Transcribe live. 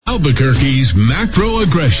Albuquerque's macro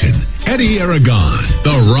aggression. Eddie Aragon,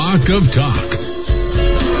 the Rock of Talk.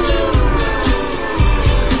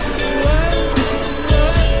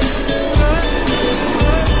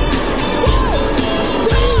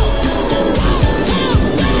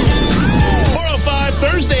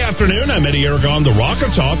 Afternoon. I'm Eddie Aragon, the Rock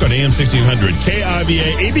of Talk on AM 1600,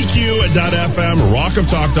 KIVA, ABQ.FM,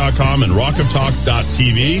 rockoftalk.com, and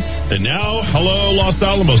rockoftalk.tv. And now, hello, Los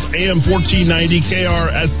Alamos, AM 1490,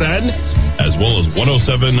 KRSN, as well as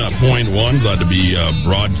 107.1. Glad to be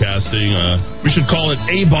broadcasting. We should call it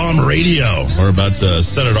A-Bomb Radio. We're about to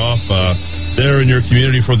set it off there in your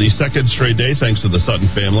community for the second straight day, thanks to the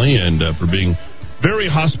Sutton family and for being very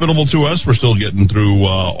hospitable to us. We're still getting through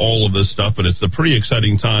all of this stuff, but it's a pretty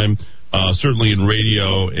exciting time, certainly in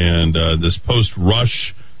radio and this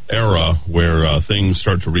post-Rush era where things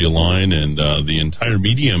start to realign and the entire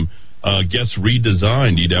medium gets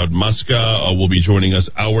redesigned. Edoud Muska will be joining us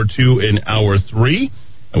hour 2 and hour 3.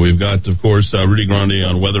 And we've got, of course, Rudy Grande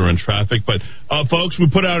on weather and traffic. But, folks, we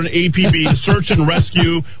put out an APB search and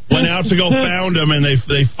rescue, went out to go found him, and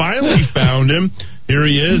they finally found him. Here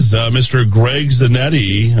he is, Mr. Greg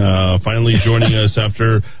Zanetti, finally joining us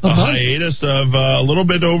after a hiatus of a little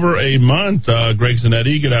bit over a month. Greg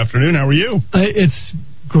Zanetti, good afternoon. How are you? It's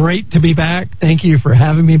great to be back. Thank you for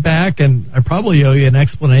having me back, and I probably owe you an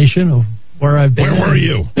explanation of where I've been. Where were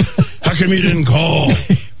you? How come you didn't call?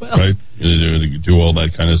 Well, right? Do all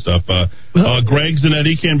that kind of stuff. Greg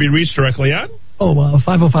Zanetti can be reached directly at?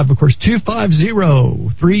 505, of course,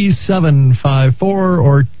 250-3754,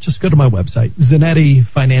 or just go to my website,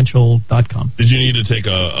 ZanettiFinancial.com. Did you need to take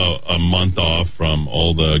a month off from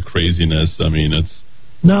all the craziness? I mean,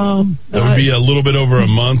 No. That would be a little bit over a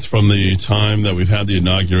month from the time that we've had the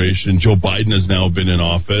inauguration. Joe Biden has now been in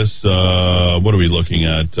office. What are we looking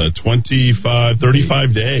at? 35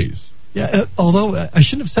 days. Yeah, although I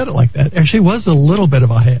shouldn't have said it like that. Actually, it was a little bit of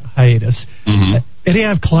a hiatus. Mm-hmm. I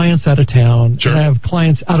have clients out of town, sure. and I have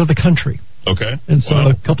clients out of the country. Okay. And so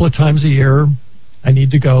a couple of times a year, I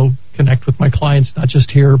need to go connect with my clients, not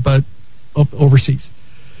just here, but overseas.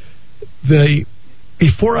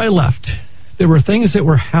 Before I left, there were things that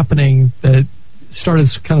were happening that started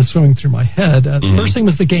kind of swimming through my head. The first thing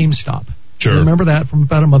was the GameStop. Sure. Remember that from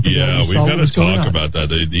about a month ago? Yeah, we've got to talk about that.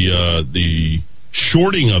 The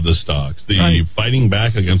shorting of the stocks, fighting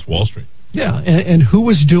back against Wall Street. Yeah, and who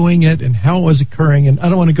was doing it and how it was occurring. And I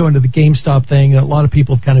don't want to go into the GameStop thing. A lot of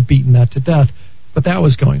people have kind of beaten that to death. But that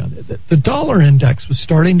was going on. The dollar index was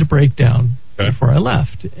starting to break down before I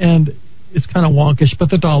left. And it's kind of wonkish, but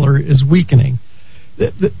the dollar is weakening.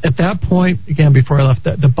 At that point, again, before I left,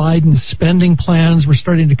 the Biden spending plans were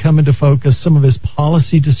starting to come into focus. Some of his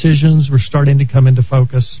policy decisions were starting to come into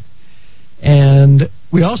focus. And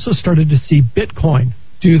we also started to see Bitcoin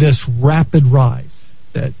do this rapid rise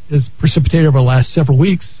that has precipitated over the last several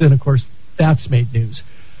weeks. And, of course, that's made news.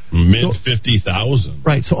 Mid-50,000.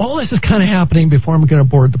 Right. So all this is kind of happening before I'm going to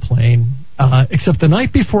board the plane, except the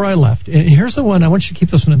night before I left. And here's the one. I want you to keep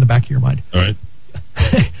this one in the back of your mind. All right.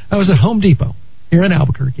 I was at Home Depot here in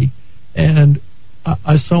Albuquerque, and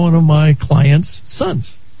I saw one of my clients'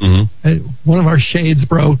 sons. Mm-hmm. One of our shades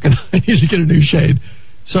broke, and I needed to get a new shade.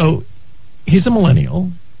 So he's a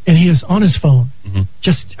millennial, and he is on his phone,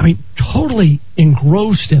 totally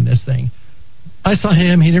engrossed in this thing. I saw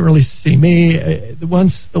him. He didn't really see me.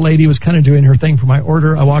 Once the lady was kind of doing her thing for my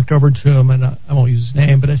order, I walked over to him, and I won't use his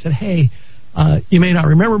name, but I said, hey, you may not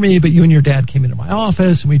remember me, but you and your dad came into my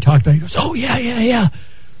office, and we talked about it. He goes, oh, yeah.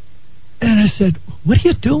 And I said, what are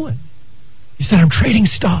you doing? He said, I'm trading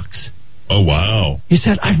stocks. Oh, wow. He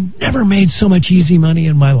said, I've never made so much easy money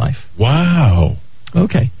in my life. Wow.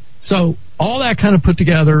 Okay. So all that kind of put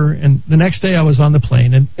together, and the next day I was on the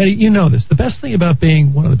plane. And Eddie, you know this. One of the best things about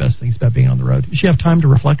being on the road is you have time to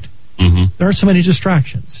reflect. Mm-hmm. There are so many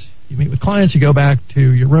distractions. You meet with clients, you go back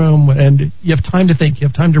to your room, and you have time to think. You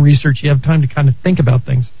have time to research. You have time to kind of think about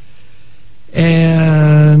things.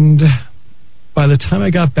 And by the time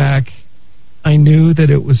I got back, I knew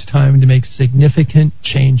that it was time to make significant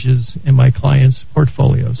changes in my clients'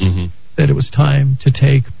 portfolios, that it was time to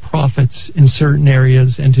take profits in certain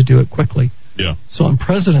areas and to do it quickly. Yeah. So on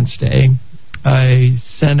President's Day, I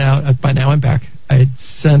sent out, by now I'm back, I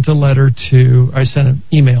sent an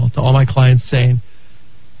email to all my clients saying,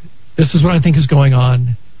 this is what I think is going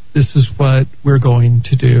on. This is what we're going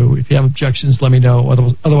to do. If you have objections, let me know.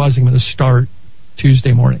 Otherwise, I'm going to start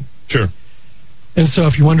Tuesday morning. Sure. And so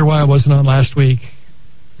if you wonder why I wasn't on last week,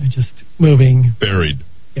 I'm just moving. Buried.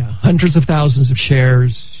 Yeah, hundreds of thousands of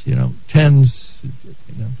shares, tens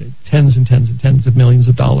and tens of millions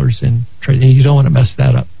of dollars in trading. You don't want to mess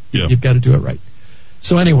that up. Yeah. You've got to do it right.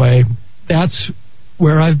 So anyway, that's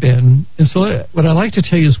where I've been. And so what I'd like to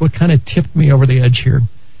tell you is what kind of tipped me over the edge here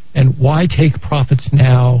and why take profits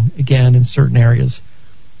now, again, in certain areas.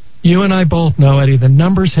 You and I both know, Eddie, the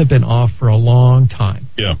numbers have been off for a long time.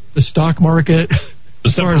 Yeah. The stock market, the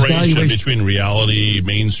as far as separation valuation between reality,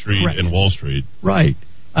 Main Street, Correct. and Wall Street. Right.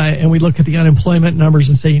 And we look at the unemployment numbers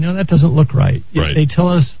and say, that doesn't look right. Right. They tell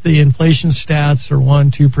us the inflation stats are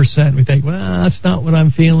 1-2%. We think, well, that's not what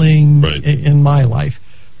I'm feeling in my life.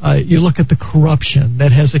 You look at the corruption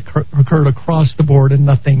that has occurred across the board and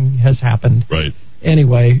nothing has happened. Right.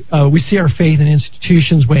 Anyway, we see our faith in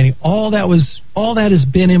institutions waning. All that has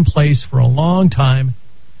been in place for a long time,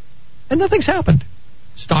 and nothing's happened.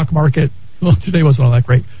 Stock market, well, today wasn't all that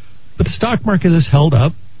great, but the stock market has held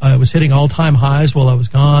up. It was hitting all-time highs while I was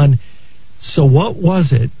gone. So what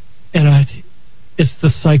was it? And it's the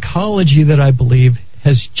psychology that I believe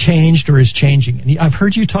has changed or is changing. And I've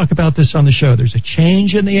heard you talk about this on the show. There's a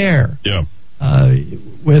change in the air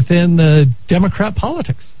within the Democrat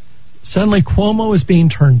politics. Suddenly Cuomo is being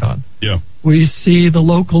turned on. Yeah. We see the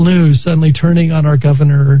local news suddenly turning on our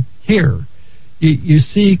governor here. You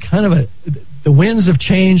see kind of the winds of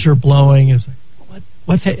change are blowing. It's like,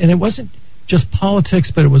 what's that? And it wasn't just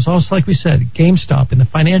politics, but it was also, like we said, GameStop in the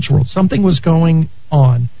financial world. Something was going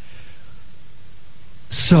on.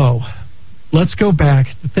 So let's go back.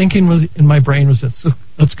 The thinking was in my brain was this. So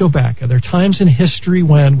let's go back. Are there times in history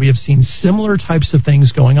when we have seen similar types of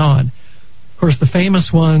things going on? Of course, the famous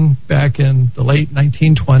one back in the late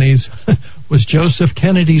 1920s was Joseph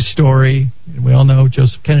Kennedy's story. And we all know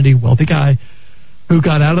Joseph Kennedy, wealthy guy, who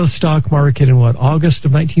got out of the stock market in August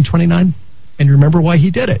of 1929? And you remember why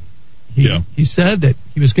he did it? He said that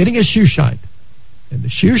he was getting his shoe shined. And the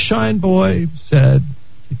shoe shine boy said,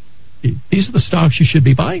 these are the stocks you should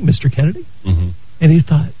be buying, Mr. Kennedy. Mm-hmm. And he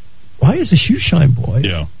thought, why is a shoe shine boy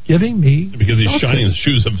giving me... Because he's shining the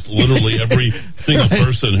shoes of literally every single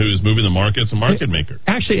person who's moving the markets, a market maker.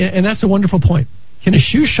 Actually, and that's a wonderful point. Can a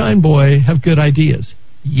shoe shine boy have good ideas?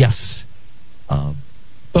 Yes.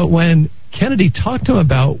 But when Kennedy talked to him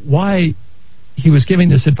about why he was giving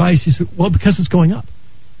this advice, he said, well, because it's going up.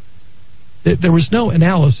 There was no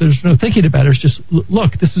analysis. There's no thinking about it. It's just,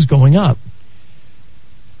 look, this is going up.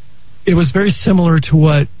 It was very similar to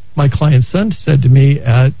what my client's son said to me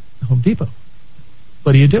at Home Depot.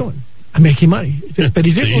 What are you doing? I'm making money. But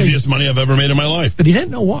he didn't the easiest money I've ever made in my life. But he didn't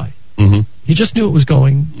know why. Mm-hmm. He just knew it was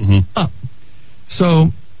going up. So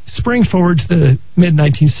spring forward to the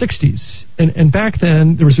mid-1960s. And back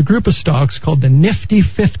then, there was a group of stocks called the Nifty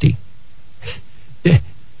 50.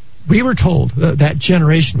 We were told, that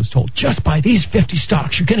generation was told, just buy these 50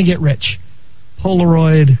 stocks, you're going to get rich.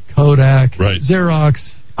 Polaroid, Kodak, Xerox,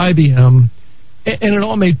 IBM, and it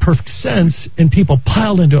all made perfect sense, and people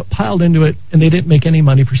piled into it, and they didn't make any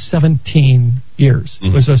money for 17 years.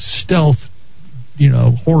 It was a stealth,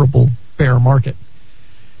 horrible bear market.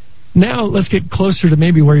 Now, let's get closer to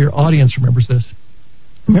maybe where your audience remembers this.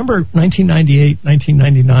 Remember 1998,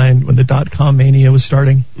 1999, when the dot-com mania was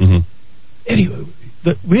starting? Mm-hmm. Anyway,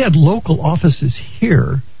 we had local offices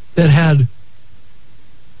here that had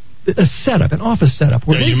a setup, an office setup.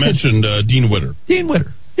 Where you mentioned Dean Witter. Dean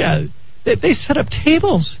Witter, yeah. They set up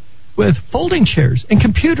tables with folding chairs and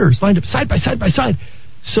computers lined up side by side by side.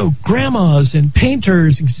 So grandmas and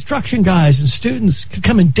painters and construction guys and students could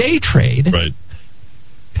come and day trade. Right.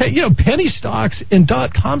 Penny stocks and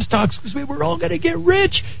dot-com stocks because we were all going to get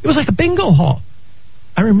rich. It was like a bingo hall.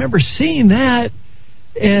 I remember seeing that,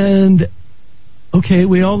 and okay,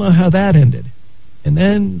 we all know how that ended. And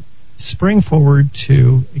then spring forward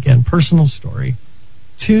to, again, personal story,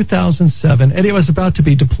 2007. Eddie was about to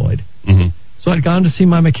be deployed. Mm-hmm. So I'd gone to see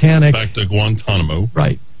my mechanic. Back to Guantanamo.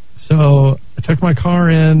 Right. So I took my car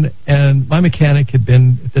in, and my mechanic had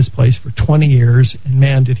been at this place for 20 years, and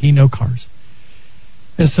man, did he know cars.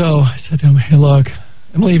 And so I said to him, hey, look,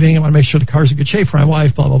 I'm leaving. I want to make sure the car's in good shape for my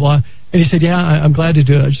wife, blah, blah, blah. And he said, yeah, I'm glad to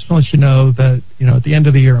do it. I just want to let you know that, at the end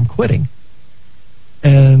of the year, I'm quitting.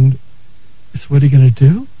 And I said, what are you going to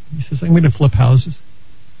do? He says, I'm going to flip houses.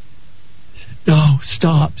 I said, no,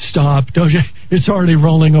 stop. Don't you? It's already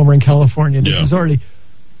rolling over in California. This is already...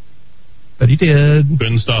 But he did.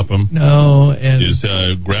 Couldn't stop him. No. And he's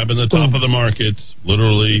grabbing the top of the market,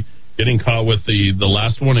 literally getting caught with the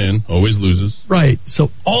last one in, always loses. Right. So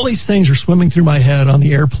all these things are swimming through my head on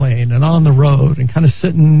the airplane and on the road and kind of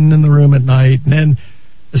sitting in the room at night. And then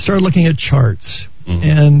I started looking at charts. Mm-hmm.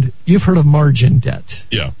 And you've heard of margin debt.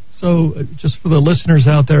 Yeah. So just for the listeners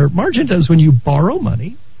out there, margin debt is when you borrow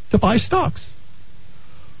money to buy stocks.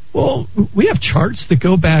 Well, we have charts that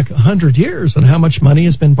go back 100 years on how much money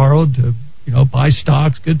has been borrowed to, buy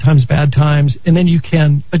stocks, good times, bad times, and then you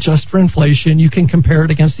can adjust for inflation. You can compare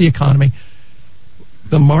it against the economy.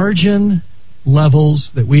 The margin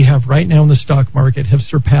levels that we have right now in the stock market have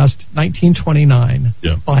surpassed 1929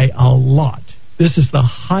 by a lot. This is the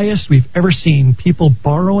highest we've ever seen people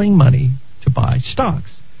borrowing money to buy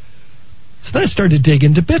stocks. So then I started to dig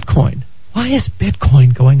into Bitcoin. Why is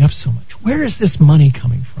Bitcoin going up so much? Where is this money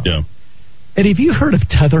coming from? Yeah. Eddie, have you heard of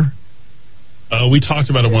Tether? We talked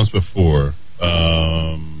about it once before.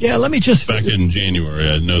 Let me just... Back in January,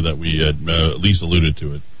 I know that we had at least alluded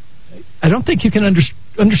to it. I don't think you can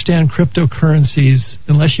understand cryptocurrencies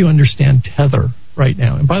unless you understand Tether right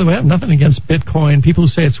now. And by the way, I have nothing against Bitcoin. People who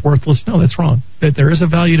say it's worthless, no, that's wrong. That there is a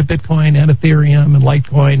value to Bitcoin and Ethereum and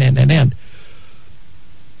Litecoin and.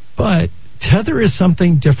 But Tether is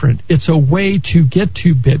something different. It's a way to get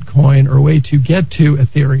to Bitcoin or a way to get to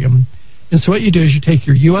Ethereum. And so what you do is you take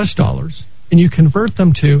your U.S. dollars and you convert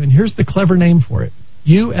them to, and here's the clever name for it,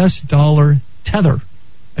 U.S. dollar Tether,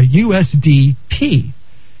 a USDT.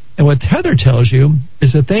 And what Tether tells you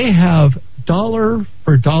is that they have dollar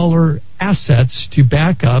for dollar assets to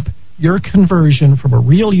back up your conversion from a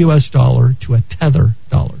real U.S. dollar to a Tether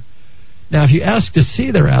dollar. Now, if you ask to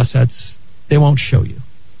see their assets, they won't show you.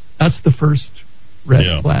 That's the first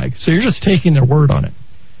red flag. So you're just taking their word on it.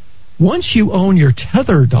 Once you own your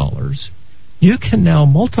Tether dollars, you can now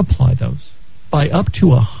multiply those by up to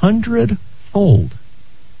 100-fold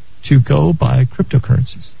to go buy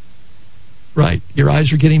cryptocurrencies. Right. Your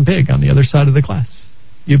eyes are getting big on the other side of the glass.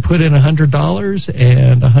 You put in $100,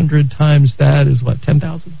 and 100 times that is what,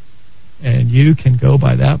 10,000? And you can go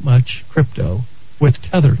buy that much crypto with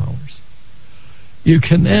Tether dollars. You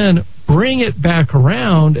can then bring it back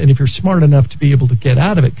around, and if you're smart enough to be able to get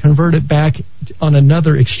out of it, convert it back on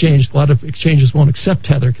another exchange. A lot of exchanges won't accept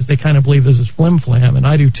Tether because they kind of believe this is flim-flam, and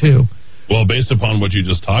I do too. Well, based upon what you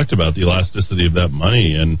just talked about, the elasticity of that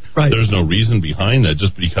money, and there's no reason behind that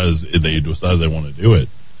just because they decided they want to do it.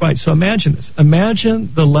 Right, so imagine this.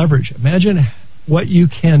 Imagine the leverage. Imagine what you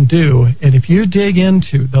can do, and if you dig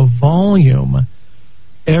into the volume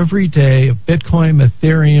every day of Bitcoin,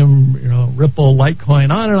 Ethereum, Ripple,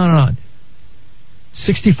 Litecoin, on and on and on,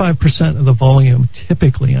 65% of the volume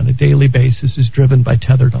typically on a daily basis is driven by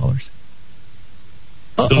Tether dollars.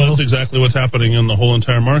 So that's exactly what's happening in the whole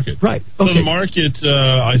entire market. Right. Okay. So the market,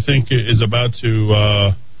 I think, is about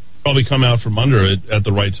to probably come out from under it at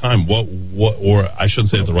the right time. Or I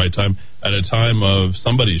shouldn't say at the right time, at a time of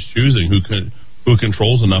somebody's choosing who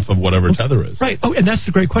controls enough of whatever Tether is. Right. Oh, and that's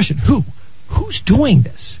the great question. Who's doing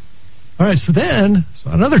this? All right. So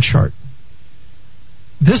another chart.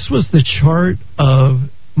 This was the chart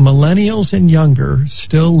of millennials and younger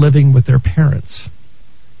still living with their parents.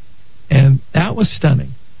 And that was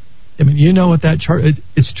stunning. I mean, you know what that chart,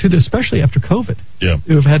 it's true, especially after COVID. Yeah.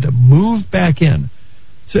 You've had to move back in.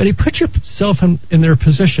 So, Eddie, put yourself in their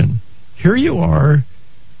position. Here you are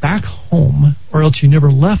back home, or else you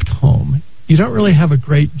never left home. You don't really have a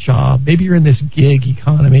great job. Maybe you're in this gig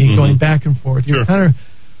economy going back and forth. You're kind of,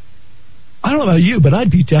 I don't know about you, but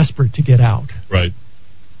I'd be desperate to get out. Right.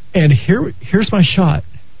 And here's my shot.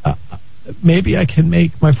 Maybe I can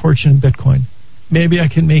make my fortune in Bitcoin. Maybe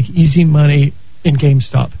I can make easy money in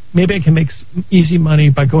GameStop. Maybe I can make easy money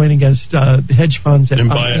by going against hedge funds and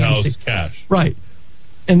buy a house cash. Right.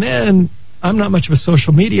 And then I'm not much of a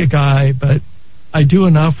social media guy, but I do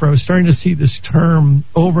enough where I was starting to see this term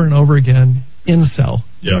over and over again, incel.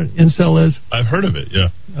 Yeah. You know what incel is? I've heard of it, yeah.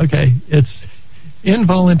 Okay. It's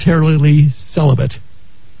involuntarily celibate.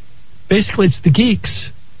 Basically, it's the geeks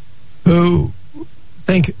who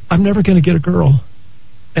think, I'm never going to get a girl.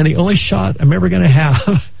 And the only shot I'm ever going to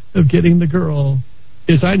have of getting the girl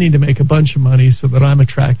is I need to make a bunch of money so that I'm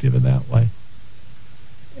attractive in that way.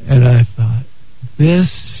 And I thought,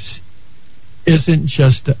 this isn't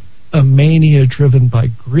just a mania driven by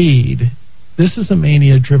greed. This is a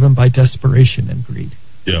mania driven by desperation and greed.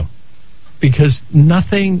 Yeah. Because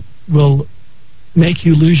nothing will make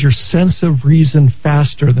you lose your sense of reason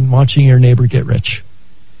faster than watching your neighbor get rich.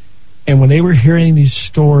 And when they were hearing these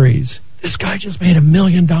stories, this guy just made $1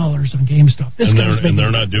 million on GameStop. And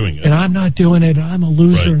they're not doing it. And I'm not doing it. I'm a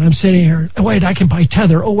loser. And I'm sitting here. Oh, wait, I can buy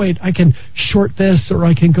Tether. Oh, wait, I can short this or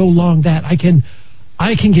I can go long that. I can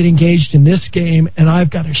get engaged in this game and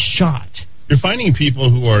I've got a shot. You're finding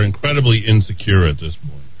people who are incredibly insecure at this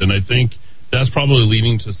point. And I think that's probably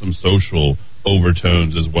leading to some social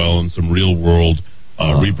overtones as well and some real world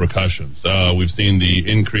repercussions. We've seen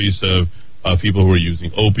the increase of people who are using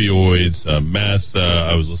opioids, meth.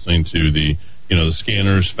 I was listening to the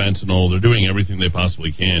scanners, fentanyl. They're doing everything they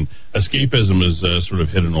possibly can. Escapism has sort of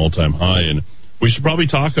hit an all-time high, and we should probably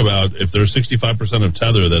talk about if there's 65% of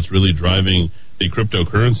Tether that's really driving the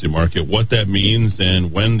cryptocurrency market, what that means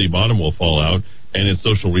and when the bottom will fall out, and its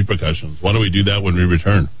social repercussions. Why don't we do that when we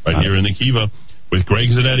return? Right here in the Kiva with Greg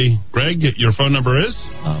Zanetti. Greg, your phone number is?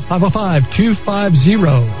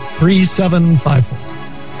 505-250-3754.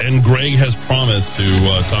 And Greg has promised to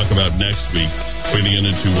talk about next week. We're going to get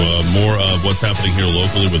into more of what's happening here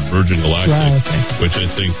locally with Virgin Galactic, which I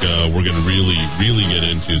think we're going to really, really get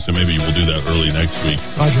into. So maybe we'll do that early next week.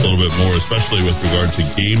 A little bit more, especially with regard to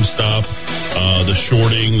GameStop, the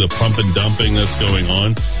shorting, the pump and dumping that's going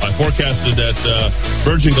on. I forecasted that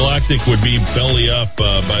Virgin Galactic would be belly up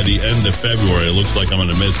by the end of February. It looks like I'm going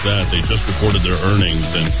to miss that. They just reported their earnings,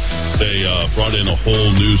 and they brought in a whole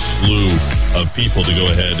new slew of people to go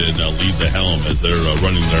ahead and lead the helm as they're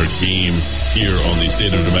running their games here on the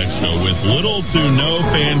state of New Mexico with little to no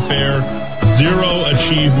fanfare, zero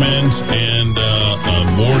achievement, and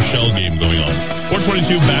more shell game going on.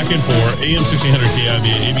 422 back and forth, AM 1600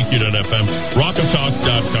 KIVA, ABQ.FM,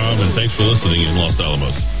 rockoftalk.com, and thanks for listening in Los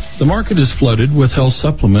Alamos. The market is flooded with health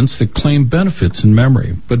supplements that claim benefits in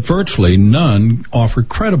memory, but virtually none offer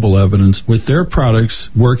credible evidence with their products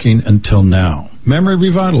working until now. Memory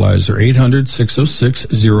Revitalizer,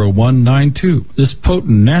 800-606-0192. This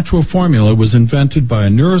potent natural formula was invented by a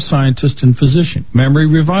neuroscientist and physician. Memory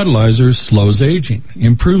Revitalizer slows aging,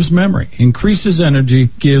 improves memory, increases energy,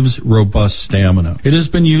 gives robust stamina. It has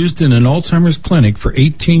been used in an Alzheimer's clinic for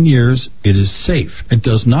 18 years. It is safe. It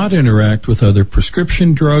does not interact with other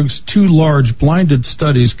prescription drugs. 2 large blinded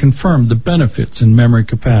studies confirm the benefits in memory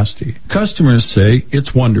capacity. Customers say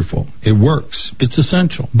it's wonderful. It works. It's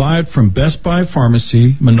essential. Buy it from Best Buy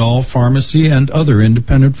Pharmacy, Manal Pharmacy, and other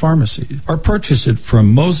independent pharmacies. Or purchase it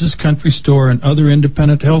from Moses Country Store and other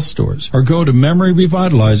independent health stores. Or go to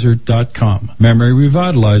MemoryRevitalizer.com.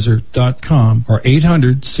 MemoryRevitalizer.com or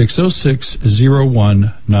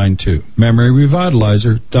 800-606-0192.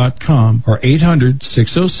 MemoryRevitalizer.com or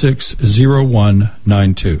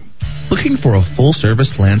 800-606-0192. Looking for a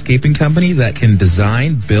full-service landscaping company that can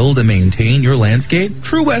design, build, and maintain your landscape?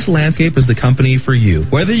 True West Landscape is the company for you.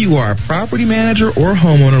 Whether you are a property manager or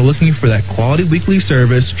homeowner looking for that quality weekly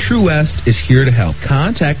service, True West is here to help.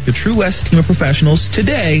 Contact the True West team of professionals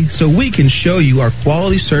today so we can show you our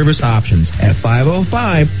quality service options at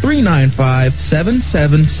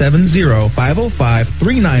 505-395-7770,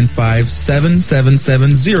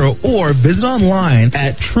 505-395-7770, or visit online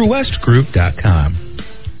at truewestgroup.com.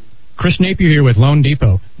 Chris Napier here with Loan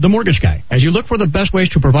Depot, the mortgage guy. As you look for the best ways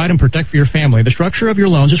to provide and protect for your family, the structure of your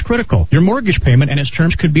loans is critical. Your mortgage payment and its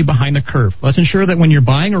terms could be behind the curve. Let's ensure that when you're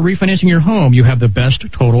buying or refinancing your home, you have the best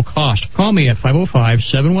total cost. Call me at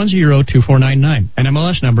 505-710-2499.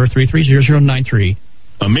 NMLS number 330093.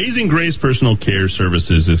 Amazing Grace Personal Care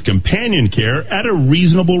Services is companion care at a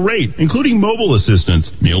reasonable rate, including mobile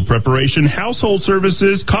assistance, meal preparation, household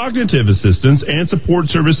services, cognitive assistance, and support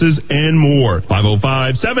services, and more.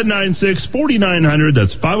 505-796-4900.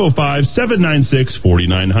 That's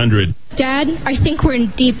 505-796-4900. Dad, I think we're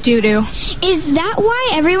in deep doo-doo. Is that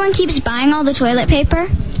why everyone keeps buying all the toilet paper?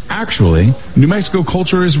 Actually, New Mexico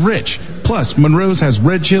culture is rich. Plus, Monroe's has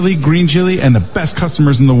red chili, green chili, and the best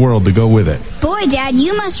customers in the world to go with it. Boy, Dad,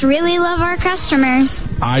 you must really love our customers.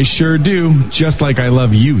 I sure do, just like I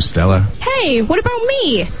love you, Stella. Hey, what about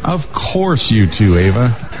me? Of course you too,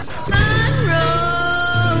 Ava.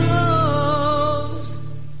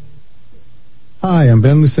 Hi, I'm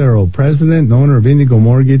Ben Lucero, President and owner of Indigo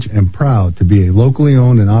Mortgage, and proud to be a locally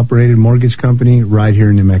owned and operated mortgage company right here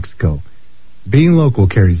in New Mexico. Being local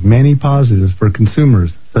carries many positives for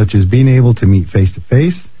consumers, such as being able to meet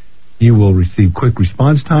face-to-face. You will receive quick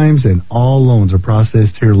response times, and all loans are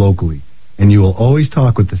processed here locally. And you will always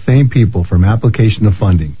talk with the same people from application to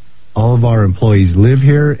funding. All of our employees live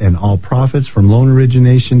here, and all profits from loan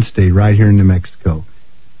origination stay right here in New Mexico.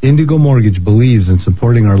 Indigo Mortgage believes in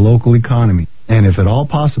supporting our local economy, and if at all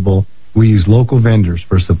possible, we use local vendors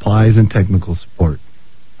for supplies and technical support.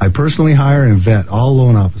 I personally hire and vet all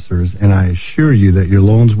loan officers, and I assure you that your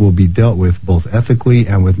loans will be dealt with both ethically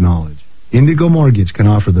and with knowledge. Indigo Mortgage can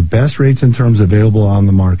offer the best rates and terms available on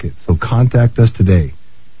the market, so contact us today.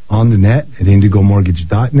 On the net at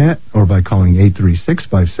indigomortgage.net or by calling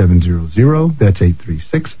 836-5700. That's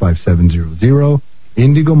 836-5700.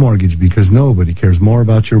 Indigo Mortgage, because nobody cares more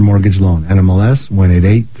about your mortgage loan. NMLS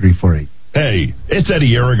 188348. Hey, it's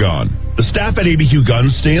Eddie Aragon. The staff at ABQ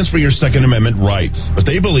Guns stands for your Second Amendment rights, but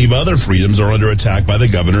they believe other freedoms are under attack by the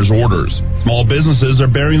governor's orders. Small businesses are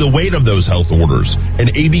bearing the weight of those health orders, and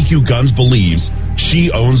ABQ Guns believes she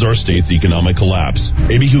owns our state's economic collapse.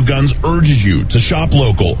 ABQ Guns urges you to shop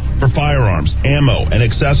local for firearms, ammo, and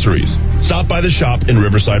accessories. Stop by the shop in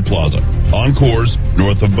Riverside Plaza, on Coors,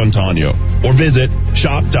 north of Montano, or visit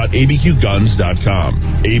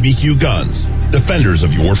shop.abqguns.com. ABQ Guns, defenders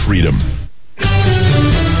of your freedom.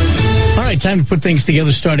 All right, time to put things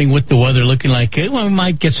together, starting with the weather looking like we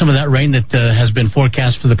might get some of that rain that has been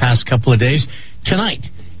forecast for the past couple of days tonight.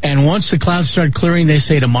 And once the clouds start clearing, they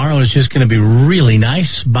say tomorrow is just going to be really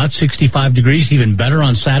nice, about 65 degrees, even better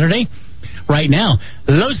on Saturday. Right now,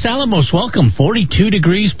 Los Alamos, welcome, 42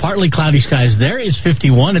 degrees, partly cloudy skies. There is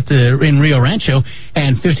 51 in Rio Rancho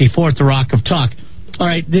and 54 at the Rock of Talk. All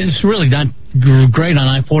right, this is really not great on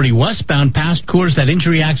I-40 westbound past Coors. That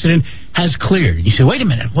injury accident has cleared. You say, wait a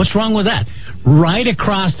minute, what's wrong with that? Right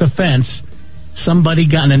across the fence, somebody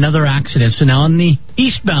got in another accident. So now on the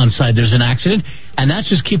eastbound side, there's an accident, and that's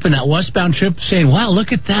just keeping that westbound trip saying, wow,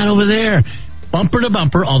 look at that over there. Bumper to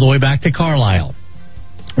bumper all the way back to Carlisle.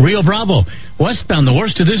 Rio Bravo, westbound, the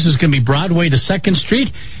worst of this is going to be Broadway to 2nd Street,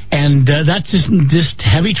 and that's just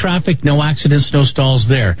heavy traffic, no accidents, no stalls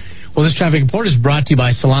there. Well, this traffic report is brought to you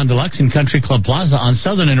by Salon Deluxe and Country Club Plaza on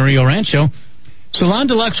Southern and Rio Rancho. Salon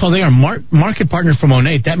Deluxe, while they are market partner for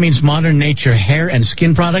Monat, that means Modern Nature hair and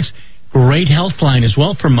skin products, great health line as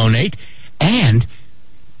well for Monat, and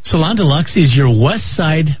Salon Deluxe is your west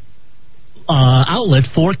side outlet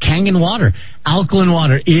for Kangen water, alkaline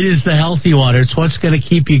water. It is the healthy water. It's what's going to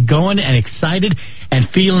keep you going and excited and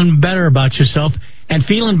feeling better about yourself and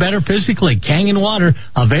feeling better physically. Kangen water,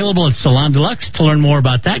 available at Salon Deluxe. To learn more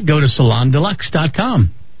about that, go to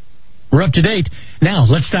salondeluxe.com. We're up to date. Now,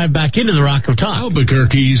 let's dive back into the Rock of Talk.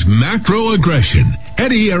 Albuquerque's macro aggression.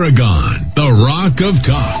 Eddie Aragon, the Rock of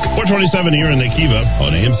Talk. 427 here in the Kiva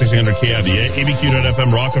on AM 600 KIVA,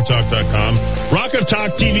 abq.fm, rockoftalk.com. Rock of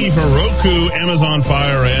Talk TV for Roku, Amazon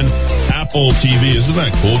Fire, and Apple TV. Isn't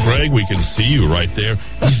that cool, Greg? We can see you right there.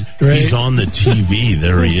 He's on the TV.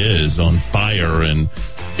 There he is on fire, and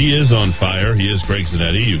he is on fire. He is Greg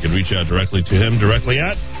Zanetti. You can reach out directly to him directly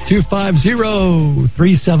at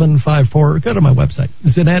 250-3754. Go to my website,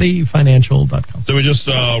 ZanettiFinancial.com. So we just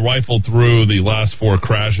rifled through the last 4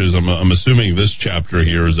 crashes. I'm assuming this chapter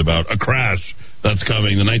here is about a crash that's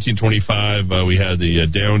coming. The 1925, we had the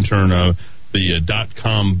downturn of the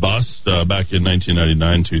dot-com bust back in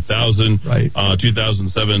 1999, 2000, right.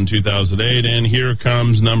 2007, 2008, and here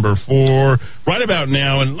comes number 4 right about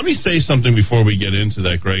now. And let me say something before we get into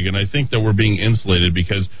that, Greg, and I think that we're being insulated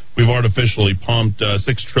because we've artificially pumped $6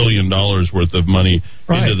 trillion worth of money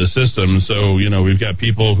into the system. So, we've got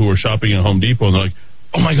people who are shopping at Home Depot and they're like,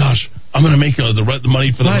 oh my gosh, I'm going to make the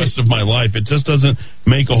money for the rest of my life. It just doesn't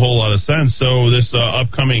make a whole lot of sense. So this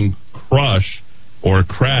upcoming crash,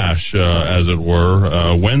 as it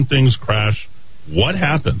were, when things crash, what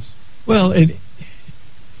happens? Well,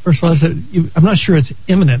 first of all, I'm not sure it's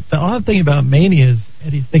imminent. The odd thing about mania is,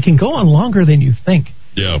 Eddie, they can go on longer than you think.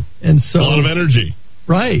 Yeah. And so, a lot of energy.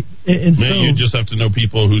 Right. And so, you just have to know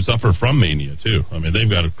people who suffer from mania, too. I mean, they've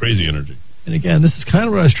got a crazy energy. And again, this is kind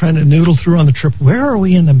of what I was trying to noodle through on the trip. Where are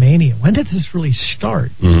we in the mania? When did this really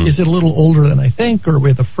start? Mm-hmm. Is it a little older than I think, or are we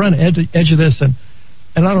at the front edge of this?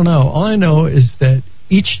 And I don't know. All I know is that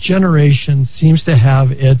each generation seems to have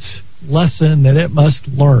its lesson that it must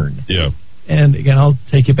learn. Yeah. And again, I'll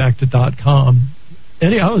take you back to .com.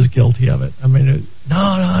 Eddie, I was guilty of it. I mean,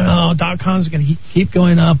 no, .com's going to keep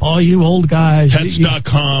going up. All you old guys.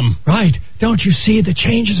 Pets.com. Right. Don't you see the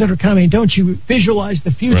changes that are coming? Don't you visualize the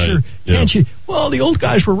future? Right. Yeah. Can't you? Well, the old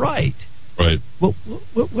guys were right. Right. Well,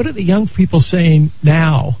 what are the young people saying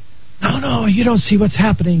now? No, you don't see what's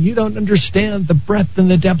happening. You don't understand the breadth and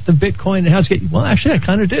the depth of Bitcoin and how it's getting. Well, actually, I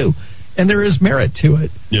kind of do. And there is merit to it.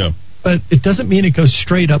 Yeah. But it doesn't mean it goes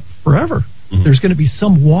straight up forever. Mm-hmm. There's going to be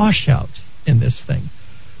some washout in this thing.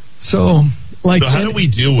 So how do we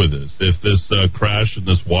deal with this? If this crash and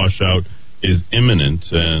this washout is imminent,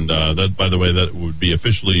 and that, by the way, that would be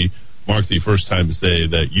officially mark the first time to say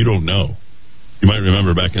that you don't know. You might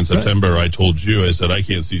remember back in September, I told you, I said, I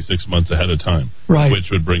can't see 6 months ahead of time, which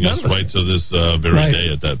would bring us right to this very day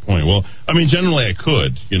at that point. Well, I mean, generally I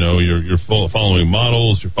could. You're following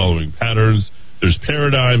models, you're following patterns, there's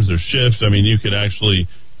paradigms, there's shifts. I mean, you could actually,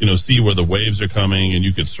 see where the waves are coming, and you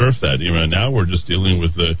could surf that. Now we're just dealing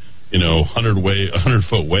with the,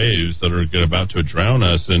 100-foot waves that are about to drown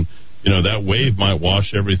us, and, that wave might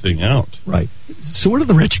wash everything out. Right. So what are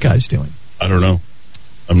the rich guys doing? I don't know.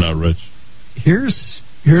 I'm not rich. Here's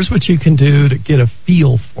what you can do to get a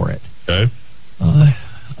feel for it. Okay.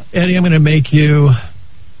 Eddie, I'm going to make you,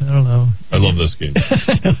 I don't know. I love this game.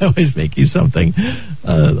 I always make you something.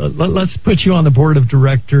 Let's put you on the board of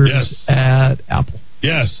directors at Apple.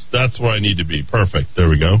 Yes, that's where I need to be. Perfect. There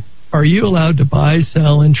we go. Are you allowed to buy,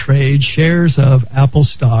 sell, and trade shares of Apple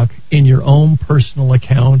stock in your own personal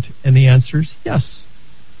account? And the answer is yes.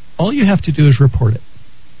 All you have to do is report it.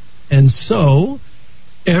 And so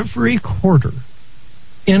every quarter,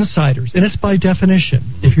 insiders, and it's by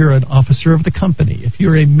definition. If you're an officer of the company, if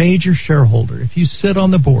you're a major shareholder, if you sit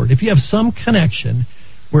on the board, if you have some connection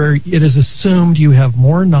where it is assumed you have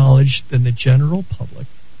more knowledge than the general public,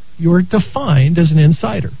 you're defined as an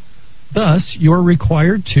insider. Thus, you're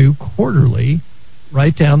required to quarterly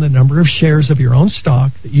write down the number of shares of your own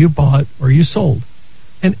stock that you bought or you sold.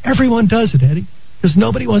 And everyone does it, Eddie, because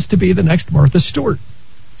nobody wants to be the next Martha Stewart.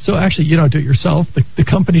 So actually, you don't do it yourself. The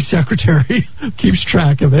company secretary keeps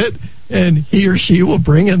track of it, and he or she will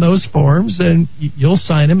bring in those forms, and you'll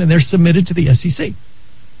sign them, and they're submitted to the SEC.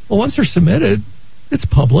 Well, once they're submitted, it's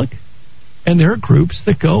public, and there are groups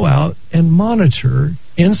that go out and monitor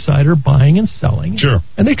insider buying and selling,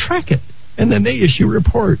 and they track it, and then they issue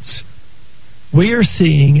reports. We are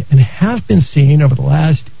seeing and have been seeing over the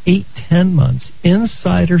last 8-10 months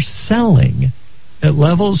insider selling at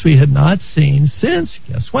levels we had not seen since,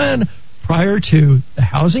 guess when? Prior to the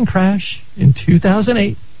housing crash in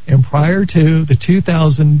 2008 and prior to the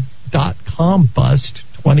 2000 dot-com bust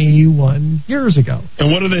 21 years ago.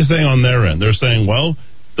 And what are they saying on their end? They're saying, well,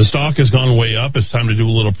 the stock has gone way up. It's time to do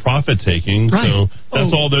a little profit taking. Right. So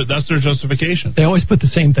that's their justification. They always put the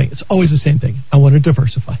same thing. It's always the same thing. I want to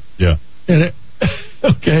diversify. Yeah. And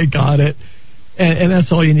okay, got it. And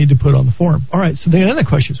that's all you need to put on the form. All right, so the other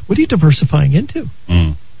question is, what are you diversifying into?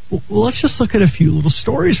 Well, let's just look at a few little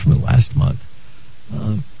stories from the last month.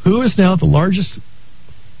 Who is now the largest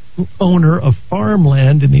owner of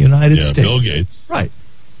farmland in the United States? Bill Gates. Right.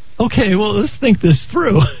 Okay, well, let's think this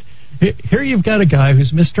through. Here you've got a guy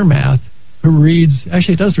who's Mr. Math, who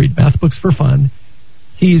does read math books for fun.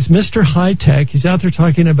 He's Mr. High Tech. He's out there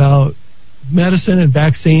talking about medicine and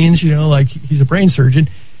vaccines, like he's a brain surgeon.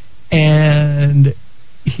 And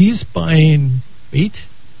he's buying wheat,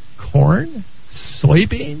 corn,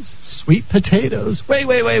 soybeans, sweet potatoes.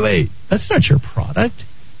 Wait. That's not your product.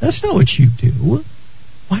 That's not what you do.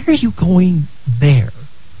 Why are you going there?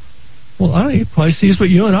 Well, I don't know. He probably sees what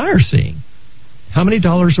you and I are seeing. How many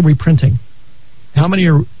dollars are we printing? How many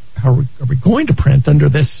are we going to print under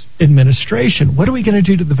this administration? What are we going to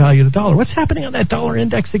do to the value of the dollar? What's happening on that dollar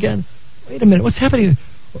index again? Wait a minute. What's happening?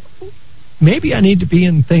 Maybe I need to be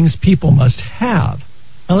in things people must have.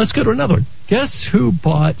 Now let's go to another one. Guess who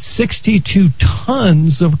bought 62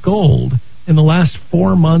 tons of gold in the last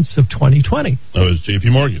 4 months of 2020? Oh, it was J.P.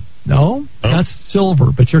 Morgan. No, that's silver,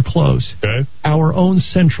 but you're close. Okay. Our own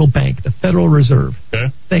central bank, the Federal Reserve.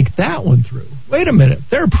 Okay. Think that one through. Wait a minute.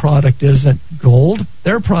 Their product isn't gold.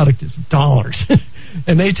 Their product is dollars.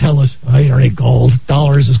 And they tell us, you don't need gold.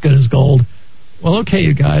 Dollars as good as gold. Well, okay,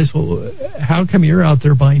 you guys. Well, how come you're out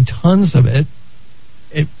there buying tons of it?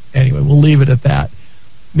 Anyway, we'll leave it at that.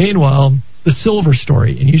 Meanwhile, the silver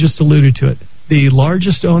story, and you just alluded to it. The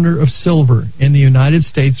largest owner of silver in the United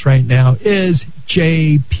States right now is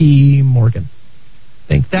J.P. Morgan.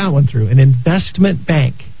 Think that one through. An investment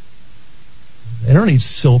bank. They don't need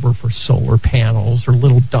silver for solar panels or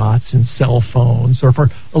little dots in cell phones or for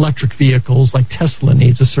electric vehicles like Tesla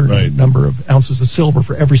needs a certain number of ounces of silver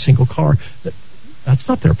for every single car. That's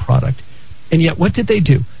not their product. And yet, what did they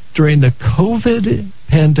do? During the COVID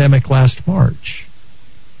pandemic last March,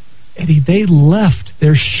 Eddie, they left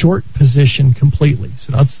their short position completely.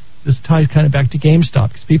 So this ties kind of back to GameStop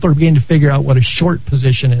because people are beginning to figure out what a short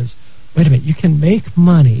position is. Wait a minute, you can make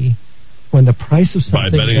money when the price of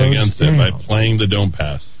something by betting goes against down. it, by playing the don't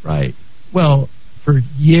pass. Right. Well, for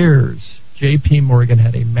years, J.P. Morgan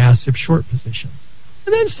had a massive short position.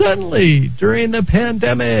 And then suddenly, during the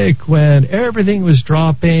pandemic, when everything was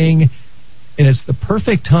dropping, and it's the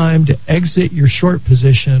perfect time to exit your short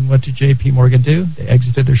position, what did J.P. Morgan do? They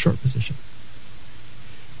exited their short position.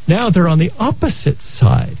 Now they're on the opposite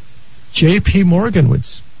side. J.P. Morgan would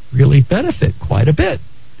really benefit quite a bit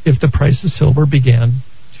if the price of silver began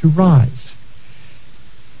to rise.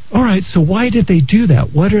 All right, so why did they do that?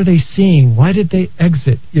 What are they seeing? Why did they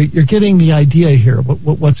exit? You're getting the idea here,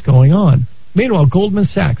 what's going on. Meanwhile, Goldman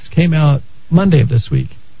Sachs came out Monday of this week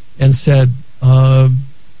and said,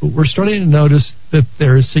 we're starting to notice that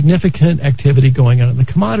there is significant activity going on in the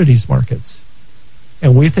commodities markets.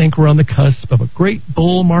 And we think we're on the cusp of a great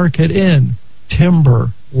bull market in timber,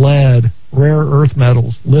 lead, rare earth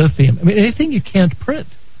metals, lithium. I mean, anything you can't print.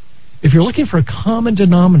 If you're looking for a common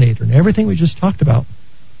denominator in everything we just talked about,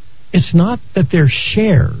 it's not that they're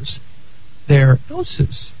shares, they're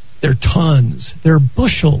ounces, they're tons, they're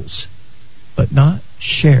bushels, but not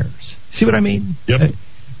shares. See what I mean? Yep.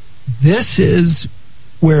 This is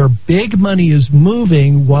where big money is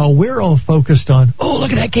moving while we're all focused on,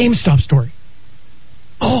 look at that GameStop story.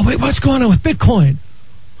 Oh, wait, what's going on with Bitcoin?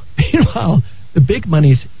 Meanwhile, the big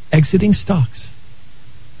money's exiting stocks.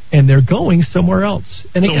 and they're going somewhere else.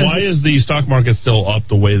 And so why is the stock market still up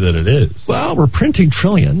the way that it is? Well, we're printing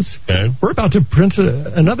trillions. Okay. We're about to print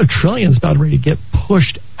another trillion is about ready to get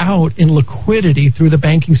pushed out in liquidity through the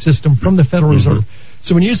banking system from the Federal Reserve.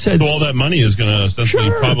 So when you said... So all that money is going to essentially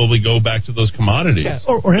probably go back to those commodities. Yeah,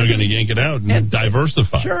 or they're going to yank it out and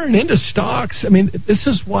diversify. Sure, and into stocks. I mean, this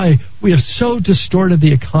is why we have so distorted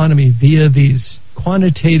the economy via these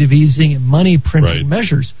quantitative easing and money printing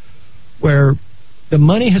measures, where the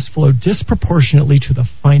money has flowed disproportionately to the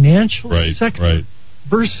financial sector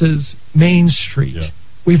versus Main Street. Yeah.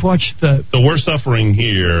 We've watched So we're suffering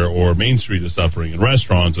here, or Main Street is suffering, and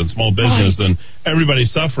restaurants and small business, and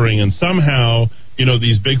everybody's suffering, and somehow, you know,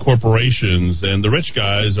 these big corporations and the rich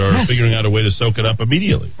guys are figuring out a way to soak it up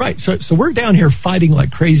immediately. Right. So we're down here fighting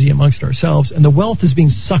like crazy amongst ourselves, and the wealth is being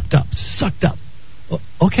sucked up. Well,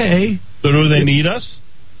 okay. So do they need us?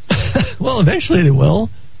 Well, eventually they will.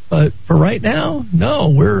 But for right now,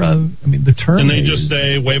 no, we're, I mean, the term. And they just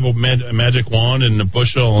say, wave a magic wand, and the Bush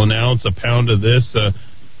will announce a pound of this,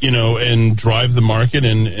 you know, and drive the market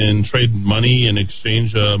and trade money in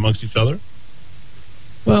exchange amongst each other?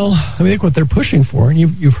 Well, I think what they're pushing for, and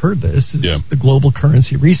you've heard this, is the global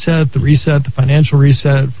currency reset, the financial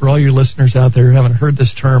reset. For all your listeners out there who haven't heard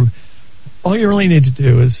this term, all you really need to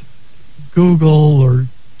do is Google or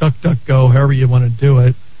DuckDuckGo, however you want to do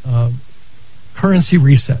it, currency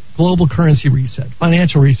reset, global currency reset,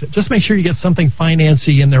 financial reset. Just make sure you get something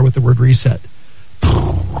financy in there with the word reset.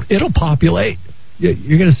 It'll populate.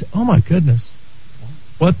 You're going to say, oh my goodness.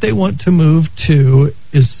 What they want to move to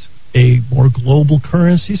is a more global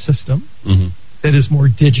currency system that is more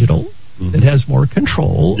digital, that has more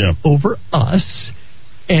control over us.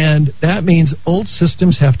 And that means old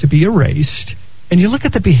systems have to be erased. And you look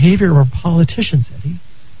at the behavior of our politicians, Eddie.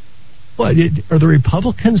 What, are the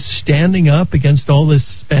Republicans standing up against all this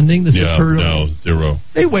spending that's occurred? No, zero.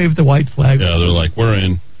 They wave the white flag. Yeah, they're like, we're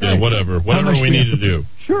in. Yeah, whatever we need to do.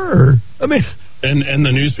 Sure. I mean... And the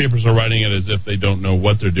newspapers are writing it as if they don't know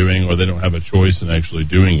what they're doing or they don't have a choice in actually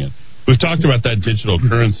doing it. We've talked about that digital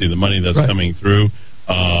currency, the money that's coming through,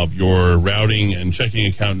 your routing and checking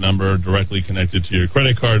account number directly connected to your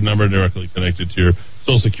credit card number, directly connected to your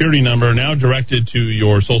Social Security number, now directed to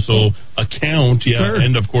your social account,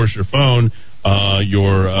 and of course your phone,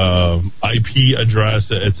 your IP address,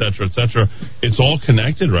 et cetera, et cetera. It's all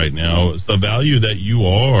connected right now. The value that you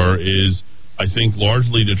are is, I think,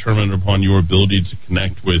 largely determined upon your ability to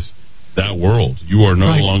connect with that world. You are no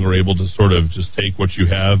longer able to sort of just take what you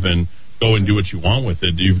have and go and do what you want with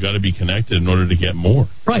it. You've got to be connected in order to get more.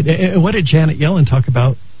 Right. And what did Janet Yellen talk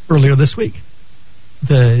about earlier this week?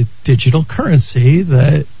 The digital currency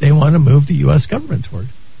that they want to move the U.S. government toward.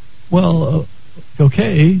 Well,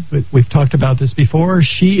 okay, we've talked about this before.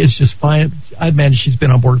 She is just fine. I'd imagine she's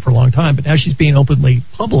been on board for a long time, but now she's being openly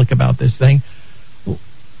public about this thing.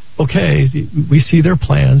 Okay, we see their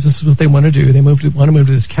plans. This is what they want to do. They want to move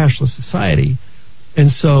to this cashless society.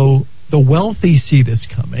 And so the wealthy see this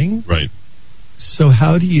coming. Right. So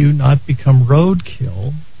how do you not become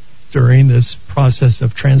roadkill during this process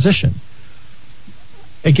of transition?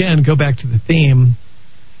 Again, go back to the theme.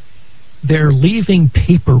 They're leaving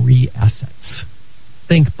papery assets.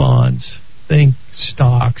 Think bonds, think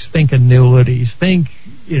stocks, think annuities, think,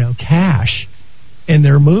 cash. And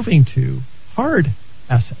they're moving to hard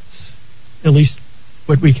assets, at least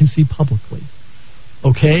what we can see publicly.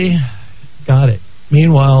 Okay, got it.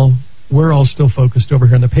 Meanwhile, we're all still focused over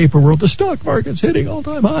here in the paper world. The stock market's hitting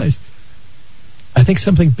all-time highs. I think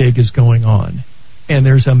something big is going on. And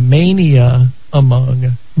there's a mania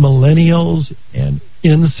among millennials and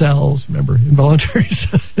incels, remember, involuntary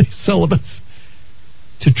celibates,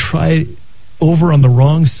 to try over on the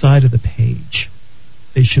wrong side of the page.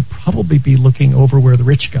 They should probably be looking over where the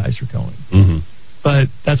rich guys are going. Mm-hmm. But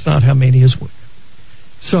that's not how manias work.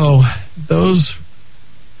 So those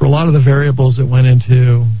were a lot of the variables that went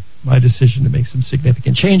into my decision to make some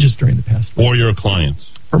significant changes during the past week. For your clients.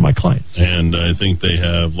 For my clients. And I think they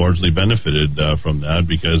have largely benefited from that,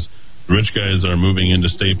 because the rich guys are moving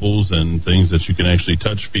into staples and things that you can actually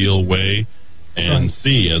touch, feel, weigh, and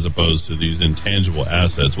see, as opposed to these intangible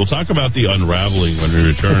assets. We'll talk about the unraveling when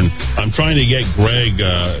we return. I'm trying to get Greg,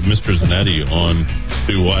 Mr. Zanetti, on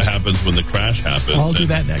to what happens when the crash happens. I'll do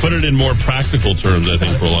that next. Put it in more practical terms, I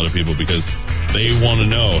think, for a lot of people, because they want to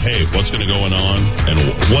know, hey, what's going to go on,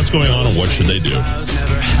 and what's going on, and what should they do?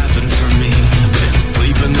 Never happened for me.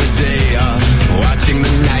 Sleeping the day off, watching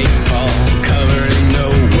the night fall, covering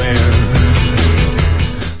nowhere.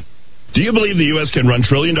 Do you believe believe the U.S. can run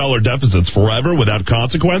trillion-dollar deficits forever without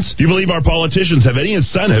consequence? Do you believe our politicians have any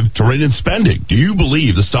incentive to rein in spending? Do you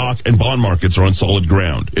believe the stock and bond markets are on solid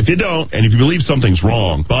ground? If you don't, and if you believe something's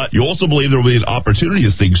wrong, but you also believe there will be an opportunity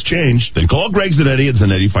as things change, then call Greg Zanetti at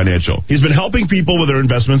Zanetti Financial. He's been helping people with their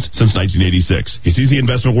investments since 1986. He sees the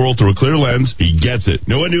investment world through a clear lens. He gets it.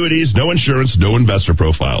 No annuities, no insurance, no investor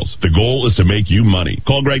profiles. The goal is to make you money.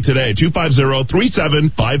 Call Greg today,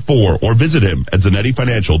 250-3754, or visit him at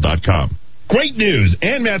ZanettiFinancial.com. Great news!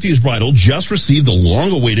 Ann Matthews Bridal just received the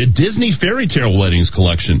long-awaited Disney Fairy Tale Weddings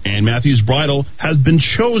collection. Ann Matthews Bridal has been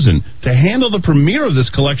chosen to handle the premiere of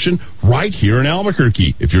this collection right here in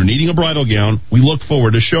Albuquerque. If you're needing a bridal gown, we look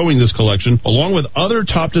forward to showing this collection along with other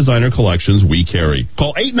top designer collections we carry.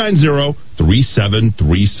 Call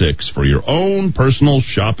 890-3736 for your own personal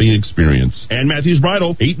shopping experience. Ann Matthews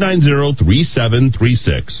Bridal,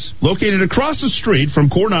 890-3736. Located across the street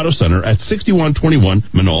from Coronado Center at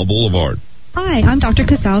 6121 Manal Boulevard. Hi, I'm Dr.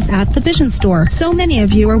 Casals at The Vision Store. So many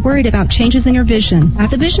of you are worried about changes in your vision.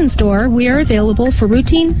 At The Vision Store, we are available for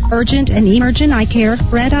routine, urgent, and emergent eye care,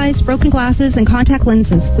 red eyes, broken glasses, and contact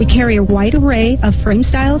lenses. We carry a wide array of frame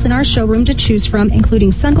styles in our showroom to choose from,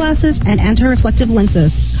 including sunglasses and anti-reflective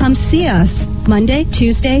lenses. Come see us Monday,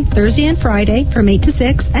 Tuesday, Thursday, and Friday from 8 to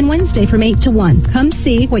 6, and Wednesday from 8 to 1. Come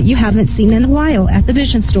see what you haven't seen in a while at The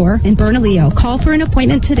Vision Store in Bernalillo. Call for an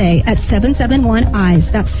appointment today at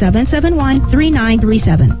 771-EYES. That's 771-3937.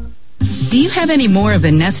 Do you have any more of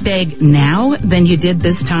a nest egg now than you did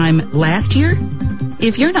this time last year?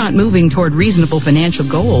 If you're not moving toward reasonable financial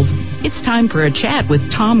goals, it's time for a chat with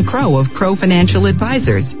Tom Crow of Crow Financial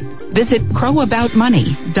Advisors. Visit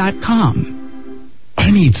crowaboutmoney.com. I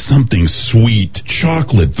need something sweet.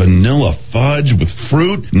 Chocolate, vanilla, fudge with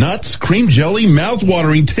fruit, nuts, cream jelly,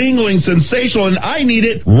 mouth-watering, tingling, sensational, and I need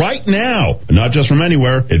it right now. But not just from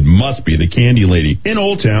anywhere. It must be the Candy Lady in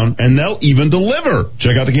Old Town, and they'll even deliver.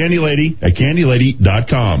 Check out the Candy Lady at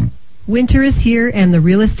candylady.com. Winter is here, and the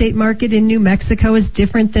real estate market in New Mexico is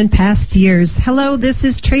different than past years. Hello, this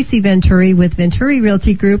is Tracy Venturi with Venturi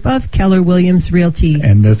Realty Group of Keller Williams Realty.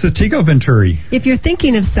 And this is Tico Venturi. If you're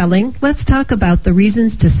thinking of selling, let's talk about the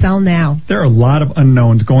reasons to sell now. There are a lot of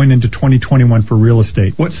unknowns going into 2021 for real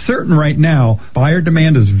estate. What's certain right now, buyer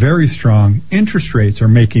demand is very strong, interest rates are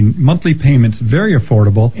making monthly payments very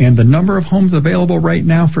affordable, and the number of homes available right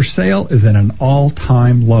now for sale is at an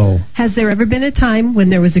all-time low. Has there ever been a time when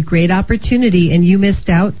there was a great opportunity and you missed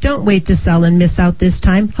out? Don't wait to sell and miss out this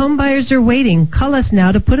time. Home buyers are waiting. Call us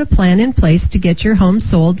now to put a plan in place to get your home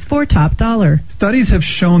sold for top dollar. Studies have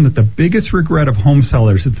shown that the biggest regret of home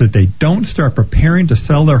sellers is that they don't start preparing to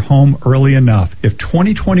sell their home early enough. If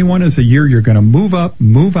 2021 is a year you're going to move up,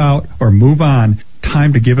 move out, or move on,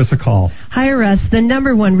 time to give us a call. Hire us, the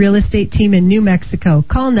 #1 real estate team in New Mexico.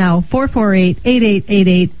 Call now,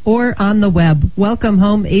 448-8888, or on the web,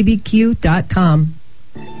 welcomehomeabq.com.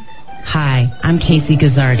 Hi, I'm Casey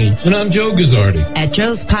Gazzardi. And I'm Joe Gazzardi. At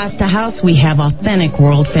Joe's Pasta House, we have authentic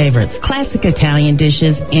world favorites, classic Italian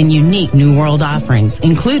dishes, and unique New World offerings,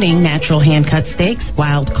 including natural hand-cut steaks,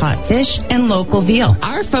 wild-caught fish, and local veal.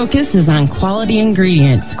 Our focus is on quality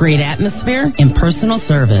ingredients, great atmosphere, and personal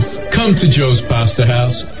service. Come to Joe's Pasta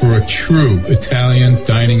House for a true Italian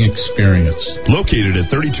dining experience. Located at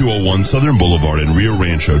 3201 Southern Boulevard in Rio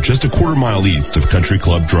Rancho, just a quarter-mile east of Country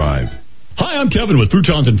Club Drive. Hi, I'm Kevin with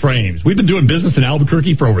Futons and Frames. We've been doing business in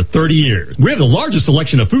Albuquerque for over 30 years. We have the largest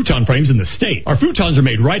selection of futon frames in the state. Our futons are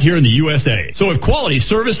made right here in the USA. So if quality,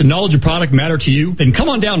 service, and knowledge of product matter to you, then come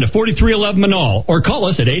on down to 4311 Manal or call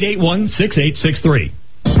us at 881-6863.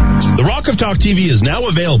 The Rock of Talk TV is now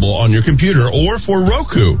available on your computer or for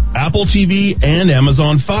Roku, Apple TV, and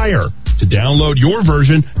Amazon Fire. To download your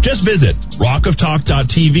version, just visit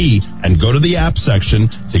rockoftalk.tv and go to the app section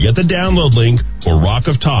to get the download link for Rock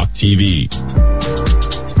of Talk TV.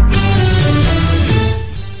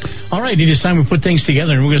 All right, it is time we put things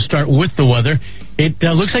together, and we're going to start with the weather. It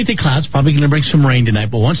looks like the clouds probably going to bring some rain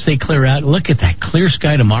tonight, but once they clear out, look at that clear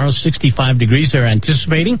sky tomorrow, 65 degrees they're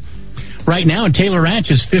anticipating. Right now in Taylor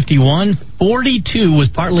Ranch is 51, 42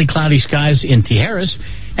 with partly cloudy skies in Tijeras,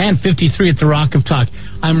 and 53 at the Rock of Talk.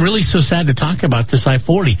 I'm really so sad to talk about this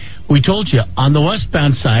I-40. We told you, on the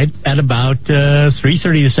westbound side, at about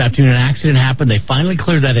 3:30 this afternoon, an accident happened. They finally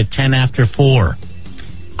cleared that at 10 after 4.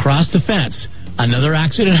 Across the fence, another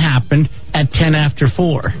accident happened at 10 after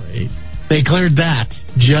 4. Right. They cleared that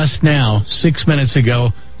just now, 6 minutes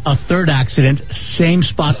ago. A third accident, same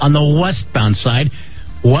spot on the westbound side.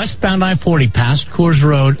 Westbound I-40 past Coors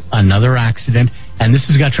Road, another accident, and this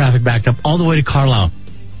has got traffic backed up all the way to Carlisle.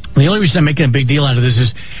 The only reason I'm making a big deal out of this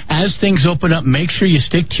is as things open up, make sure you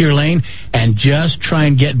stick to your lane and just try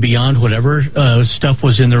and get beyond whatever stuff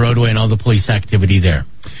was in the roadway and all the police activity there.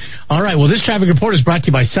 All right, well, this traffic report is brought to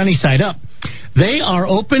you by Sunnyside Up. They are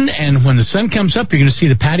open, and when the sun comes up, you're going to see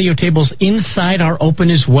the patio tables inside are open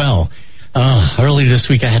as well. Earlier this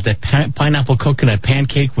week, I had that pineapple coconut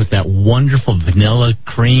pancake with that wonderful vanilla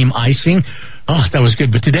cream icing. Oh, that was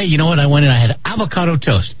good. But today, you know what? I went and I had avocado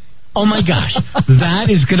toast. Oh, my gosh. That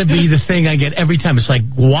is going to be the thing I get every time. It's like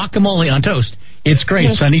guacamole on toast. It's great.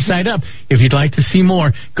 Yes. Sunny Side Up. If you'd like to see more,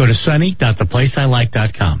 go to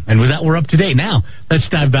sunny.theplaceilike.com. And with that, we're up to date. Now, let's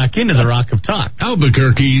dive back into the Rock of Talk.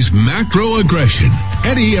 Albuquerque's macro aggression.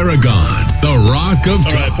 Eddie Aragon, the Rock of Talk.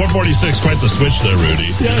 All right, 446, quite the switch there,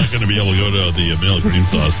 Rudy. Yeah. You're going to be able to go to the vanilla cream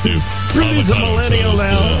sauce, too. Rudy's a millennial toast,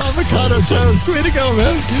 now. Avocado toast. Way to go,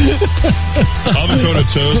 man. Avocado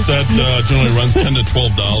toast, that generally runs $10 to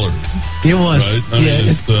 $12. It was. Right? I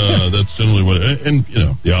mean, that's generally what... And, you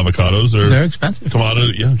know, the avocados are... They're expensive.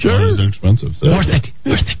 Commodity, yeah, sure. Commodities are expensive. So. Worth it.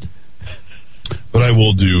 But I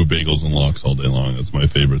will do bagels and lox all day long. That's my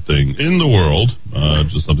favorite thing in the world.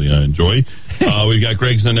 Just something I enjoy. We've got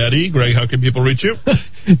Greg Zanetti. Greg, how can people reach you?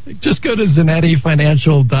 Just go to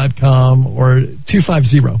ZanettiFinancial.com or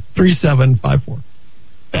 250-3754.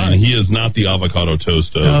 And he is not the avocado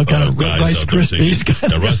toast of Rice Krispies.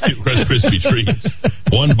 Rice Krispie treats.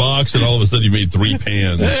 One box, and all of a sudden you made 3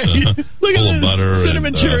 pans full of butter.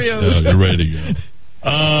 Cinnamon Cheerios. You're ready to go.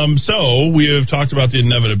 So we have talked about the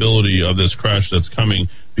inevitability of this crash that's coming.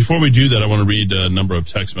 Before we do that, I want to read a number of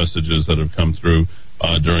text messages that have come through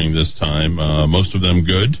during this time. Most of them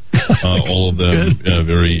good. All of them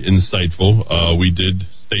very insightful. We did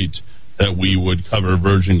state that we would cover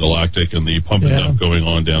Virgin Galactic and the pumping up going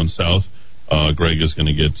on down south. Greg is going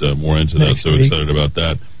to get more into that, so excited about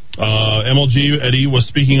that. MLG, Eddie was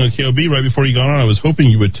speaking on KOB right before you got on. I was hoping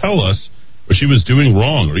you would tell us what she was doing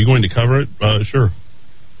wrong. Are you going to cover it? Sure.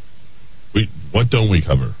 What don't we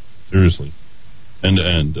cover? Seriously.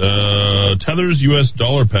 And Tether's U.S.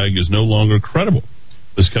 dollar peg is no longer credible.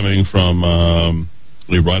 This coming from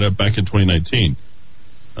right up back in 2019.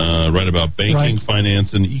 Right about banking,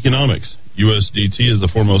 finance, and economics. USDT is the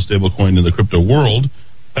foremost stable coin in the crypto world.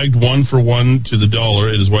 Pegged 1-for-1 to the dollar,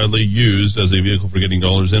 it is widely used as a vehicle for getting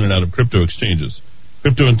dollars in and out of crypto exchanges.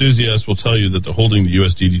 Crypto enthusiasts will tell you that holding the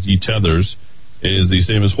USDT tethers is the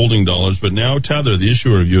same as holding dollars, but now Tether, the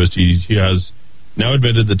issuer of USDT, has now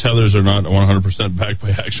admitted the tethers are not 100% backed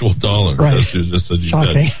by actual dollars. Right. That's just as you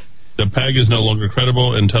Shocking. said. The peg is no longer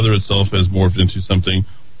credible, and Tether itself has morphed into something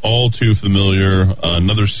all too familiar,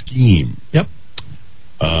 another scheme. Yep.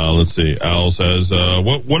 Let's see. Al says,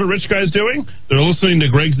 what are rich guys doing? They're listening to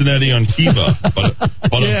Greg Zanetti on Kiva.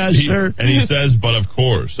 Sure. And he says, but of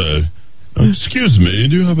course. Excuse me,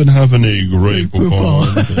 do you happen to have any Grey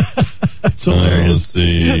Poupon? That's hilarious. Let's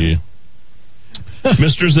see.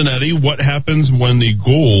 Mr. Zanetti, what happens when the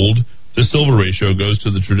gold to silver ratio goes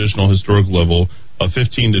to the traditional historic level of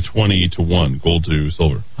 15 to 20 to 1, gold to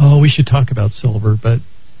silver? Oh, we should talk about silver, but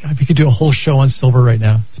God, we could do a whole show on silver right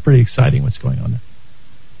now. It's pretty exciting what's going on there.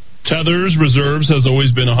 Tether's reserves has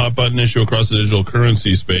always been a hot button issue across the digital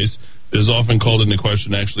currency space. It is often called into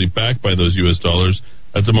question actually backed by those U.S. dollars.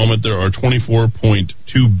 At the moment, there are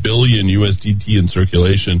 24.2 billion USDT in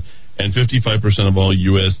circulation, and 55% of all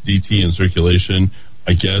USDT in circulation,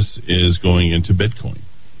 I guess, is going into Bitcoin.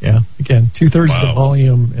 Yeah, again, 2/3 of the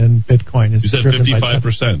volume in Bitcoin is driven by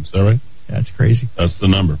 55%, is that right? Yeah, it's crazy. That's the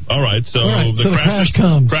number. All right, so the crash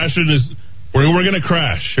comes. We're going to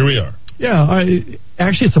crash. Here we are. Yeah,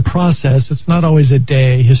 actually, it's a process. It's not always a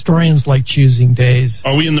day. Historians like choosing days.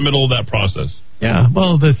 Are we in the middle of that process? Yeah,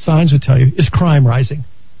 well, the signs would tell you. Is crime rising?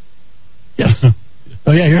 Yes.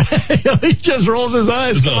 Oh, yeah, he just rolls his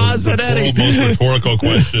eyes. It's the most rhetorical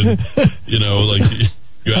question.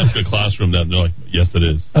 You ask a classroom that, and they're like, yes, it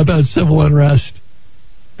is. About civil unrest.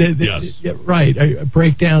 Yes. Right.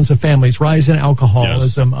 Breakdowns of families, rise in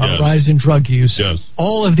alcoholism, rise in drug use. Yes.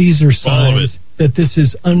 All of these are signs that this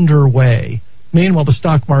is underway. Meanwhile, the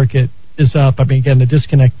stock market is up. I mean, again, the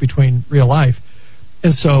disconnect between real life.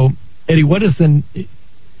 And so, Eddie, what happens?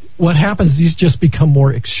 These just become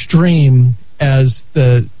more extreme as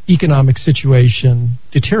the economic situation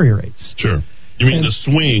deteriorates. Sure. You mean the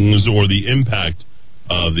swings or the impact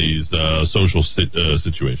of these social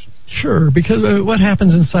situations? Sure, because what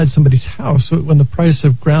happens inside somebody's house when the price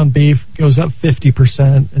of ground beef goes up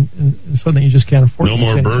 50% and suddenly you just can't afford it? No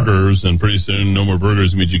more burgers, and pretty soon no more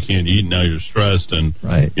burgers means you can't eat. Now you're stressed, and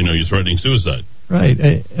you're threatening suicide. Right,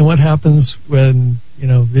 and what happens when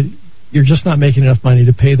you're just not making enough money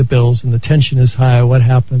to pay the bills and the tension is high? What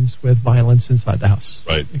happens with violence inside the house?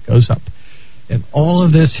 Right, it goes up, and all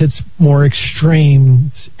of this hits more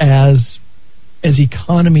extremes as as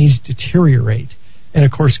economies deteriorate. And,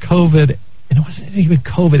 of course, COVID, and it wasn't even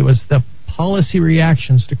COVID, it was the policy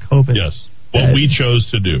reactions to COVID. Yes, what we chose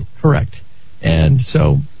to do. Correct. And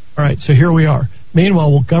so, all right, so here we are.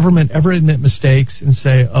 Meanwhile, will government ever admit mistakes and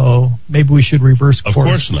say, oh, maybe we should reverse course? Of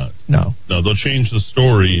course not. No. No, they'll change the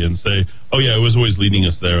story and say, oh, yeah, it was always leading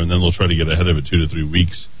us there, and then they'll try to get ahead of it 2 to 3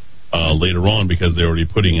 weeks later on because they're already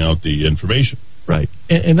putting out the information. Right.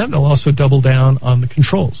 And then they'll also double down on the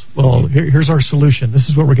controls. Well, here's our solution. This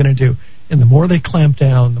is what we're going to do. And the more they clamp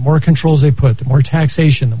down, the more controls they put, the more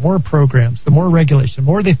taxation, the more programs, the more regulation,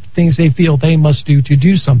 the more things they feel they must do to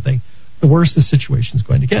do something, the worse the situation is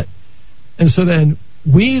going to get. And so then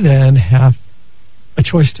we then have a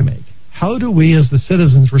choice to make. How do we as the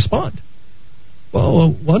citizens respond?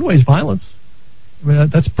 Well, one way is violence. I mean,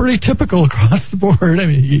 that's pretty typical across the board. I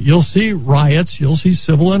mean, you'll see riots, you'll see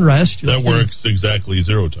civil unrest. That works exactly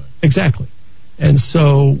 0 time. Exactly. And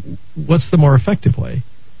so what's the more effective way?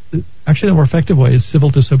 Actually, the more effective way is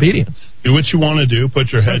civil disobedience. Do what you want to do.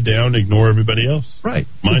 Put your head down. Ignore everybody else. Right.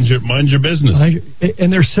 Mind your business.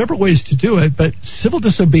 And there's several ways to do it, but civil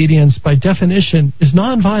disobedience, by definition, is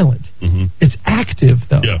nonviolent. Mm-hmm. It's active,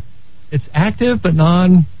 though. Yeah. It's active but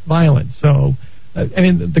non-violent. So, I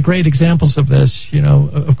mean, the great examples of this, you know,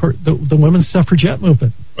 of course, the women's suffragette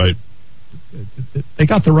movement. Right. They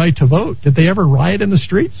got the right to vote. Did they ever riot in the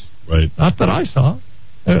streets? Right. Not that I saw.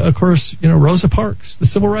 Of course, you know, Rosa Parks, the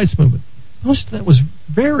civil rights movement. Most of that was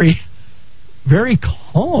very, very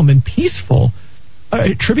calm and peaceful.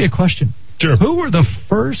 Trivia question. Sure. What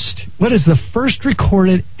is the first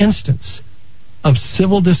recorded instance of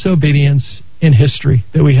civil disobedience in history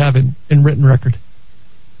that we have in written record?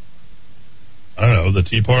 I don't know, the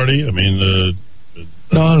Tea Party? I mean,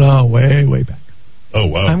 No, way back. Oh,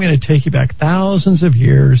 wow. I'm going to take you back thousands of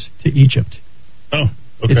years to Egypt. Oh,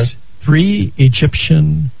 okay. It's 3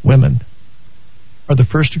 Egyptian women are the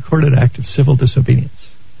first recorded act of civil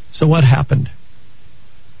disobedience. So what happened?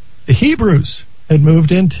 The Hebrews had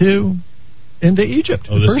moved into Egypt.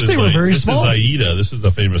 Oh, First they were very small. This is Aida. This is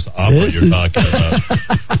a famous opera you're talking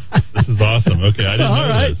about. This is awesome. Okay, I didn't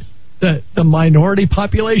know this. The minority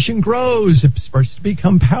population grows. It starts to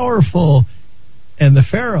become powerful. And the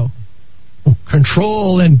Pharaoh,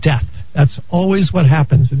 control and death. That's always what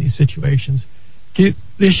happens in these situations.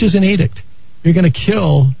 This is an edict. You're going to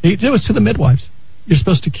kill. It was to the midwives. You're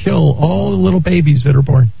supposed to kill all the little babies that are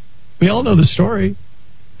born. We all know the story.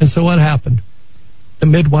 And so what happened? The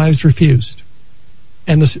midwives refused.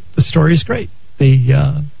 And the story is great.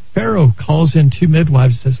 The Pharaoh calls in 2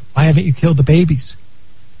 midwives and says, why haven't you killed the babies?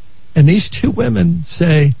 And these 2 women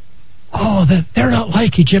say, oh, they're not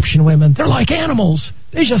like Egyptian women. They're like animals.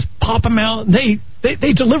 They just pop them out and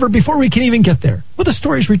they deliver before we can even get there. Well, the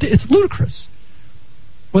story's it's ludicrous.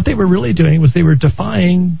 What they were really doing was they were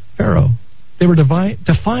defying Pharaoh. They were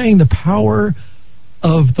defying the power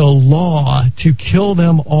of the law to kill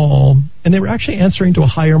them all, and they were actually answering to a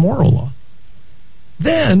higher moral law.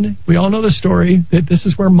 Then, we all know the story that this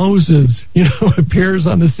is where Moses, appears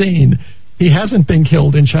on the scene. He hasn't been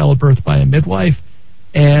killed in childbirth by a midwife,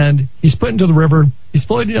 and he's put into the river. He's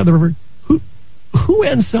floating down the river. Who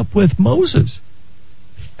ends up with Moses?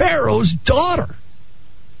 Pharaoh's daughter,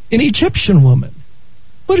 an Egyptian woman.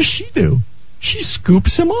 What does she do? She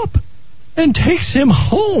scoops him up and takes him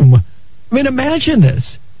home. I mean, imagine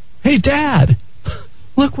this. Hey, Dad,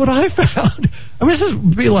 look what I found. I mean, this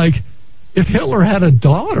would be like if Hitler had a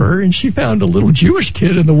daughter and she found a little Jewish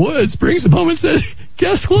kid in the woods, brings him home and says,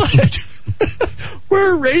 guess what?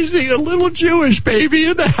 We're raising a little Jewish baby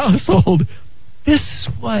in the household. This is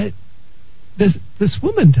what this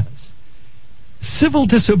woman does. Civil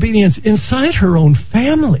disobedience inside her own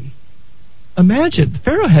family. Imagine,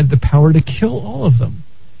 Pharaoh had the power to kill all of them,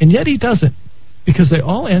 and yet he doesn't, because they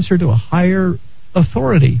all answer to a higher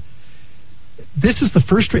authority. This is the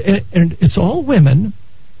first, and it's all women,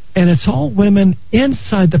 and it's all women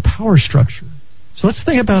inside the power structure. So let's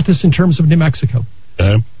think about this in terms of New Mexico.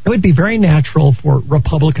 It would be very natural for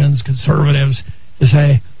Republicans, conservatives, to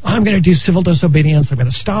say, I'm going to do civil disobedience, I'm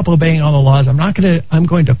going to stop obeying all the laws, I'm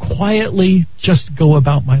going to quietly just go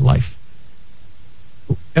about my life.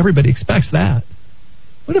 Everybody expects that.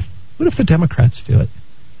 What if the Democrats do it?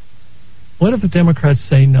 What if the Democrats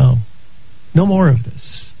say no more of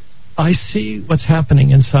this? I see what's happening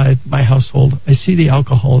inside my household. I see the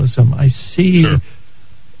alcoholism. I see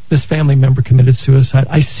this family member committed suicide.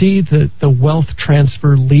 I see the wealth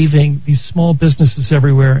transfer leaving these small businesses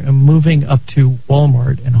everywhere and moving up to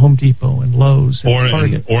Walmart and Home Depot and Lowe's and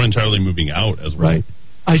Target. Or entirely moving out as well. Right.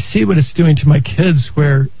 I see what it's doing to my kids,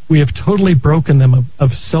 where we have totally broken them of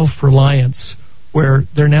self-reliance, where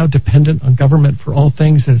they're now dependent on government for all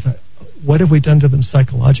things. what have we done to them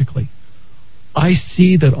psychologically? I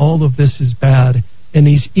see that all of this is bad, and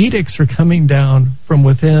these edicts are coming down from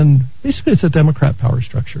within. Basically, it's a Democrat power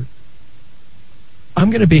structure. I'm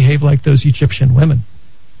going to behave like those Egyptian women.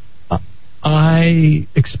 I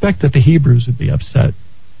expect that the Hebrews would be upset,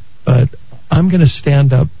 but I'm going to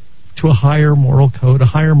stand up to a higher moral code, a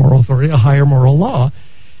higher moral authority, a higher moral law.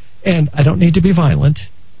 And I don't need to be violent,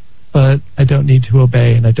 but I don't need to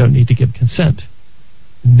obey, and I don't need to give consent.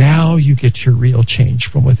 Now you get your real change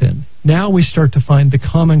from within. Now we start to find the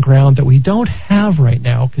common ground that we don't have right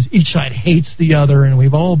now, because each side hates the other, and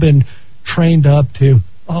we've all been trained up to,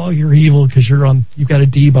 oh, you're evil because you've got a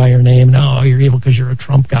D by your name. No, you're evil because you're a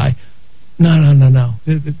Trump guy. No.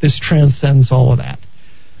 This transcends all of that.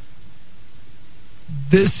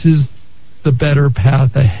 This is the better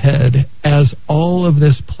path ahead as all of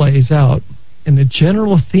this plays out. And the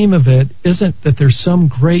general theme of it isn't that there's some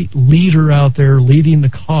great leader out there leading the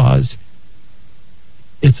cause.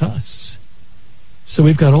 It's us. So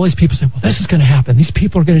we've got all these people saying, well, this is going to happen. These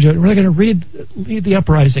people are going to do it. We're going to lead the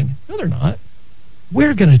uprising. No, they're not.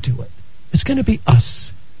 We're going to do it. It's going to be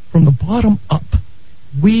us from the bottom up.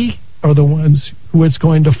 We are the ones who it's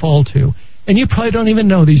going to fall to. And you probably don't even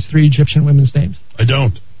know these three Egyptian women's names. I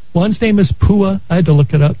don't. One's name is Pua. I had to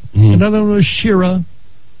look it up. Another one was Shira.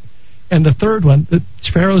 And the third one,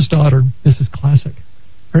 Pharaoh's daughter, this is classic.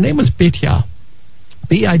 Her name was Bityah.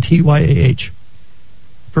 B-I-T-Y-A-H.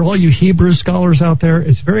 For all you Hebrew scholars out there,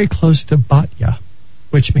 it's very close to Batya,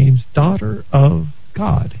 which means daughter of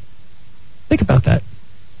God. Think about that.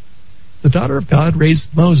 The daughter of God raised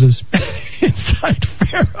Moses inside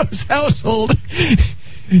Pharaoh's household.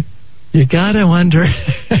 You gotta wonder,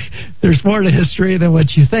 there's more to history than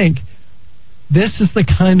what you think. This is the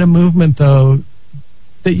kind of movement, though,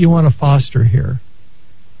 that you want to foster here.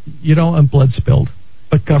 You don't want blood spilled,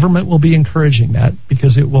 but government will be encouraging that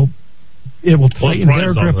because it will tighten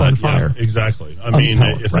their grip on fire. Yeah, exactly. I mean,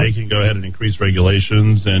 if they can go ahead and increase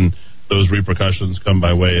regulations and those repercussions come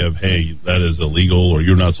by way of, hey, that is illegal or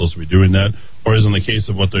you're not supposed to be doing that, or as in the case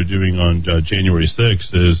of what they're doing on January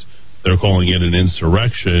 6th is they're calling it an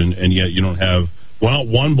insurrection, and yet you don't have, well,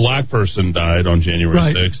 one black person died on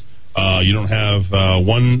January 6th. You don't have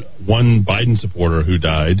one Biden supporter who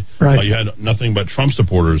died. Right. You had nothing but Trump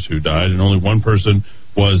supporters who died, and only one person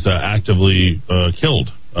was actively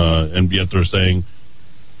killed. And yet they're saying,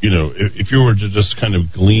 you know, if you were to just kind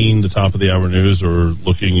of glean the top of the hour news or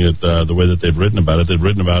looking at the way that they've written about it, they've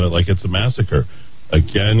written about it like it's a massacre.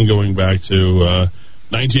 Again, going back to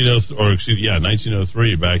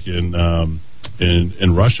 1903, back in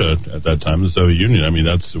Russia at that time, the Soviet Union. I mean,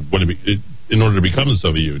 that's what in order to become the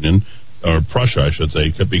Soviet Union, or Prussia, I should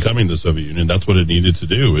say, becoming the Soviet Union, that's what it needed to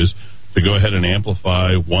do, is to go ahead and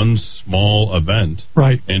amplify one small event,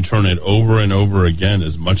 and turn it over and over again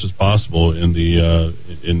as much as possible in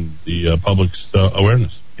the public's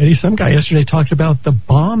awareness. Eddie, some guy yesterday talked about the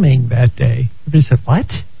bombing that day. Everybody said,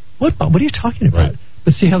 "What? What are you talking about?"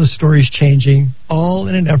 But see how the story's changing, all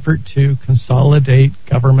in an effort to consolidate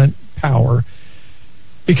government power,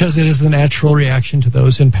 because it is the natural reaction to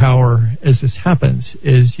those in power as this happens,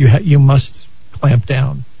 is you must clamp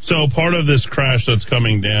down. So part of this crash that's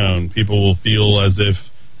coming down, people will feel as if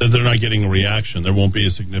that they're not getting a reaction. There won't be a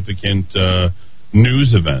significant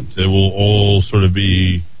news event. It will all sort of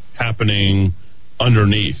be happening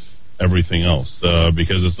underneath everything else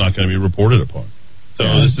because it's not going to be reported upon. So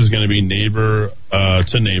this is going to be neighbor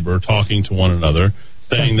to neighbor talking to one another,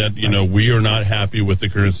 saying that, you know, we are not happy with the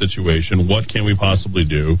current situation. What can we possibly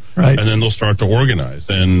do? Right. And then they'll start to organize.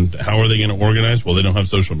 And how are they going to organize? Well, they don't have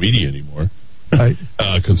social media anymore. Right.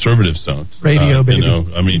 Conservatives don't. Radio, baby. You know,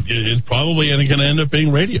 I mean, it's probably going to end up being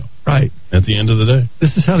radio. Right. At the end of the day.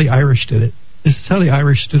 This is how the Irish did it. This is how the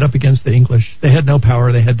Irish stood up against the English. They had no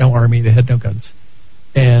power. They had no army. They had no guns.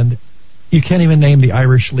 And you can't even name the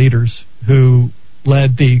Irish leaders who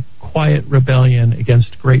led the quiet rebellion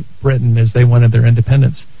against Great Britain as they wanted their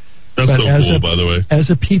independendence. That's but so cool, by the way. As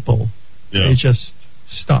a people, they just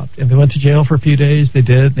stopped. And they went to jail for a few days. They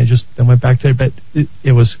did. They went back to their bed.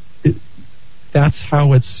 That's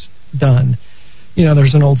how it's done. You know,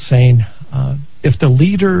 there's an old saying, if the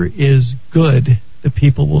leader is good, the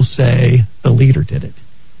people will say the leader did it.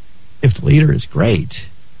 If the leader is great,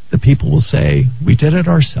 the people will say we did it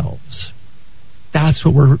ourselves. That's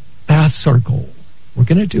our goal. We're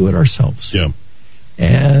going to do it ourselves. Yeah.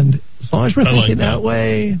 And as long as we're thinking that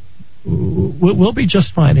way, we'll be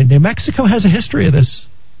just fine. And New Mexico has a history of this.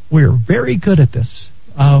 We're very good at this.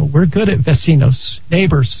 We're good at vecinos,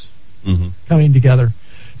 neighbors, coming together.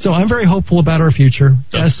 So I'm very hopeful about our future.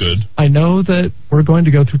 That's good. I know that we're going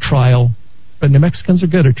to go through trial, but New Mexicans are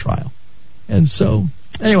good at trial. And so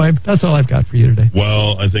anyway, that's all I've got for you today.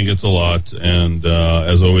 Well, I think it's a lot, and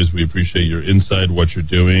as always, we appreciate your insight, what you're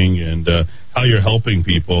doing, and how you're helping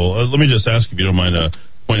people. Let me just ask, if you don't mind, a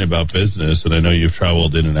point about business, and I know you've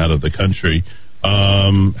traveled in and out of the country.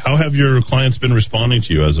 How have your clients been responding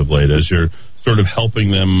to you as of late, as you're sort of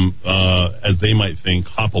helping them, as they might think,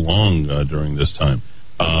 hop along during this time?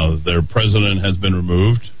 Their president has been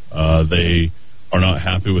removed. They are not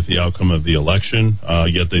happy with the outcome of the election,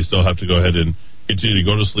 yet they still have to go ahead and continue to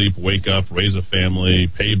go to sleep, wake up, raise a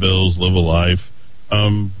family, pay bills, live a life.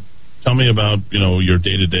 Tell me about, your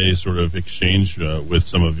day-to-day sort of exchange with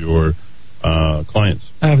some of your clients.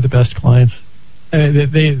 I have the best clients.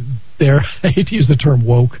 They're I hate to use the term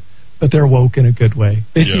woke, but they're woke in a good way.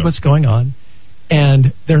 They see what's going on,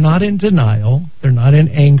 and they're not in denial. They're not in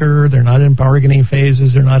anger. They're not in bargaining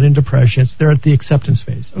phases. They're not in depressions. They're at the acceptance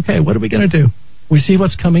phase. Okay, what are we going to do? We see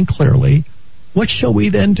what's coming clearly. What shall we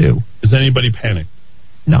then do? Is anybody panicked?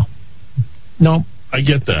 No. I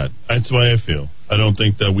get that. That's why I feel. I don't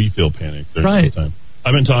think that we feel panicked during this time.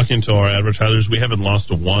 I've been talking to our advertisers. We haven't lost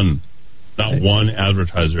one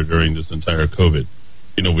advertiser during this entire COVID.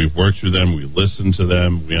 We've worked through them. We listened to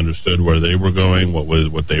them. We understood where they were going,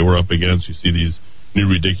 what they were up against. You see these new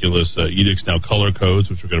ridiculous edicts now, color codes,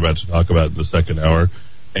 which we're about to talk about in the second hour.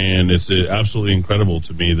 And it's absolutely incredible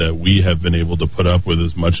to me that we have been able to put up with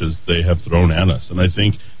as much as they have thrown at us. And I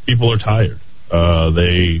think people are tired.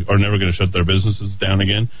 They are never going to shut their businesses down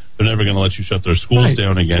again. They're never going to let you shut their schools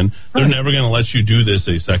down again. They're never going to let you do this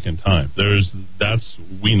a second time.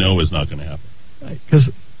 We know is not going to happen. Because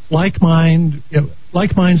like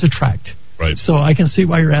minds attract. Right. So I can see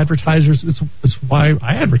why your advertisers. It's why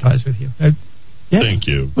I advertise with you. Thank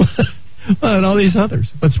you. And all these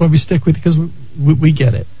others. That's why we stick with it, because we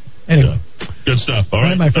get it. Anyway. Good stuff. All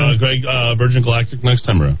right, my friend. Greg, Virgin Galactic next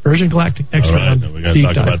time around. Virgin Galactic next round. We got to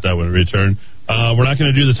talk about that when we return. We're not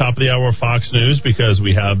going to do the top of the hour Fox News because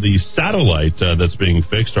we have the satellite that's being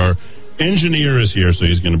fixed. Our engineer is here, so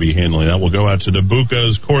he's going to be handling that. We'll go out to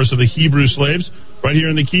Nabucco's Chorus of the Hebrew Slaves right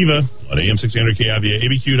here in the Kiva on AM 1600 KIVA,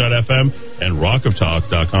 ABQ.FM, and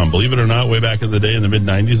rockoftalk.com. Believe it or not, way back in the day in the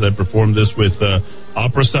mid-'90s, I performed this with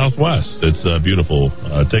Opera Southwest. It's beautiful.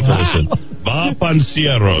 Take a listen. Va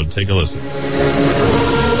Panciero. Take a listen.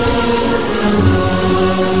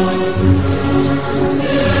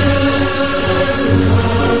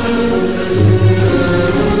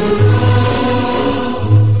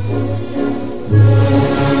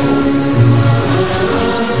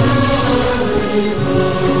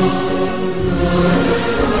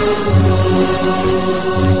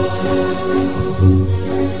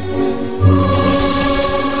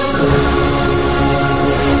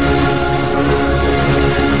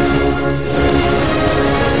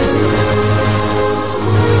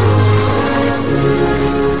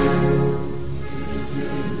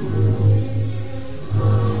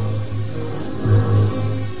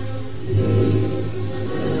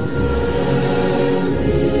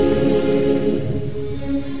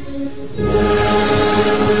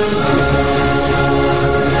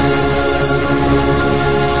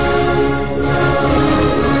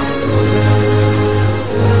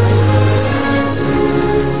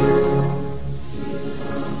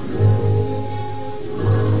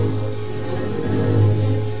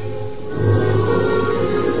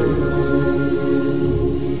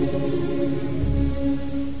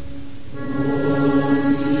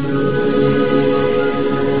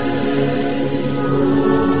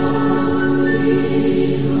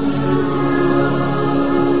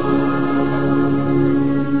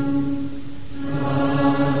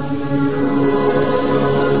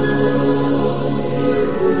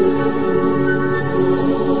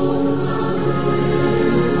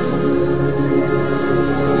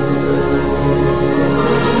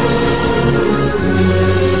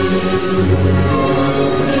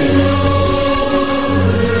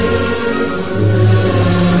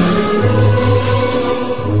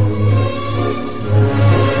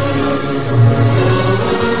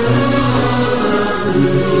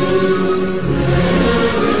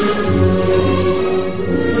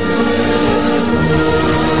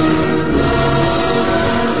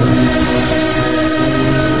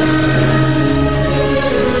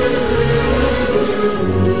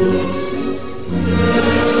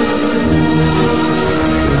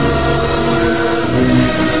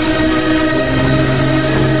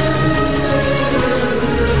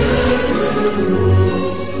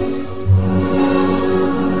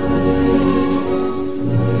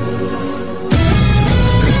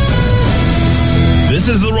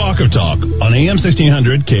 On AM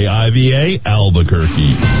 1600 KIVA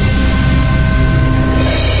Albuquerque.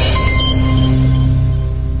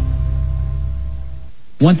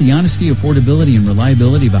 Want the honesty, affordability, and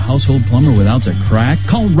reliability of a household plumber without the crack?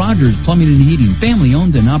 Call Rogers Plumbing and Heating, family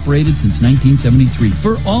owned and operated since 1973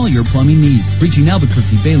 for all your plumbing needs. Reaching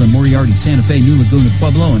Albuquerque, Bala, Moriarty, Santa Fe, New Laguna,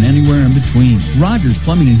 Pueblo, and anywhere in between. Rogers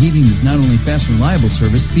Plumbing and Heating is not only fast and reliable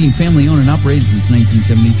service, being family owned and operated since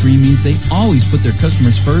 1973 means they always put their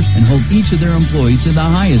customers first and hold each of their employees to the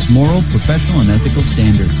highest moral, professional, and ethical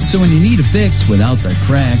standards. So when you need a fix without the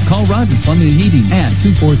crack, call Rogers Plumbing and Heating at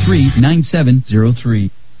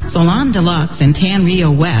 243-9703. Salon Deluxe and Tan Rio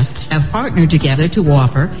West have partnered together to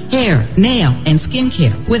offer hair, nail, and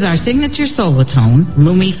skincare with our signature Solatone,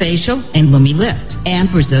 Lumi Facial, and Lumi Lift, and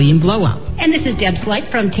Brazilian Blowout. And this is Deb Slight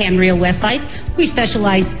from Tan Rio Westside. We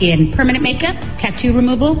specialize in permanent makeup, tattoo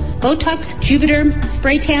removal, Botox, Juvederm,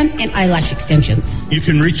 spray tan, and eyelash extensions. You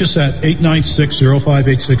can reach us at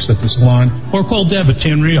 896-0586 at the salon or call Deb at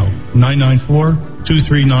Tan Rio,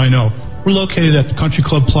 994-2390. We're located at the Country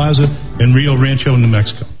Club Plaza in Rio Rancho, New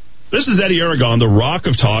Mexico. This is Eddie Aragon, the Rock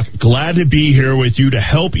of Talk. Glad to be here with you to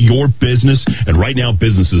help your business. And right now,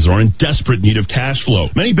 businesses are in desperate need of cash flow.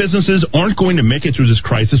 Many businesses aren't going to make it through this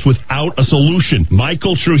crisis without a solution.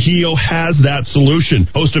 Michael Trujillo has that solution.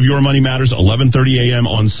 Host of Your Money Matters, 11:30 a.m.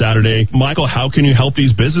 on Saturday. Michael, how can you help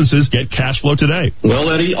these businesses get cash flow today? Well,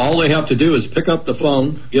 Eddie, all they have to do is pick up the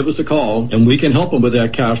phone, give us a call, and we can help them with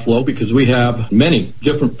that cash flow because we have many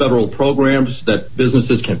different federal programs that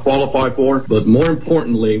businesses can qualify for. But more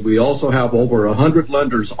importantly, we also have over 100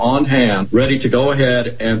 lenders on hand ready to go ahead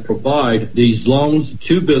and provide these loans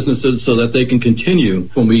to businesses so that they can continue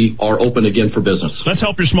when we are open again for business. Let's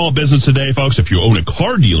help your small business today, folks. If you own a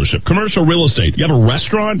car dealership, commercial real estate, you have a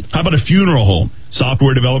restaurant, how about a funeral home?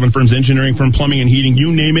 Software development firms, engineering firm, plumbing and heating,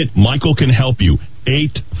 you name it, Michael can help you.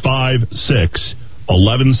 856-1171.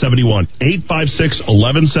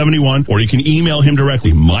 856-1171, or you can email him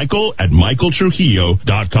directly,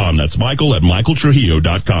 michael@michaeltrujillo.com. That's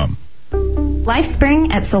michael@michaeltrujillo.com.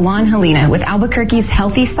 LifeSpring at Salon Helena with Albuquerque's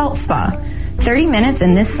Healthy Salt Spa. 30 minutes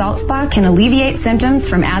in this salt spa can alleviate symptoms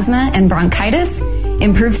from asthma and bronchitis,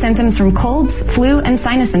 improve symptoms from colds, flu, and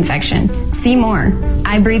sinus infection. See more.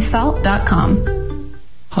 IBreatheSalt.com.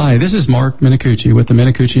 Hi, this is Mark Minicucci with the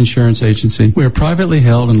Minicucci Insurance Agency. We are privately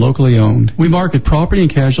held and locally owned. We market property and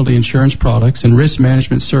casualty insurance products and risk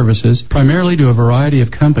management services primarily to a variety of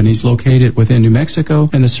companies located within New Mexico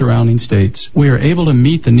and the surrounding states. We are able to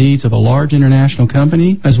meet the needs of a large international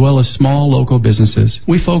company as well as small local businesses.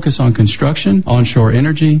 We focus on construction, onshore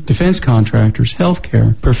energy, defense contractors,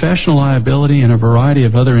 healthcare, professional liability, and a variety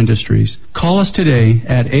of other industries. Call us today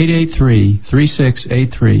at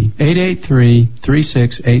 883-3683.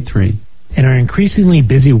 883-3683. In our increasingly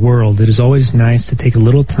busy world, it is always nice to take a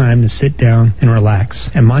little time to sit down and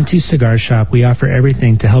relax. At Monty's Cigar Shop, we offer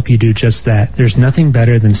everything to help you do just that. There's nothing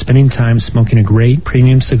better than spending time smoking a great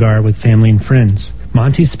premium cigar with family and friends.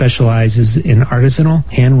 Monty specializes in artisanal,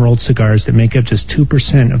 hand-rolled cigars that make up just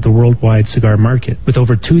 2% of the worldwide cigar market. With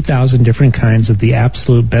over 2,000 different kinds of the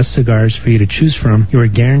absolute best cigars for you to choose from, you are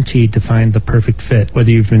guaranteed to find the perfect fit. Whether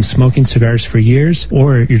you've been smoking cigars for years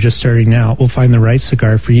or you're just starting out, we'll find the right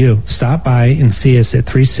cigar for you. Stop by and see us at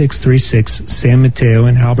 3636 San Mateo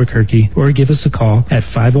in Albuquerque, or give us a call at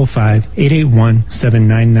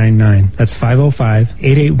 505-881-7999. That's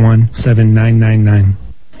 505-881-7999.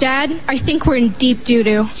 Dad, I think we're in deep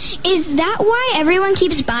doo-doo. Is that why everyone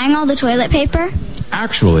keeps buying all the toilet paper?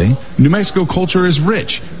 Actually, New Mexico culture is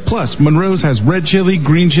rich. Plus, Monroe's has red chili,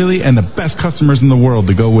 green chili, and the best customers in the world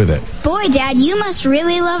to go with it. Boy, Dad, you must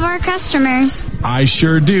really love our customers. I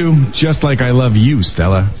sure do, just like I love you,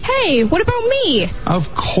 Stella. Hey, what about me? Of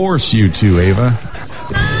course you too, Ava.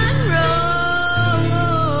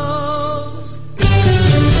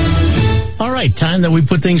 All right, time that we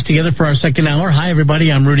put things together for our second hour. Hi,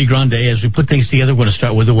 everybody. I'm Rudy Grande. As we put things together, we're going to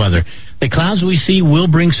start with the weather. The clouds we see will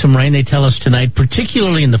bring some rain, they tell us tonight,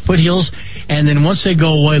 particularly in the foothills. And then once they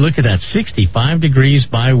go away, look at that, 65 degrees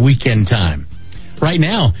by weekend time. Right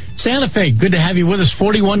now, Santa Fe, good to have you with us.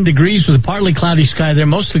 41 degrees with a partly cloudy sky there,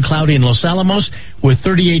 mostly cloudy in Los Alamos, with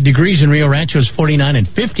 38 degrees in Rio Rancho. It's 49 and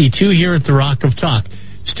 52 here at the Rock of Talk.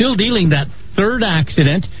 Still dealing that third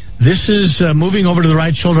accident. This is moving over to the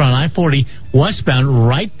right shoulder on I-40 westbound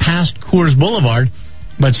right past Coors Boulevard,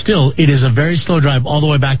 but still it is a very slow drive all the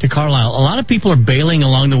way back to Carlisle. A lot of people are bailing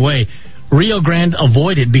along the way. Rio Grande,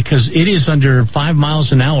 avoid it because it is under 5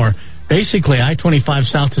 miles an hour. Basically, I-25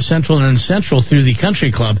 south to Central and then Central through the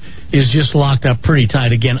Country Club is just locked up pretty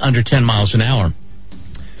tight, again, under 10 miles an hour.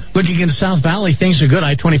 Looking into South Valley, things are good.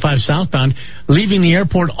 I-25 southbound, leaving the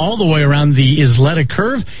airport all the way around the Isleta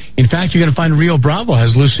curve. In fact, you're going to find Rio Bravo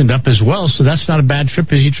has loosened up as well, so that's not a bad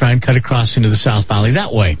trip as you try and cut across into the South Valley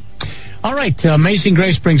that way. All right, Amazing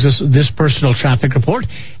Grace brings us this personal traffic report,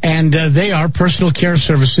 and they are personal care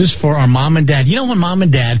services for our mom and dad. You know, when mom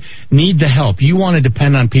and dad need the help, you want to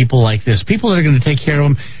depend on people like this, people that are going to take care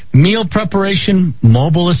of them. Meal preparation,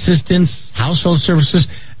 mobile assistance, household services,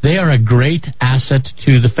 they are a great asset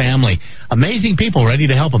to the family. Amazing people ready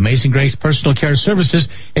to help. Amazing Grace Personal Care Services,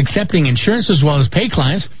 accepting insurance as well as pay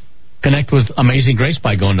clients. Connect with Amazing Grace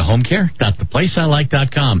by going to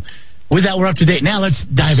homecare.theplaceilike.com. With that, we're up to date. Now let's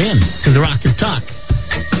dive in to the Rock of Talk.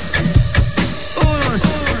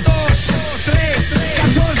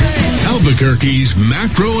 Albuquerque's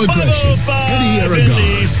macro aggression. Eddie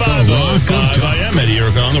Aragon, the Rock of Talk. I am Eddie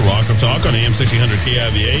Aragon, the Rock of Talk on AM 1600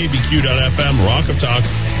 KIVA, ABQ.FM,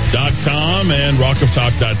 rockoftalk.com, and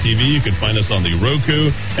rockoftalk.tv. You can find us on the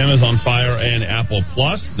Roku, Amazon Fire, and Apple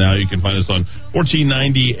Plus. Now you can find us on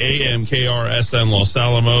 1490 AM KRSN Los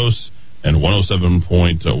Alamos and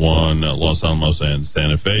 107.1 Los Alamos and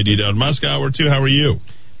Santa Fe. D-Dowd Musk, hour 2. How are you?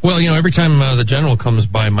 Well, every time the general comes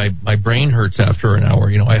by, my brain hurts after an hour.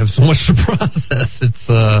 I have so much to process.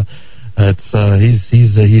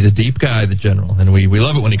 He's a deep guy, the general, and we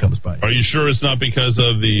love it when he comes by. Are you sure it's not because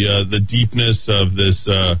of the deepness of this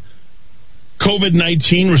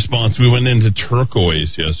COVID-19 response? We went into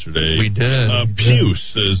turquoise yesterday. We did.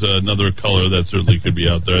 Puce is another color that certainly could be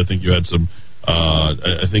out there. I think you had some.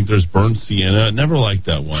 I think there's burnt sienna. I never liked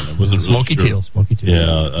that one. It wasn't smoky really teal. Smoky teal.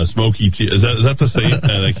 Yeah, smoky teal. Is that the same?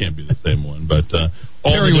 That can't be the same one. But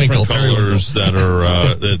all the different colors that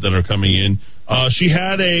are coming in. She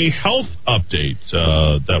had a health update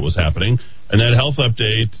that was happening, and that health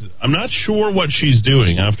update, I'm not sure what she's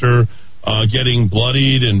doing after getting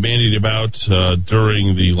bloodied and bandied about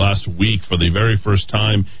during the last week for the very first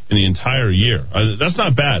time in the entire year. That's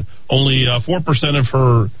not bad. Only 4% of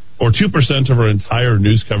her, or 2% of her entire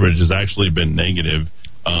news coverage has actually been negative,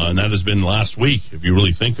 and that has been last week, if you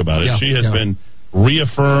really think about it. Yeah, she has been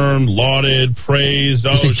reaffirmed, lauded, praised.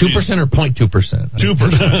 Is it 2% or 0.2%? 2%.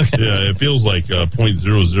 Yeah, it feels like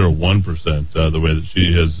 0.001%, the way that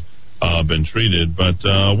she has been treated. But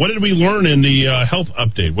what did we learn in the health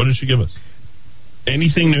update? What did she give us?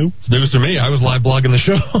 Anything new? It's news to me. I was live blogging the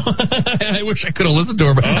show. I wish I could have listened to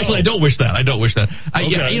her, but actually, I don't wish that.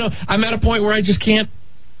 Okay. I'm at a point where I just can't.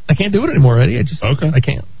 I can't do it anymore, Eddie. I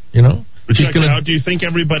can't. But how do you think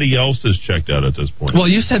everybody else is checked out at this point? Well,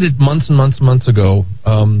 you said it months and months ago.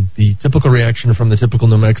 The typical reaction from the typical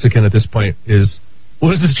New Mexican at this point is,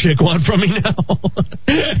 "What does this chick want from me now?"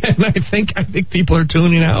 And I think people are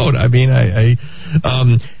tuning out. I mean, I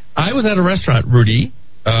was at a restaurant, Rudy,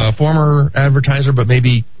 former advertiser, but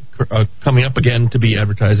maybe coming up again to be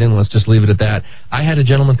advertising. Let's just leave it at that. I had a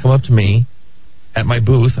gentleman come up to me at my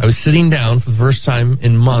booth. I was sitting down for the first time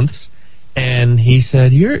in months, and he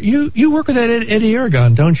said, you work with Eddie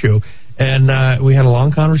Aragon, don't you? And we had a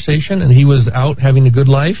long conversation, and he was out having a good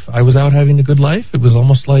life. I was out having a good life. It was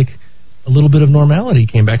almost like a little bit of normality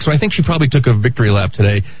came back. So I think she probably took a victory lap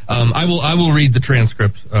today. I will read the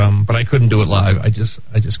transcript, but I couldn't do it live. I just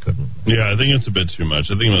couldn't. Yeah, I think it's a bit too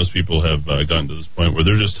much. I think most people have gotten to this point where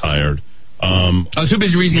they're just tired. I was too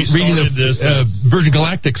busy reading the Virgin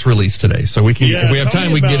Galactic's release today, so we can, if we have time,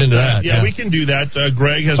 we can get into that. Yeah, we can do that.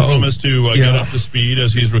 Greg has promised to get up to speed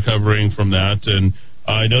as he's recovering from that, and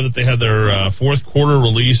I know that they had their fourth quarter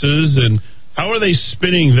releases, and how are they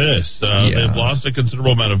spinning this? They've lost a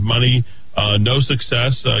considerable amount of money. No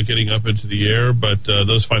success getting up into the air, but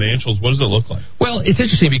those financials, what does it look like? Well, it's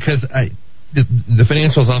interesting because the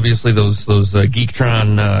financials, obviously, those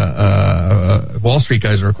Geektron Wall Street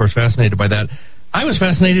guys are, of course, fascinated by that. I was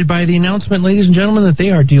fascinated by the announcement, ladies and gentlemen, that they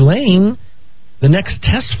are delaying the next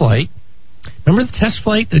test flight. Remember the test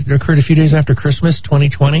flight that occurred a few days after Christmas,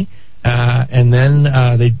 2020? And then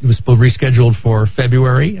it was rescheduled for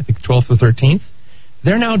February, I think 12th or 13th.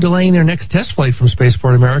 They're now delaying their next test flight from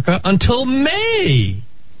Spaceport America until May.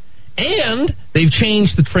 And they've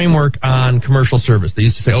changed the framework on commercial service. They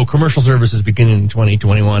used to say, commercial service is beginning in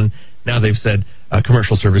 2021. Now they've said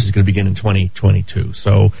commercial service is going to begin in 2022.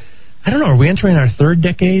 So, I don't know, are we entering our third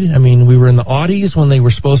decade? I mean, we were in the Audis when they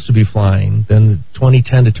were supposed to be flying, then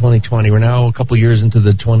 2010 to 2020. We're now a couple years into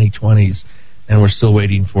the 2020s, and we're still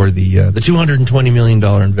waiting for the $220 million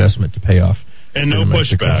investment to pay off. And no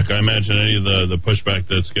pushback. I imagine any of the pushback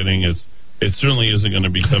that's getting is... It certainly isn't going to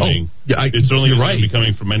be coming. It certainly isn't going to be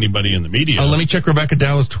coming from anybody in the media. Let me check Rebecca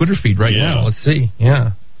Dow's Twitter feed right now. Let's see.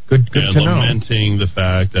 Yeah, good to know. Lamenting the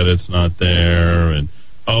fact that it's not there, and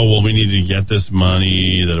we need to get this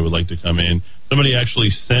money that it would like to come in. Somebody actually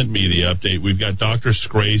sent me the update. We've got Dr.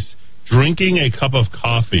 Scrace drinking a cup of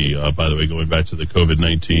coffee. By the way, going back to the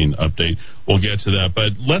COVID-19 update, we'll get to that.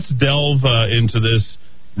 But let's delve into this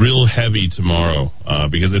real heavy tomorrow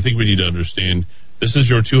because I think we need to understand this is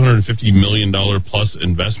your $250 million plus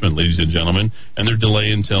investment, ladies and gentlemen, and they're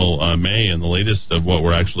delaying until May. And the latest of what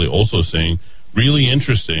we're actually also seeing, really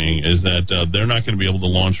interesting, is that they're not going to be able to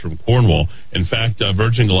launch from Cornwall. In fact,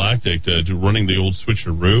 Virgin Galactic, running the old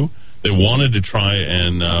switcheroo, they wanted to try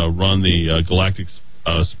and run the Galactic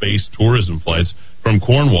space tourism flights from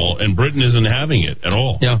Cornwall, and Britain isn't having it at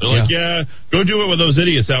all. They're like, go do it with those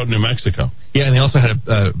idiots out in New Mexico. Yeah, and they also had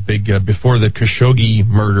a big, before the Khashoggi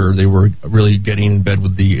murder, they were really getting in bed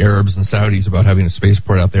with the Arabs and Saudis about having a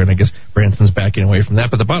spaceport out there, and I guess Branson's backing away from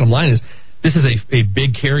that. But the bottom line is, this is a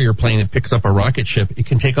big carrier plane that picks up a rocket ship. It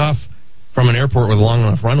can take off from an airport with a long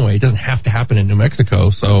enough runway. It doesn't have to happen in New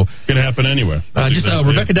Mexico, so... It can happen anywhere.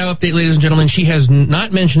 Rebecca Dow update, ladies and gentlemen. She has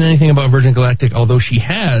not mentioned anything about Virgin Galactic, although she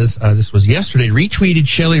has, this was yesterday, retweeted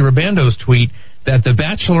Shelley Rabando's tweet that The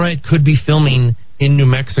Bachelorette could be filming in New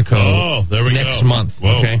Mexico next month.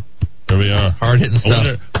 Whoa. Okay, there we are. Hard-hitting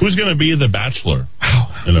stuff. Who's going to be the Bachelor?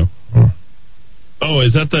 You know? Oh,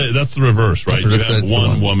 is that's the reverse, right? You have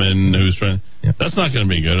one woman who's trying... Yeah. That's not going to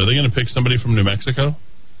be good. Are they going to pick somebody from New Mexico?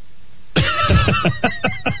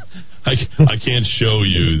 I can't show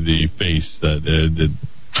you the face that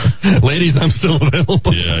ladies, I'm still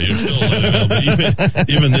available. Yeah, you're still available.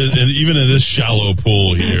 Even in this shallow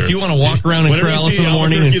pool here. If you want to walk around in Corrales in the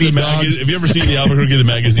morning and feed dogs. Have you ever seen the Albuquerque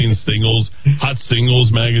magazine singles, Hot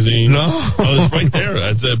Singles magazine? No. Oh, it's right there.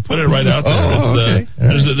 Put it right out there. Okay.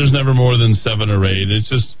 There's never more than 7 or 8.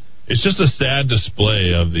 It's just a sad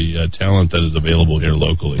display of the talent that is available here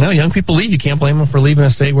locally. No, young people leave. You can't blame them for leaving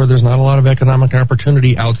a state where there's not a lot of economic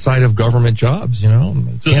opportunity outside of government jobs, you know.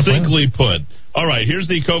 Succinctly put. All right, here's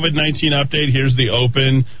the COVID-19 update. Here's the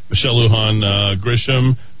open. Michelle Lujan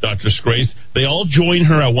Grisham, Dr. Scrace. They all join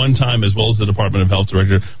her at one time, as well as the Department of Health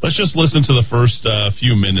Director. Let's just listen to the first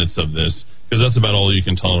few minutes of this, because that's about all you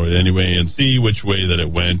can tolerate anyway, and see which way that it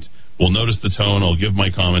went. We'll notice the tone. I'll give my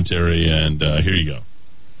commentary, and here you go.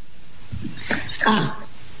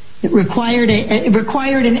 It required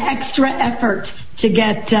an extra effort to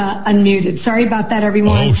get unmuted. Sorry about that,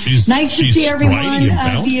 everyone. Nice to see everyone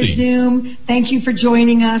via Zoom. Thank you for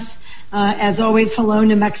joining us. As always, hello,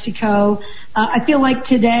 New Mexico. I feel like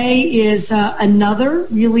today is another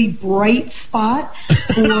really bright spot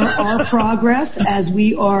for our progress as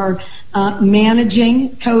we are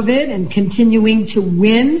managing COVID and continuing to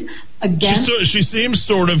win against. She seems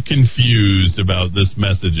sort of confused about this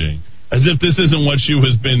messaging. As if this isn't what she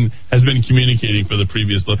has been communicating for the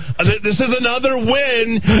previous... This is another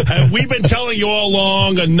win. We've been telling you all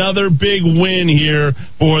along, another big win here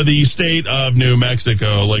for the state of New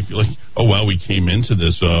Mexico. Like, oh, wow, we came into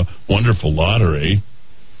this wonderful lottery.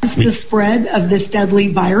 The spread of this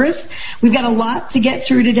deadly virus. We've got a lot to get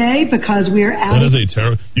through today because we're out... That is a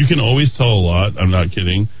terrible... You can always tell a lot, I'm not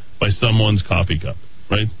kidding, by someone's coffee cup.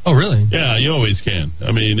 Right? Oh, really? Yeah, you always can.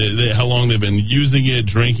 I mean, how long they've been using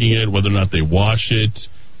it, drinking it, whether or not they wash it,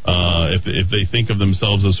 if they think of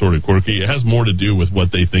themselves as sort of quirky. It has more to do with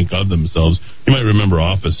what they think of themselves. You might remember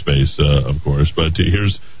Office Space, of course, but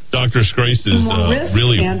here's Dr. Scrace's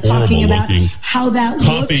really horrible-looking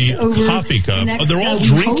coffee cup. They're all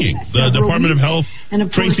drinking. The Department of Health,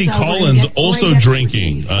 Tracy Collins, also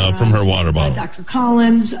drinking from her water bottle. Dr.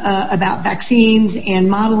 Collins about vaccines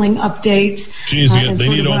and modeling updates. Jeez, they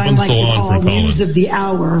need open salon for Collins. News of the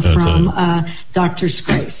hour from Dr.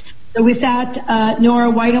 Scrace. So with that,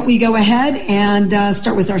 Nora, why don't we go ahead and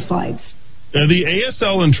start with our slides? The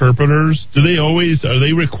ASL interpreters, are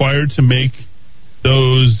they required to make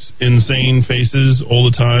those insane faces all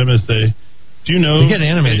the time as they... Do you know? They get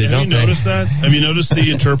animated, don't they? Have you noticed that? Have you noticed the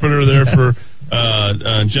interpreter there for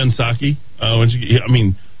Jen Psaki?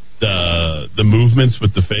 The movements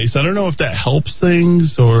with the face. I don't know if that helps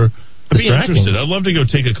things or... I'd be interested. I'd love to go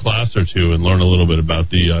take a class or two and learn a little bit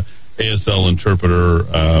about the ASL interpreter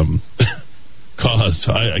cause.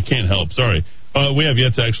 I can't help. Sorry. We have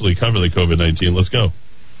yet to actually cover the COVID-19. Let's go.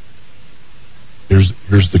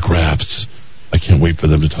 Here's the graphs. I can't wait for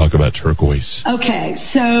them to talk about turquoise. Okay,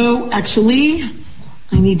 so actually,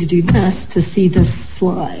 I need to do this to see the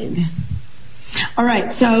slide. All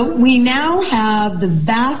right, so we now have the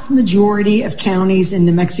vast majority of counties in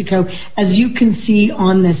New Mexico, as you can see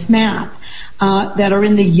on this map, that are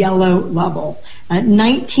in the yellow level.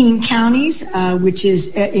 19 counties, which is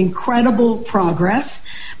incredible progress.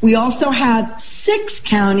 We also have 6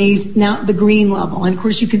 counties now at the green level. And, of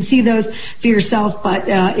course, you can see those for yourself, but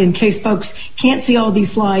in case folks can't see all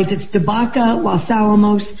these slides, it's Debaca, Los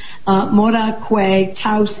Alamos, Mora, Quay,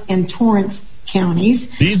 Taos, and Torrance counties.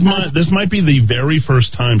 This might be the very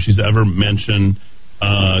first time she's ever mentioned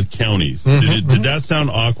counties. Did that sound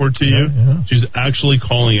awkward to you? Yeah. She's actually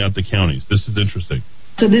calling out the counties. This is interesting.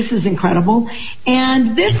 So this is incredible.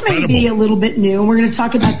 And this may be a little bit new, and we're going to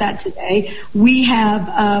talk about that today. We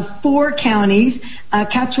have 4 counties,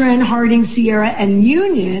 Catherine, Harding, Sierra, and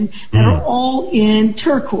Union, that are all in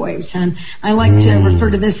turquoise. And I like to refer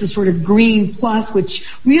to this as sort of green plus, which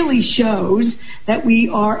really shows that we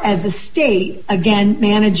are, as a state, again,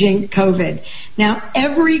 managing COVID. Now,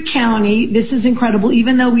 every county, this is incredible,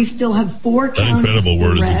 even though we still have 4 counties incredible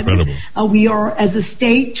word in red, is incredible. We are, as a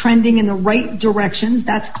state, trending in the right directions.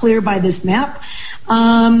 That's clear by this map.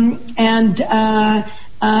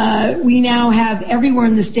 We now have, everywhere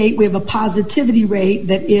in the state, we have a positivity rate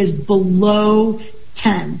that is below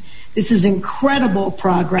 10. This is incredible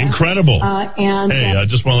progress. Incredible. Hey, I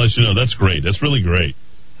just want to let you know, that's great. That's really great.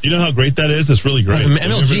 You know how great that is? It's really great.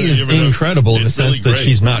 MLG is incredible in the sense that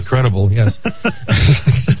she's not credible, yes.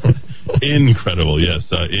 Incredible, yes.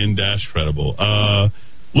 In-credible.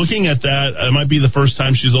 Looking at that, it might be the first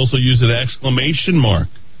time she's also used an exclamation mark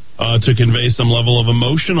to convey some level of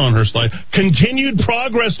emotion on her slide. Continued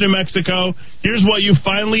progress, New Mexico. Here's what you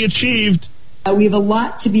finally achieved. We have a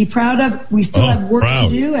lot to be proud of. We still have work to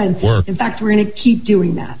do, and in fact, we're going to keep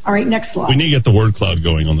doing that. All right, next slide. We need to get the word cloud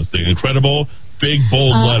going on this thing. Incredible. Big,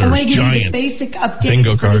 bold letters, I want to give giant. you the basic update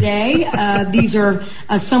for today. These are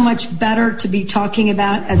so much better to be talking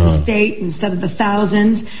about as a state instead of the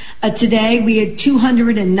thousands. Today, we had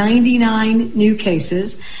 299 new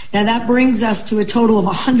cases. Now, that brings us to a total of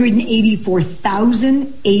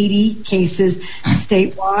 184,080 cases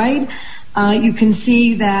statewide. You can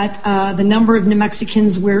see that the number of New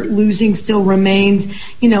Mexicans we're losing still remains,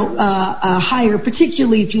 higher,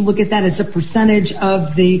 particularly if you look at that as a percentage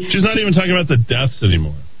of the... She's not even talking about the deaths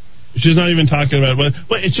anymore. She's not even talking about... Well,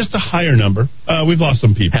 it's just a higher number. We've lost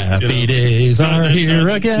some people. Happy days are here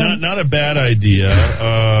again. Not a bad idea.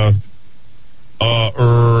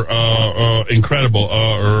 Incredible.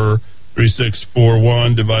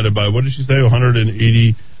 3641 divided by, what did she say,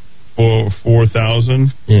 180...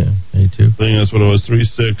 4,000? Yeah, 82. I think that's what it was.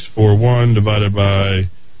 3641 divided by,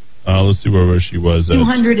 let's see where she was at.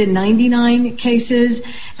 299 cases.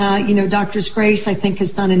 Dr. Grace, I think, has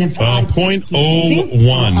done an 0.01, so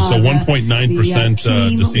 1.9%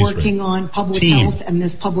 deceased rate. Working rate. on public health and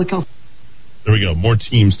this public health. There we go. More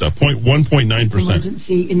team stuff. 1.9%.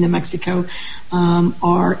 Emergency in New Mexico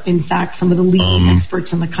are, in fact, some of the leading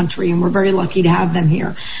experts in the country, and we're very lucky to have them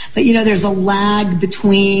here. But, there's a lag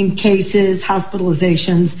between cases,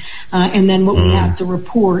 hospitalizations, and then what we have to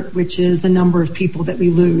report, which is the number of people that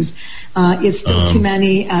we lose. It's still too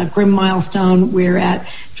many. Grim milestone, we're at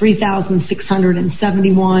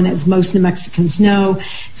 3,671, as most New Mexicans know.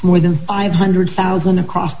 It's more than 500,000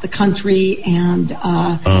 across the country, and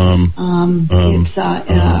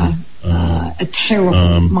it's a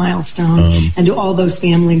terrible milestone. And to all those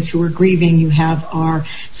families who are grieving, you have our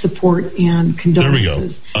support and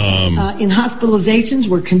condolences. There we go. In hospitalizations,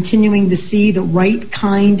 we're continuing to see the right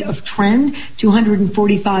kind of trend.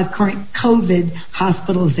 245 current COVID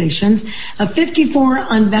hospitalizations. 54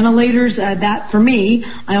 on ventilators. That, for me,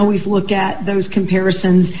 I always look at those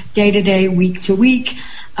comparisons day to day, week to week.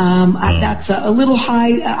 That's a little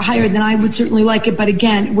higher than I would certainly like it, but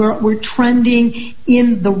again, we're trending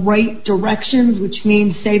in the right directions, which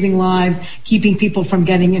means saving lives, keeping people from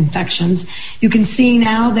getting infections. You can see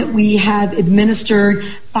now that we have administered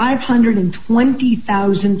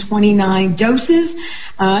 520,029 doses.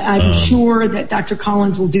 I'm sure that Dr.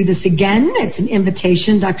 Collins will do this again. It's an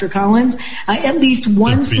invitation, Dr. Collins. At least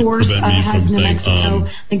one source has New Mexico.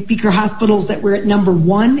 I think Beaker Hospitals that we're at number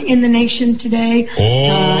 1 in the nation today.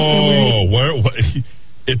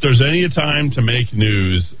 If there's any time to make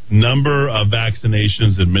news, number of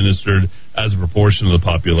vaccinations administered as a proportion of the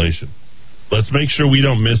population. Let's make sure we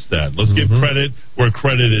don't miss that. Let's give credit where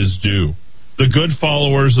credit is due. The good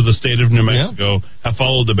followers of the state of New Mexico have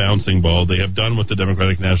followed the bouncing ball. They have done what the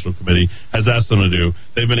Democratic National Committee has asked them to do.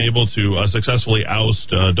 They've been able to successfully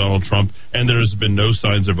oust Donald Trump, and there's been no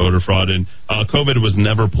signs of voter fraud. And COVID was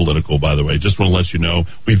never political, by the way. Just want to let you know.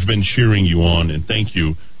 We've been cheering you on, and thank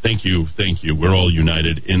you. Thank you. Thank you. We're all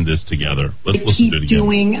united in this together. Let's keep do it again.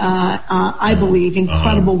 doing, I believe,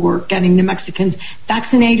 incredible work getting New Mexicans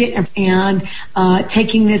vaccinated and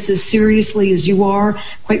taking this as seriously as you are.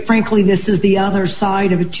 Quite frankly, this is the other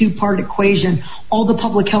side of a two-part equation. All the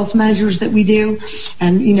public health measures that we do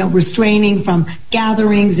and, restraining from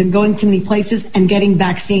gatherings and going to many places and getting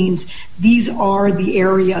vaccines. These are the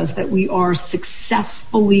areas that we are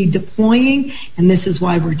successfully deploying, and this is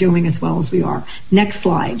why we're doing as well as we are. Next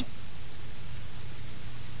slide.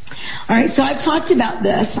 All right, so I've talked about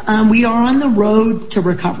this. We are on the road to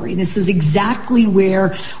recovery. This is exactly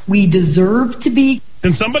where we deserve to be.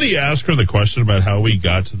 Can somebody ask her the question about how we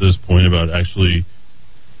got to this point about actually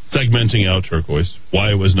segmenting out turquoise,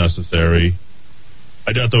 why it was necessary?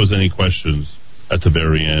 I doubt there was any questions at the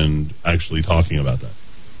very end actually talking about that.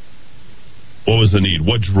 What was the need?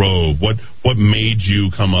 What drove? What made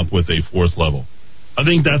you come up with a fourth level? I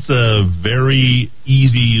think that's a very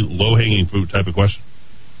easy, low-hanging fruit type of question.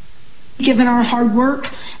 Given our hard work,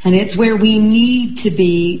 and it's where we need to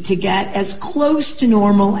be to get as close to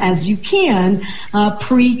normal as you can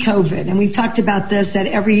pre-COVID. And we've talked about this at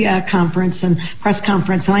every conference and press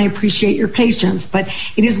conference, and I appreciate your patience, but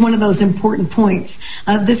it is one of those important points.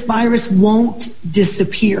 This virus won't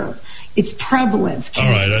disappear. Its prevalence. All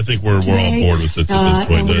right, I think we're on board with this at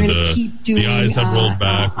this point. The eyes have rolled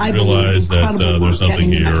back. We realize that there's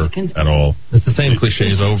nothing here at all. It's the same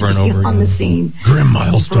cliches over and over on again. the scene. Grim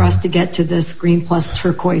milestone. For us to get to this green plus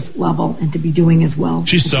turquoise level and to be doing as well.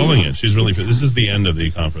 She's selling it. She's really. This is the end of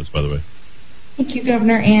the conference, by the way. Thank you,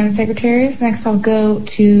 Governor and Secretaries. Next, I'll go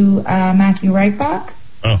to Matthew Reichbach.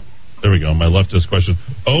 Oh. There we go. My leftist question.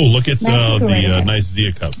 Oh, look at the nice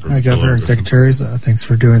Zia cup. Hi, Governor and Secretaries. Thanks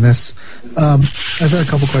for doing this. I've got a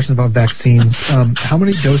couple questions about vaccines. How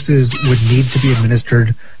many doses would need to be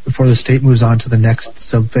administered before the state moves on to the next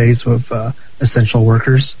subphase of essential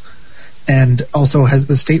workers? And also, has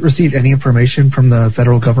the state received any information from the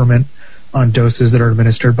federal government on doses that are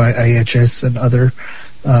administered by IHS and other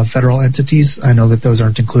federal entities? I know that those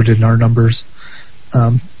aren't included in our numbers.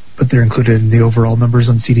 But they're included in the overall numbers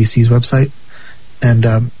on CDC's website. And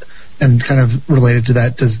kind of related to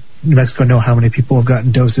that, does New Mexico know how many people have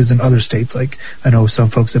gotten doses in other states? Like, I know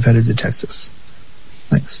some folks have headed to Texas.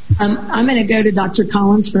 Thanks. I'm going to go to Dr.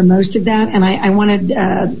 Collins for most of that, and I wanted...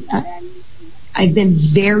 I've been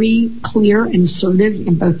very clear and assertive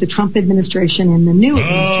in both the Trump administration and the new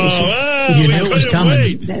administration. You knew it was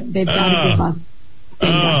coming. They've got to give us...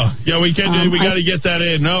 yeah, we can't. We got to get that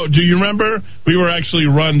in. No, do you remember we were actually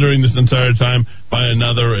run during this entire time by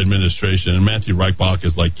another administration, and Matthew Reichbach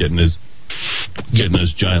is like getting his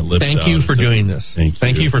giant lips out. Thank you for doing this.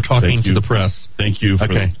 Thank you for talking to the press. Thank you.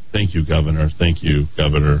 Thank you, Governor. Thank you,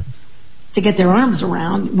 Governor. To get their arms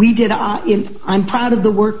around, we did. I'm proud of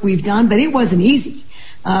the work we've done, but it wasn't easy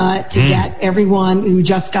to get everyone who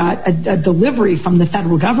just got a delivery from the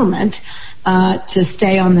federal government to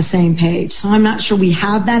stay on the same page. So I'm not sure we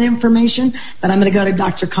have that information, but I'm going to go to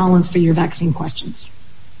Dr. Collins for your vaccine questions.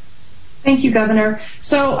 Thank you, Governor.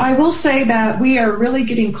 So I will say that we are really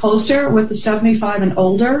getting closer with the 75 and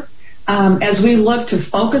older. As we look to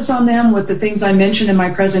focus on them with the things I mentioned in my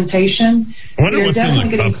presentation, we're definitely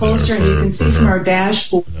getting closer, and you can see from our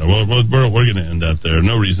dashboard. Well, we're going to end that there.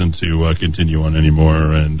 No reason to continue on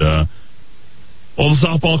anymore. And all the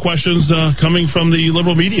softball questions coming from the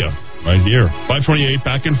liberal media right here. 528,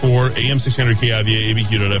 back and forth, AM 600 KIVA,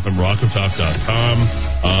 ABQ.FM,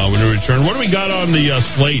 rockoftalk.com. When we return, what do we got on the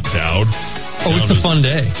slate, Dowd? Oh, it's a fun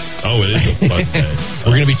day. Oh, it is a fun day.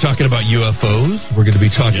 We're going to be talking about UFOs. We're going to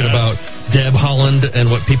be talking about Deb Haaland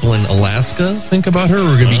and what people in Alaska think about her.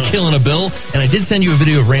 We're going to be killing a bill. And I did send you a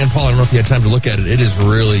video of Rand Paul. I don't know if you had time to look at it. It is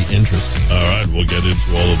really interesting. All right, we'll get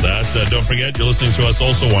into all of that. Don't forget, you're listening to us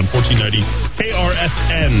also on 1490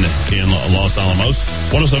 KRSN in Los Alamos,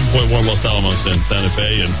 107.1 Los Alamos and Santa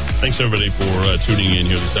Fe. And thanks, everybody, for tuning in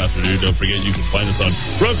here this afternoon. Don't forget, you can find us on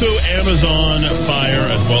Roku, Amazon Fire,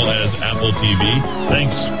 as well as Apple TV.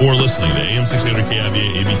 Thanks for listening to AM 600 KIVA,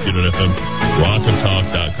 ABQ.FM,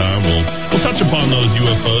 rockoftalk.com. We'll touch upon those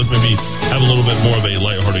UFOs, maybe have a little bit more of a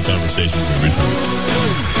lighthearted conversation when we return.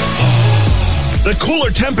 The cooler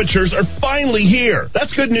temperatures are finally here. That's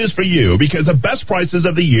good news for you because the best prices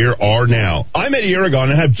of the year are now. I'm Eddie Aragon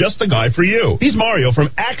and have just the guy for you. He's Mario from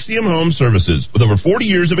Axiom Home Services. With over 40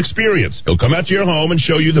 years of experience, he'll come out to your home and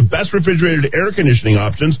show you the best refrigerated air conditioning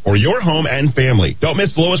options for your home and family. Don't miss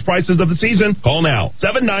the lowest prices of the season. Call now.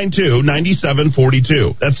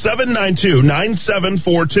 792-9742. That's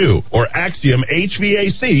 792-9742 or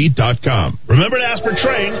AxiomHVAC.com. Remember to ask for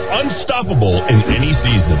Train, unstoppable in any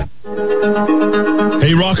season.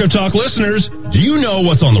 Hey, Rock of Talk listeners, do you know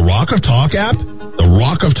what's on the Rock of Talk app? The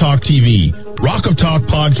Rock of Talk TV, Rock of Talk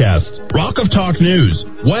podcast, Rock of Talk news,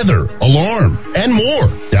 weather, alarm, and more.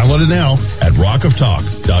 Download it now at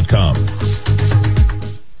rockoftalk.com.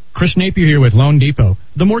 Chris Napier here with Loan Depot,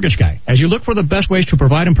 the mortgage guy. As you look for the best ways to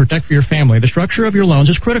provide and protect for your family, the structure of your loans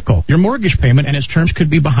is critical. Your mortgage payment and its terms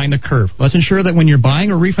could be behind the curve. Let's ensure that when you're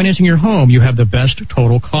buying or refinancing your home, you have the best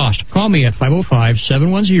total cost. Call me at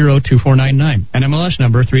 505-710-2499. NMLS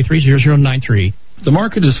number 330093. The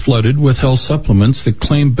market is flooded with health supplements that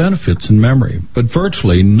claim benefits in memory, but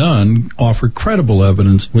virtually none offer credible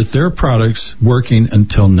evidence with their products working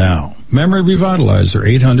until now. Memory Revitalizer,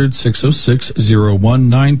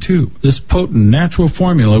 800-606-0192. This potent natural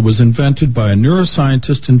formula was invented by a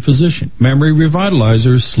neuroscientist and physician. Memory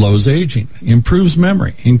Revitalizer slows aging, improves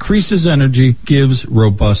memory, increases energy, gives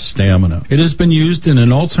robust stamina. It has been used in an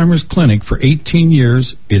Alzheimer's clinic for 18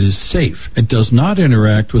 years. It is safe. It does not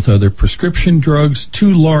interact with other prescription drugs.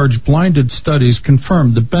 2 large blinded studies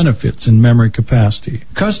confirm the benefits in memory capacity.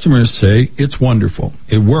 Customers say it's wonderful.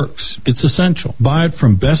 It works. It's essential. Buy it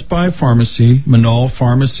from Best Buy Pharmacy, Manal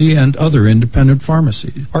Pharmacy, and other independent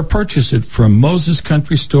pharmacies. Or purchase it from Moses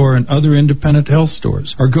Country Store and other independent health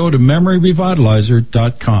stores. Or go to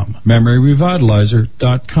MemoryRevitalizer.com.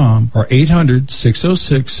 MemoryRevitalizer.com or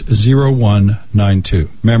 800-606-0192.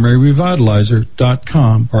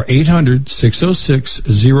 MemoryRevitalizer.com or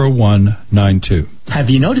 800-606-0192. Have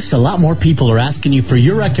you noticed a lot more people are asking you for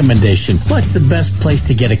your recommendation? What's the best place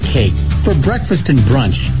to get a cake? For breakfast and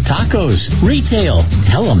brunch, tacos, retail.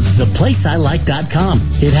 Tell them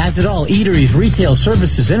theplaceilike.com. It has it all: eateries, retail,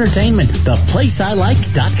 services, entertainment.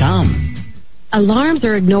 Theplaceilike.com. Alarms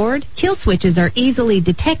are ignored, kill switches are easily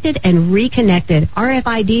detected and reconnected.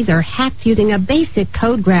 RFIDs are hacked using a basic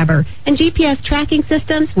code grabber. And GPS tracking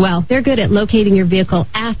systems, well, they're good at locating your vehicle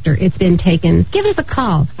after it's been taken. Give us a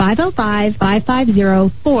call,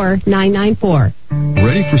 505-550-4994.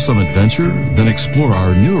 Ready for some adventure? Then explore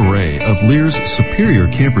our new array of Lear's superior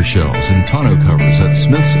camper shells and tonneau covers at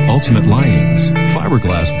Smith's Ultimate Linings.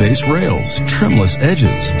 Fiberglass-based rails, trimless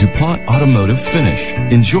edges, DuPont automotive finish.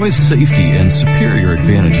 Enjoy safety and superior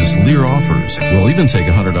advantages Lear offers. We'll even take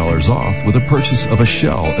 $100 off with a purchase of a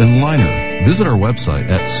shell and liner. Visit our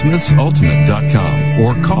website at smithsultimate.com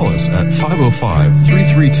or call us at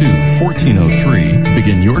 505-332-1403 to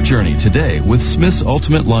begin your journey today with Smith's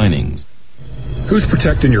Ultimate Linings. Who's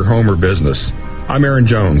protecting your home or business? I'm Aaron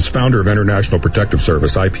Jones, founder of International Protective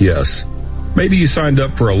Service, IPS. Maybe you signed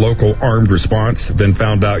up for a local armed response, then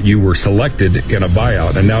found out you were selected in a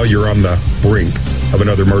buyout, and now you're on the brink of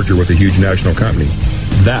another merger with a huge national company.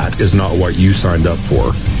 That is not what you signed up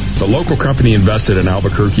for. The local company invested in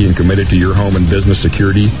Albuquerque and committed to your home and business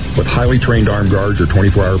security with highly trained armed guards or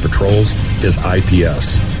 24-hour patrols is IPS.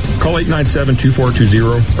 Call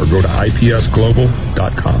 897-2420 or go to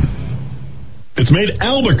ipsglobal.com. It's made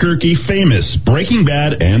Albuquerque famous. Breaking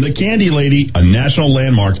Bad and The Candy Lady, a national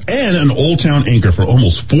landmark and an Old Town anchor for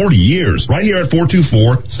almost 40 years. Right here at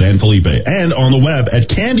 424 San Felipe and on the web at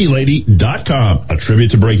candylady.com. A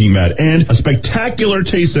tribute to Breaking Bad and a spectacular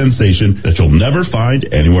taste sensation that you'll never find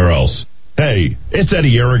anywhere else. Hey, it's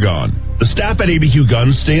Eddie Aragon. The staff at ABQ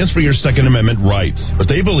Guns stands for your Second Amendment rights, but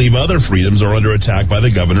they believe other freedoms are under attack by the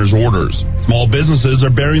governor's orders. Small businesses are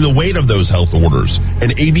bearing the weight of those health orders,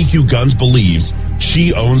 and ABQ Guns believes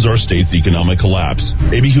she owns our state's economic collapse.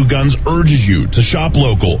 ABQ Guns urges you to shop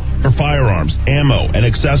local for firearms, ammo, and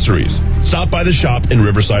accessories. Stop by the shop in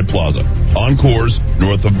Riverside Plaza, on Coors,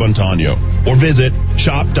 north of Montano, or visit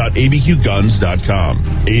shop.abqguns.com.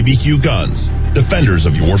 ABQ Guns, defenders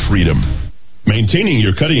of your freedom. Maintaining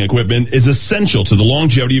your cutting equipment is essential to the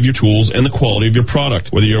longevity of your tools and the quality of your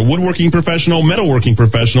product. Whether you're a woodworking professional, metalworking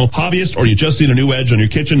professional, hobbyist, or you just need a new edge on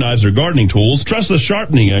your kitchen knives or gardening tools, trust the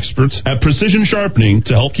sharpening experts at Precision Sharpening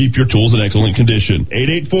to help keep your tools in excellent condition.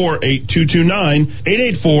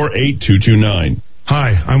 884-8229, 884-8229.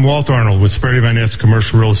 Hi, I'm Walt Arnold with Sperry Van Ness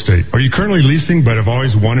Commercial Real Estate. Are you currently leasing but have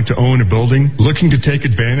always wanted to own a building? Looking to take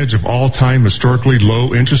advantage of all-time historically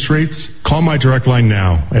low interest rates? Call my direct line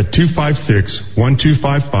now at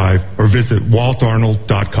 256-1255 or visit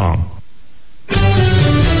waltarnold.com.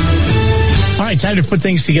 All right, time to put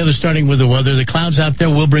things together, starting with the weather. The clouds out there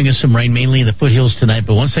will bring us some rain, mainly in the foothills tonight,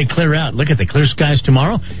 but once they clear out, look at the clear skies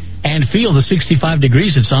tomorrow and feel the 65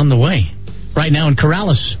 degrees that's on the way. Right now in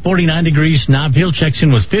Corrales, 49 degrees. Nob Hill checks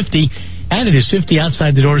in with 50, and it is 50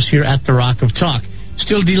 outside the doors here at the Rock of Talk.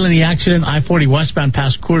 Still dealing the accident, I-40 westbound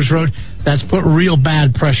past Coors Road. That's put real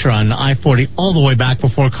bad pressure on I-40 all the way back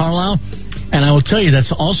before Carlisle. And I will tell you,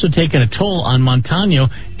 that's also taken a toll on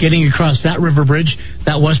Montano, getting across that river bridge.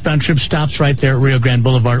 That westbound trip stops right there at Rio Grande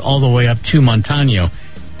Boulevard all the way up to Montano.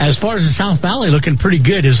 As far as the South Valley, looking pretty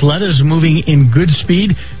good. Isletta's moving in good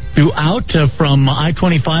speed throughout from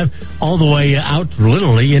I-25 all the way out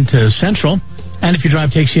literally into Central. And if your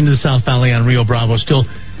drive takes you into the South Valley on Rio Bravo, still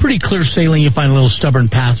pretty clear sailing. You find a little stubborn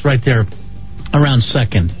path right there around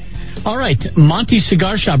 2nd. All right, Monty's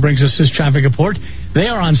Cigar Shop brings us this traffic report. They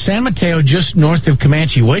are on San Mateo, just north of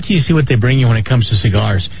Comanche. Wait till you see what they bring you when it comes to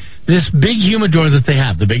cigars. This big humidor that they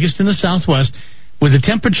have, the biggest in the Southwest, with the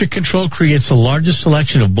temperature control, creates the largest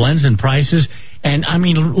selection of blends and prices And I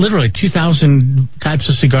mean, literally 2,000 types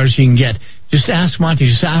of cigars you can get. Just ask Monty.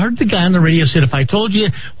 Just say, I heard the guy on the radio said if I told you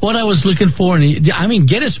what I was looking for, and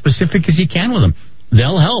get as specific as you can with them.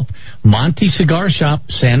 They'll help. Monty Cigar Shop,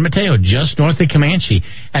 San Mateo, just north of Comanche.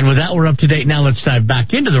 And with that, we're up to date. Now let's dive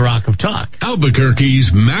back into the Rock of Talk. Albuquerque's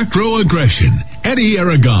macro aggression. Eddie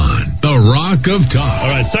Aragon, the Rock of Talk.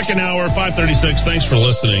 All right, second hour, 5:36. Thanks for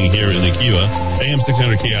listening here in the Kiva. AM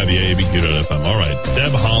 600 KIVA, ABQ.FM. All right,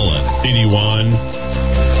 Deb Haaland,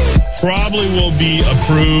 CD1. Probably will be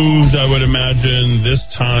approved, I would imagine, this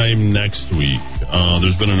time next week.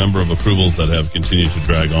 There's been a number of approvals that have continued to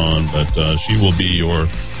drag on, but she will be your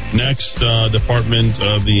next Department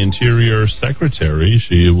of the Interior Secretary.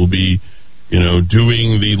 She will be,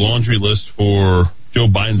 doing the laundry list for Joe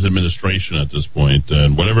Biden's administration at this point.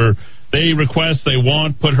 And whatever they request, they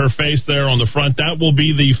want, put her face there on the front. That will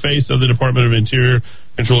be the face of the Department of Interior,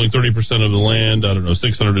 controlling 30% of the land,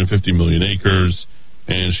 650 million acres.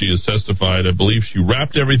 And she has testified. I believe she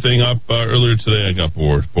wrapped everything up earlier today. I got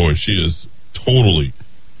bored. Boy, she is totally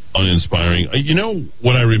uninspiring.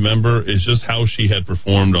 What I remember is just how she had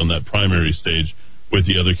performed on that primary stage with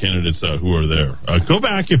the other candidates who are there. Go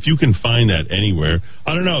back if you can find that anywhere.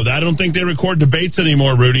 I don't know. I don't think they record debates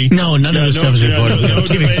anymore, Rudy. No, none of this stuff is recorded. No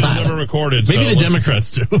debate is ever recorded. Maybe the Democrats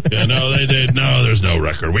do. They did. No, there's no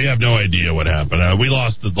record. We have no idea what happened. We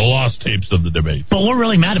lost the lost tapes of the debate. But we're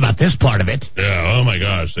really mad about this part of it. Yeah. Oh my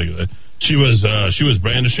gosh. She was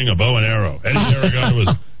brandishing a bow and arrow. Eddie Aragon was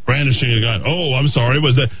brandishing a gun. Oh, I'm sorry.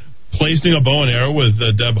 Was that placing a bow and arrow with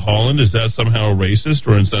Deb Haaland? Is that somehow racist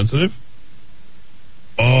or insensitive?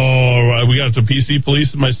 All right, we got the PC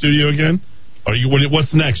police in my studio again.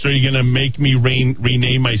 What's next? Are you going to make me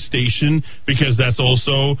rename my station because that's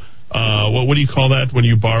also what do you call that when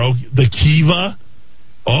you borrow the Kiva?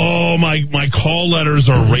 Oh, my call letters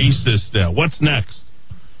are racist now. What's next?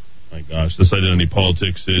 My gosh, this identity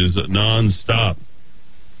politics is nonstop.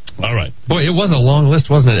 All right. Boy, it was a long list,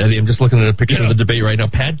 wasn't it, Eddie? I'm just looking at a picture of the debate right now.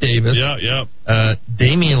 Pat Davis. Yeah.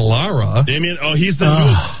 Damian Lara. He's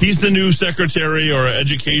the new secretary or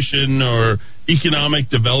education or economic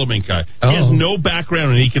development guy. He has no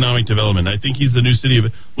background in economic development. I think he's the new city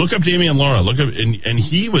of... Look up Damian Lara. And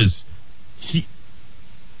he was...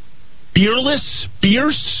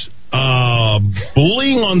 fierce,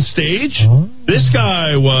 bullying on stage. This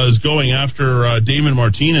guy was going after Damon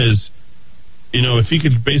Martinez. If he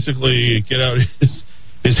could basically get out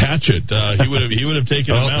his hatchet, he would have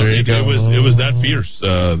taken him out. It was that fierce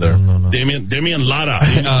there. No. Damian Lara.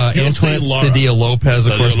 Antoine Cedillo Lopez,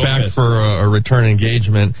 of course, back for a return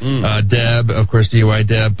engagement. Deb, of course, DUI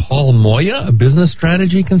Deb. Paul Moya, a business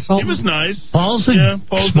strategy consultant. He was nice. Paul's a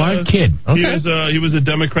smart kid. Okay. He was a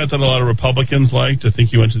Democrat that a lot of Republicans liked. I think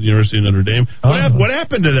he went to the University of Notre Dame. What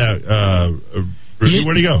happened to that?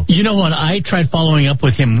 Where'd he go? You know what? I tried following up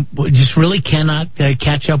with him. Just really cannot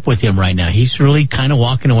catch up with him right now. He's really kind of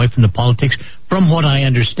walking away from the politics. From what I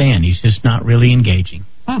understand, he's just not really engaging.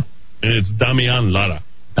 And it's Damian Lara.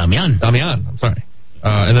 Damian. I'm sorry.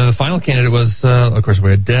 And then the final candidate was, of course,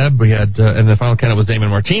 we had Deb. And the final candidate was Damon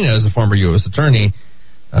Martinez, a former U.S. attorney.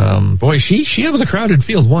 Boy, she was a crowded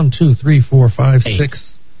field. 1, 2, 3, 4, 5,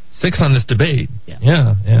 6 on this debate.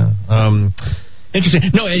 Yeah.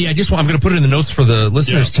 Interesting. No, Eddie, I'm going to put it in the notes for the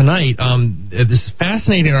listeners tonight. This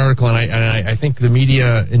fascinating article, and I think the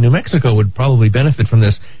media in New Mexico would probably benefit from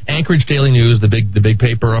this. Anchorage Daily News, the big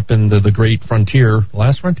paper up in the great frontier,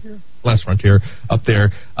 last frontier up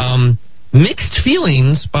there. Mixed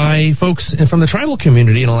feelings by folks from the tribal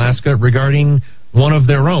community in Alaska regarding one of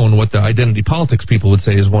their own, what the identity politics people would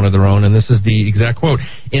say is one of their own, and this is the exact quote.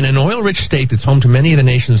 In an oil-rich state that's home to many of the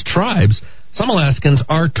nation's tribes, some Alaskans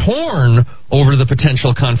are torn over the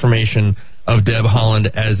potential confirmation of Deb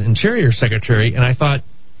Haaland as Interior Secretary, and I thought,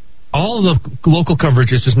 all the local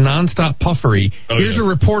coverage is just nonstop puffery. Here's a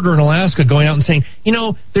reporter in Alaska going out and saying,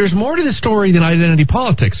 there's more to the story than identity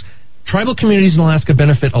politics. Tribal communities in Alaska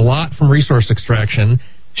benefit a lot from resource extraction.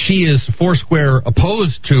 She is foursquare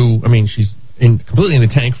opposed to, she's completely in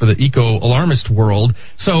the tank for the eco-alarmist world.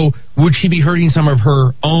 So would she be hurting some of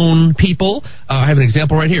her own people? I have an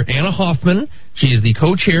example right here. Anna Hoffman, she is the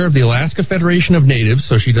co-chair of the Alaska Federation of Natives,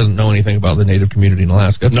 so she doesn't know anything about the Native community in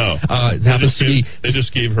Alaska. No. They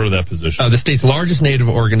just gave her that position. The state's largest Native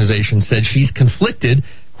organization said she's conflicted.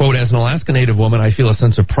 Quote, as an Alaska Native woman, I feel a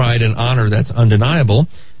sense of pride and honor that's undeniable.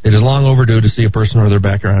 It is long overdue to see a person or their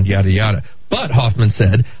background, yada, yada. But, Hoffman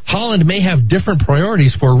said, Haaland may have different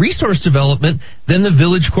priorities for resource development than the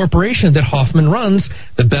Village Corporation that Hoffman runs,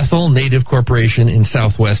 the Bethel Native Corporation in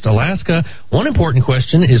southwest Alaska. One important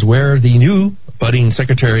question is where the new budding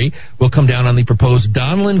secretary will come down on the proposed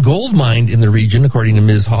Donlin gold mine in the region, according to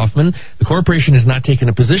Ms. Hoffman. The corporation has not taken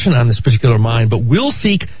a position on this particular mine, but will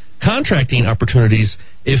seek contracting opportunities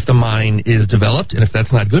if the mine is developed. And if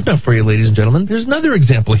that's not good enough for you, ladies and gentlemen, there's another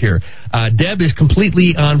example here. Deb is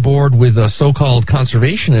completely on board with so-called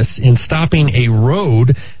conservationists in stopping a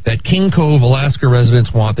road that King Cove, Alaska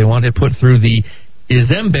residents want. They want it put through the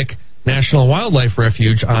Izembik National Wildlife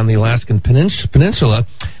Refuge on the Alaskan Peninsula.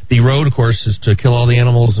 The road, of course, is to kill all the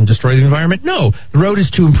animals and destroy the environment. No, the road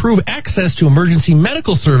is to improve access to emergency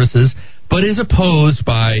medical services, but is opposed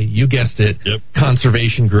by, you guessed it,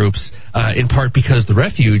 conservation groups, in part because the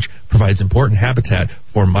refuge provides important habitat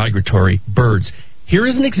for migratory birds. Here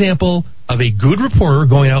is an example of a good reporter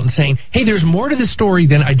going out and saying, hey, there's more to this story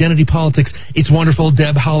than identity politics. It's wonderful,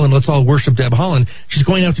 Deb Haaland. Let's all worship Deb Haaland. She's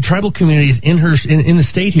going out to tribal communities in the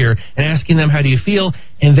state here and asking them, how do you feel?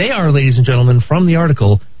 And they are, ladies and gentlemen, from the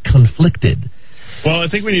article, conflicted. Well, I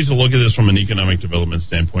think we need to look at this from an economic development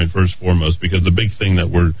standpoint first and foremost, because the big thing that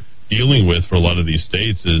we're dealing with for a lot of these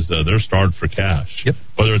states is they're starved for cash.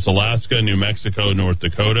 Whether it's Alaska, New Mexico, North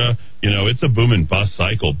Dakota, it's a boom and bust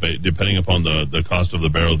cycle depending upon the cost of the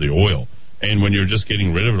barrel of the oil. And when you're just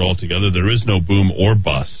getting rid of it altogether, there is no boom or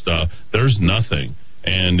bust. There's nothing.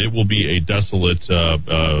 And it will be a desolate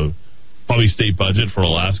probably state budget for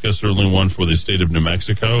Alaska, certainly one for the state of New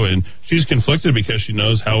Mexico. And she's conflicted because she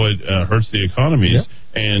knows how it hurts the economies.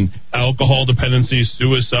 And alcohol dependency,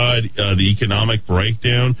 suicide, the economic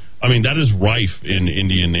breakdown. I mean, that is rife in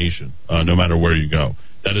Indian Nation, no matter where you go.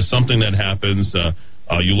 That is something that happens.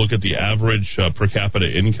 You look at the average per capita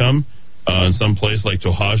income in some place like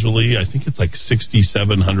Tohajali, I think it's like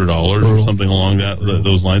 $6,700 or something along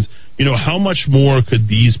those lines. How much more could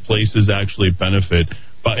these places actually benefit?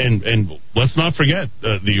 And let's not forget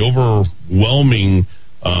the overwhelming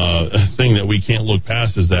thing that we can't look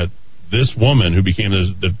past is that this woman who became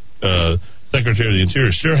the Secretary of the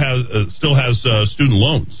Interior still has student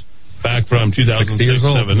loans back from 2006,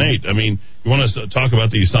 7, 8. I mean, you want to talk about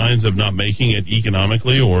these signs of not making it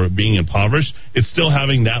economically or being impoverished? It's still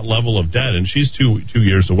having that level of debt, and she's two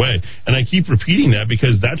years away. And I keep repeating that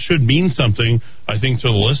because that should mean something, I think, to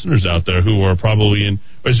the listeners out there who are probably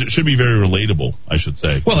it should be very relatable, I should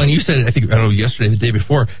say. Well, and you said, I don't know, yesterday, the day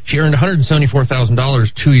before, she earned $174,000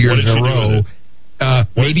 2 years in a row.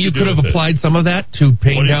 Maybe you could have applied some of that to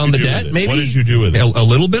paying down the debt, maybe? What did you do with it? A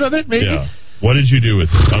little bit of it, maybe? Yeah. What did you do with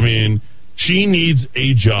it? I mean, she needs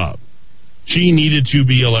a job. She needed to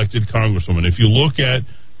be elected congresswoman. If you look at,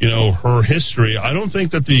 her history, I don't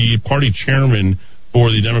think that the party chairman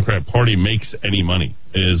for the Democrat Party makes any money,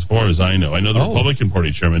 as far as I know. I know the Republican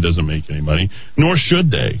Party chairman doesn't make any money, nor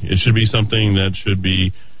should they. It should be something that should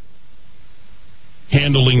be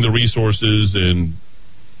handling the resources and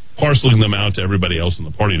parceling them out to everybody else in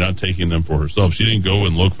the party, not taking them for herself. She didn't go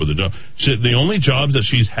and look for the job. The only jobs that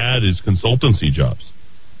she's had is consultancy jobs,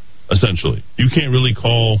 essentially. You can't really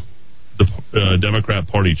call the Democrat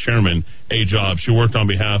Party chairman a job. She worked on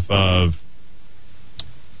behalf of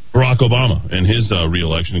Barack Obama and his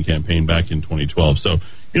re-election campaign back in 2012. So,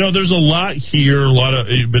 there's a lot here,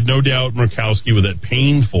 but no doubt Murkowski with that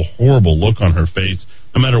painful, horrible look on her face,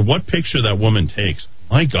 no matter what picture that woman takes,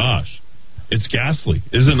 my gosh, it's ghastly,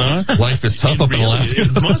 is it not? Life is tough up in Alaska.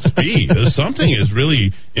 It must be. Something has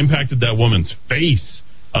really impacted that woman's face.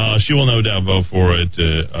 She will no doubt vote for it,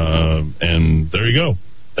 and there you go.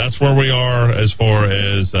 That's where we are as far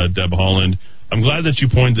as Deb Haaland. I'm glad that you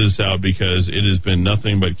pointed this out because it has been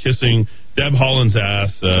nothing but kissing Deb Haaland's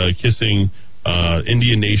ass, kissing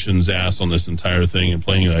Indian Nation's ass on this entire thing and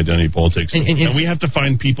playing identity politics. And we have to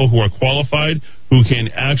find people who are qualified, who can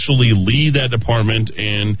actually lead that department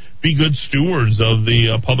and be good stewards of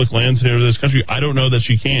the public lands here in this country. I don't know that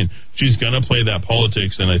she can. She's going to play that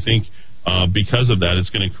politics, and I think because of that, it's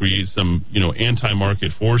going to create some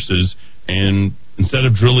anti-market forces. And instead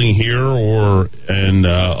of drilling here or in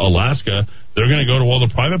Alaska, they're going to go to all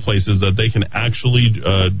the private places that they can actually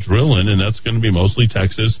drill in, and that's going to be mostly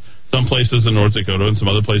Texas, some places in North Dakota, and some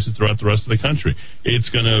other places throughout the rest of the country.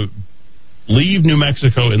 It's going to leave New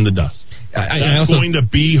Mexico in the dust. That's going to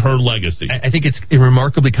be her legacy. I think it's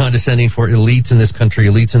remarkably condescending for elites in this country,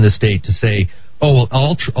 elites in this state, to say, oh, well,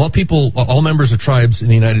 all members of tribes in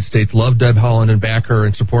the United States love Deb Haaland and back her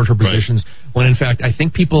and support her positions, when in fact I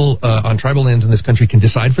think people on tribal lands in this country can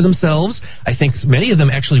decide for themselves. I think many of them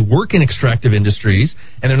actually work in extractive industries,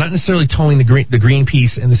 and they're not necessarily towing the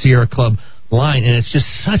Greenpeace and the Sierra Club line, and it's just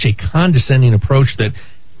such a condescending approach that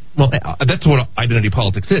Well, that's what identity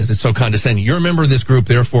politics is. It's so condescending. You're a member of this group,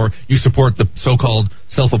 therefore you support the so-called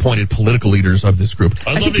self-appointed political leaders of this group.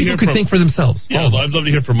 I think people could think for themselves. Yeah, I'd love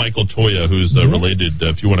to hear from Michael Toya, who's related,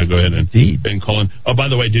 if you want to go ahead and call in. Oh, by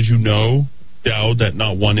the way, did you know, Dowd, that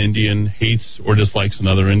not one Indian hates or dislikes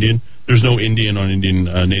another Indian? There's no Indian on Indian,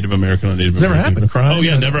 Native American on Native American. Never happened. Crime? Oh,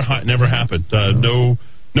 yeah, never happened.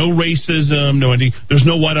 No racism, no anything. There's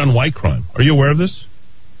no white-on-white crime. Are you aware of this?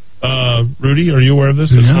 Rudy, are you aware of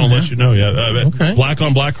this? I just want to let you know. Yeah, okay.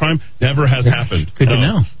 Black-on-black crime never has happened. Good to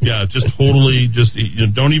know. Yeah, just totally,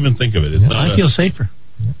 don't even think of it. It's not I feel safer.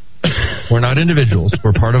 We're not individuals.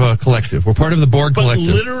 We're part of a collective. We're part of the Borg collective.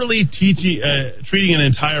 But literally treating an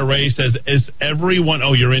entire race as everyone.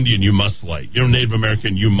 Oh, you're Indian, you must like. You're Native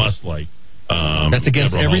American, you must like. That's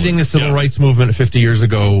against everything the civil rights movement 50 years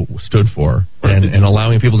ago stood for, and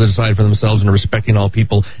allowing people to decide for themselves and respecting all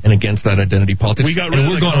people, and against that identity politics. We're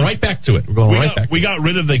going right back to it. We're going right back. We got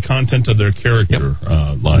rid of the content of their character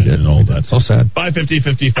line and all that. So sad.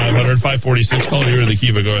 550, 500, 546. Call here in the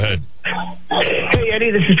Kiva. Go ahead. Hey, Eddie,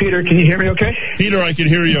 this is Peter. Can you hear me okay? Peter, I can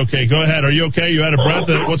hear you okay. Go ahead. Are you okay? You out of breath?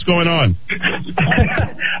 What's going on?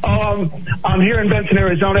 I'm here in Benson,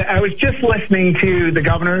 Arizona. I was just listening to the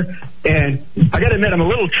governor, and I got to admit, I'm a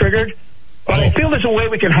little triggered. But I feel there's a way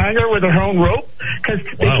we can hang her with her own rope, because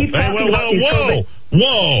they keep talking about...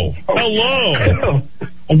 Whoa. Hello.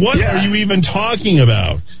 What are you even talking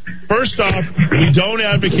about? First off, we don't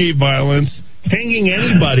advocate violence. Hanging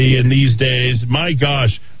anybody in these days, my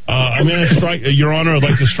gosh. I'm going to strike, Your Honor, I'd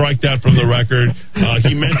like to strike that from the record.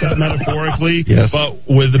 He meant that metaphorically, but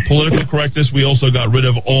with the political correctness, we also got rid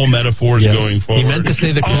of all metaphors going forward. He meant to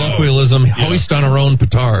say the colloquialism, hoist on our own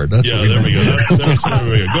petard. That's there we go.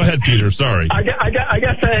 There we go. Go ahead, Peter. Sorry. I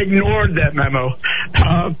guess I ignored that memo.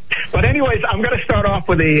 But anyways, I'm going to start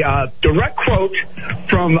off with a direct quote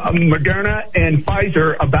from Moderna and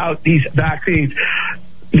Pfizer about these vaccines.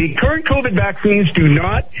 The current COVID vaccines do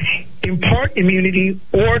not impart immunity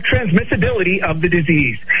or transmissibility of the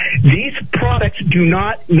disease. These products do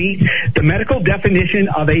not meet the medical definition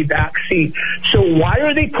of a vaccine. So why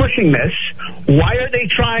are they pushing this? Why are they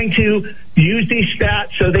trying to use these stats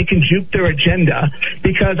so they can juke their agenda?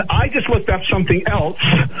 Because I just looked up something else,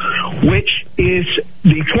 which is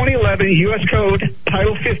the 2011 U.S. Code,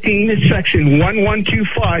 Title 15, Section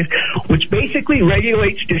 1125, which basically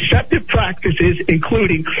regulates deceptive practices,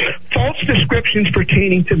 including false descriptions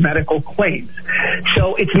pertaining to medical claims.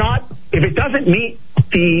 So it's not, if it doesn't meet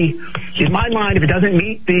in my mind, if it doesn't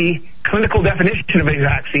meet the clinical definition of a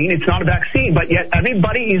vaccine, it's not a vaccine, but yet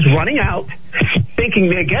everybody is running out thinking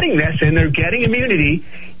they're getting this and they're getting immunity,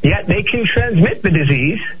 yet they can transmit the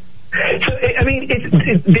disease. So, I mean,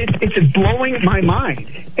 it's blowing my mind,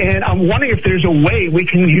 and I'm wondering if there's a way we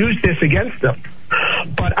can use this against them.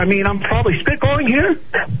 But, I mean, I'm probably spitballing here,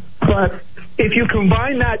 but if you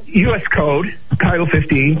combine that U.S. Code, Title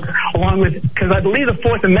 15, along with, because I believe the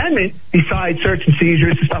Fourth Amendment, besides search and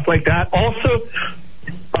seizures and stuff like that, also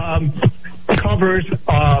covers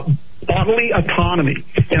bodily autonomy.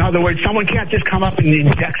 In other words, someone can't just come up and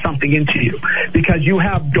inject something into you because you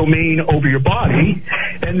have domain over your body.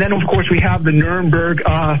 And then, of course, we have the Nuremberg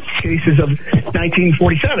cases of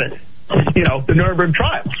 1947. The Nuremberg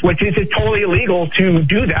trials, which is totally illegal to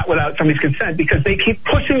do that without somebody's consent, because they keep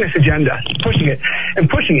pushing this agenda, pushing it,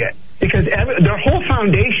 because their whole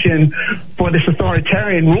foundation for this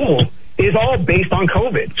authoritarian rule is all based on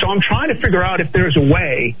COVID. So I'm trying to figure out if there's a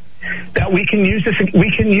way that we can use this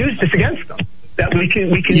against them. That we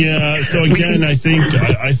can. Yeah. So again, I think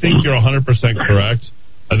you're 100% correct.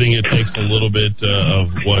 I think it takes a little bit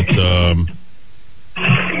of what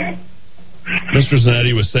Mr.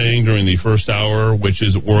 Zanetti was saying during the first hour, which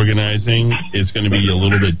is organizing. It's going to be a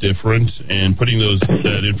little bit different, and putting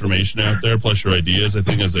that information out there, plus your ideas, I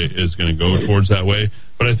think is going to go towards that way.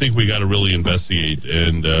 But I think we got to really investigate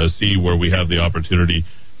and see where we have the opportunity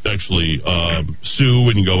to actually sue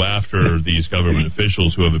and go after these government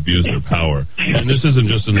officials who have abused their power. And this isn't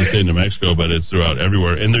just in the state of New Mexico, but it's throughout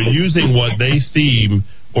everywhere. And they're using what they see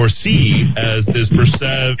as this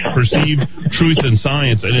perceived truth in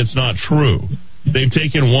science, and it's not true. They've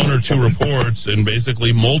taken one or two reports and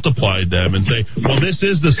basically multiplied them and say, well, this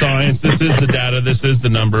is the science, this is the data, this is the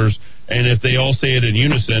numbers. And if they all say it in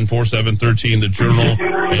unison, 4713, the journal,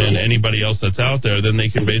 and anybody else that's out there, then they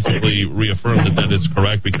can basically reaffirm that it's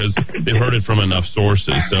correct because they've heard it from enough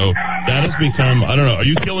sources. So that has become, I don't know, are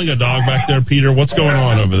you killing a dog back there, Peter? What's going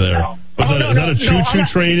on over there? Is that a choo-choo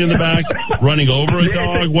train in the back running over a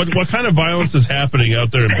dog? What kind of violence is happening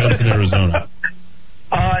out there in Benson, Arizona?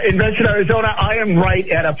 In Benson, Arizona, I am right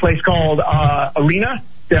at a place called Arena.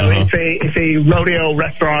 So it's a rodeo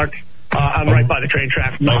restaurant I'm right by the train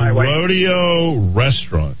track from the highway. Rodeo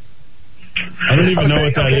restaurant. I don't even know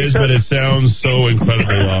what that is, but it sounds so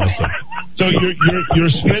incredibly awesome. So you're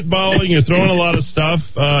spitballing, you're throwing a lot of stuff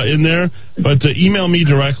in there, but email me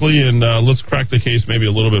directly and let's crack the case maybe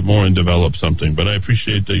a little bit more and develop something. But I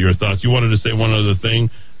appreciate your thoughts. You wanted to say one other thing,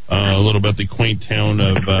 a little about the quaint town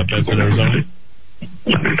of Benson, Arizona?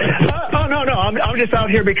 No. I'm just out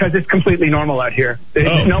here because it's completely normal out here.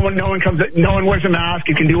 No one wears a mask.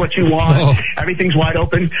 You can do what you want. Everything's wide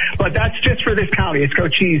open. But that's just for this county. It's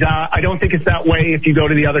Cochise. I don't think it's that way if you go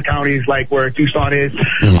to the other counties like where Tucson is.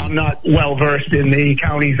 I'm not well versed in the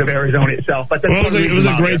counties of Arizona itself. But that's it was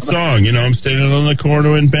a great song. You know, I'm standing on the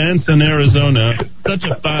corner in Benson, Arizona. Such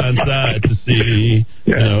a fine sight to see.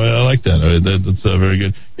 Yeah. You know, I like that. That's very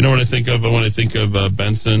good. You know what I think of when I think of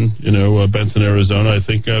Benson? You know, Benson, Arizona. I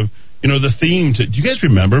think of the theme to. Do you guys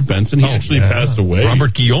remember Benson? He actually passed away.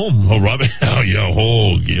 Robert Guillaume. Oh, Robert. Oh, yeah.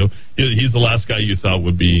 Oh, Guillaume. He's the last guy you thought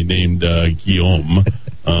would be named Guillaume.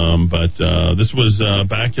 But this was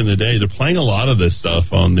back in the day. They're playing a lot of this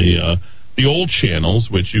stuff on the old channels,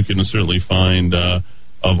 which you can certainly find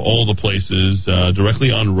of all the places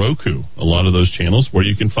directly on Roku. A lot of those channels where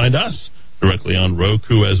you can find us directly on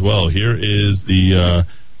Roku as well. Here is the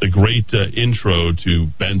great intro to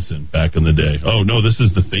Benson back in the day. Oh, no, this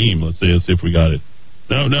is the theme. Let's see if we got it.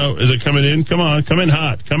 No, is it coming in? Come on, come in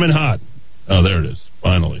hot. Oh, there it is,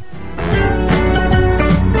 finally.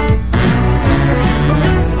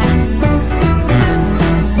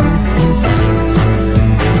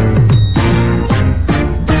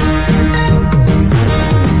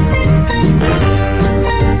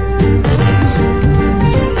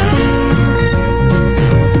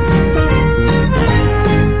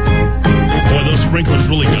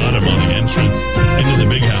 Really got him on the entrance into the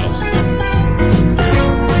big house.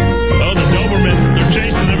 Oh, the Dobermans, they're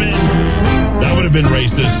chasing him in. That would have been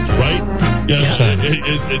racist, right? Yes.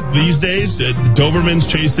 These days, Dobermans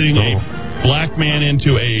chasing a black man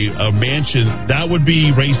into a mansion, that would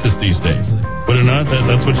be racist these days. Would it not?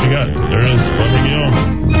 That's what you got. There it is.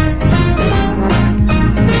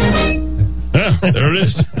 Yeah, there it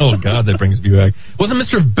is. Oh, God, that brings me back. Wasn't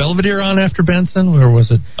Mr. Belvedere on after Benson? Or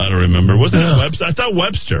was it? I don't remember. Wasn't it Webster? I thought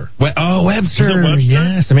Webster. Webster. Was it Webster?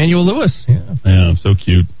 Yes, Emmanuel Lewis. Yeah, so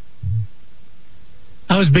cute.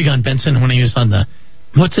 I was big on Benson when he was on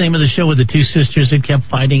what's the name of the show with the two sisters that kept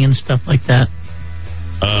fighting and stuff like that?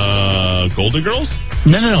 Golden Girls?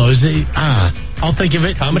 No. It was I'll think of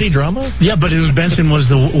it. Comedy drama? Yeah, but it was Benson was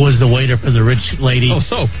the waiter for the rich lady. Oh,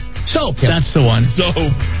 Soap. Yeah. That's the one.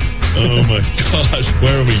 Soap. Oh my gosh,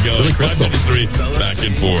 where are we going? 5:53, back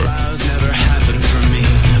and forth. Never happened for me.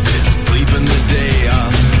 Sleeping the day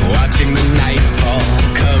off, watching the night fall,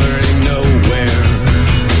 covering nowhere.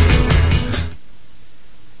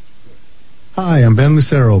 Hi, I'm Ben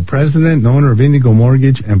Lucero, president and owner of Indigo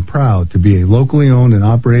Mortgage, and proud to be a locally owned and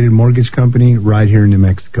operated mortgage company right here in New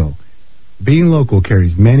Mexico. Being local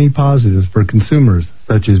carries many positives for consumers,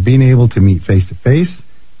 such as being able to meet face-to-face.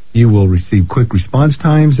 You will receive quick response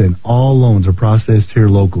times, and all loans are processed here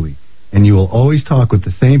locally. And you will always talk with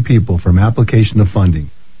the same people from application to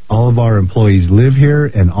funding. All of our employees live here,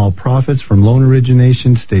 and all profits from loan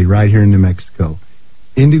origination stay right here in New Mexico.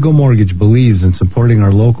 Indigo Mortgage believes in supporting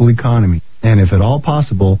our local economy, and if at all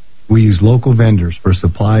possible, we use local vendors for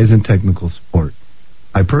supplies and technical support.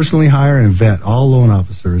 I personally hire and vet all loan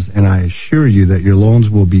officers, and I assure you that your loans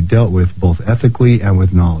will be dealt with both ethically and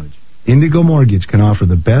with knowledge. Indigo Mortgage can offer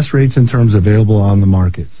the best rates and terms available on the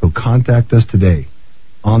market, so contact us today.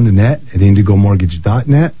 On the net at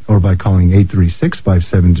indigomortgage.net or by calling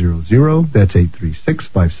 836-5700. That's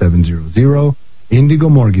 836-5700. Indigo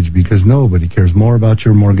Mortgage, because nobody cares more about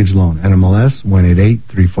your mortgage loan. NMLS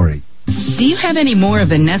 188348. Do you have any more of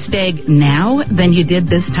a nest egg now than you did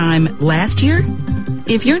this time last year?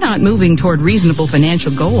 If you're not moving toward reasonable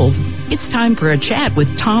financial goals, it's time for a chat with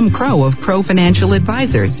Tom Crow of Crow Financial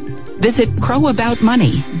Advisors. Visit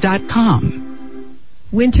crowaboutmoney.com.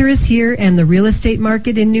 Winter is here, and the real estate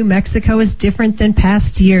market in New Mexico is different than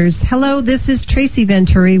past years. Hello, this is Tracy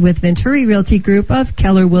Venturi with Venturi Realty Group of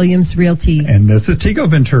Keller Williams Realty. And this is Tico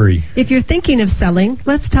Venturi. If you're thinking of selling,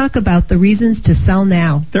 let's talk about the reasons to sell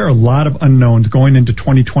now. There are a lot of unknowns going into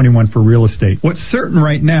 2021 for real estate. What's certain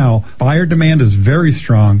right now, buyer demand is very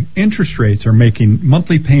strong, interest rates are making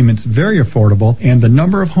monthly payments very affordable, and the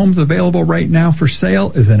number of homes available right now for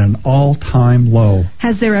sale is at an all-time low.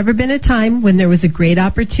 Has there ever been a time when there was a great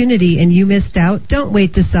opportunity and you missed out? Don't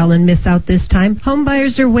wait to sell and miss out this time. Home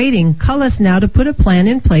buyers are waiting. Call us now to put a plan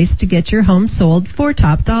in place to get your home sold for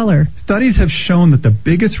top dollar. Studies have shown that the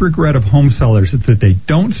biggest regret of home sellers is that they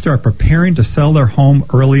don't start preparing to sell their home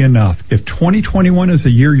early enough. If 2021 is a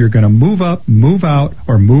year you're going to move up, move out,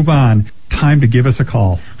 or move on, time to give us a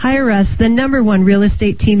call. Hire us, the #1 real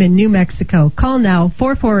estate team in New Mexico. Call now,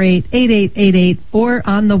 448-8888, or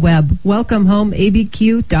on the web,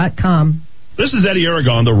 welcomehomeabq.com. This is Eddie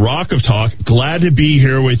Aragon, the Rock of Talk. Glad to be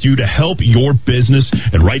here with you to help your business.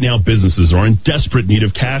 And right now, businesses are in desperate need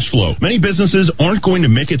of cash flow. Many businesses aren't going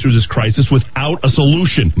to make it through this crisis without a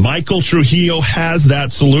solution. Michael Trujillo has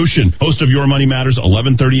that solution. Host of Your Money Matters,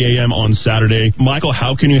 11:30 a.m. on Saturday. Michael,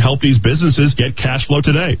 how can you help these businesses get cash flow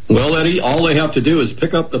today? Well, Eddie, all they have to do is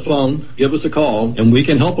pick up the phone, give us a call, and we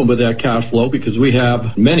can help them with that cash flow because we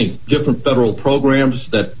have many different federal programs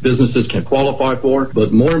that businesses can qualify for.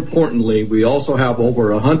 But more importantly, we also have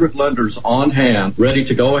over 100 lenders on hand ready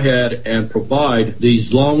to go ahead and provide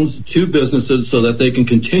these loans to businesses so that they can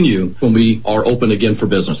continue when we are open again for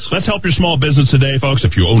business. Let's help your small business today, folks.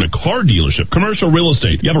 If you own a car dealership, commercial real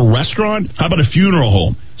estate, you have a restaurant, how about a funeral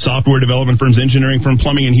home, software development firms, engineering firm,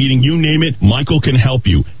 plumbing and heating, you name it, Michael can help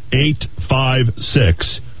you.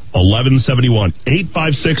 856-1171.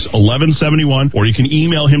 856-1171, or you can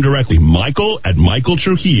email him directly,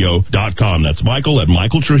 Michael@MichaelTrujillo.com. That's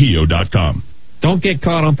Michael@MichaelTrujillo.com. Don't get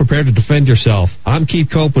caught unprepared to defend yourself. I'm Keith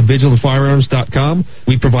Cope with VigilantFirearms.com.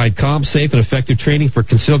 We provide calm, safe, and effective training for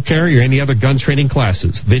concealed carry or any other gun training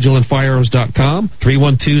classes. VigilantFirearms.com,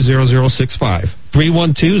 312-0065.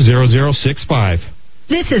 312-0065.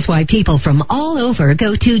 This is why people from all over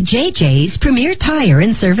go to JJ's Premier Tire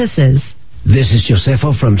and Services. This is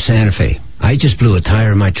Josefo from Santa Fe. I just blew a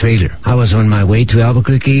tire in my trailer. I was on my way to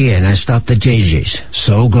Albuquerque and I stopped at JJ's.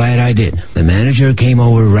 So glad I did. The manager came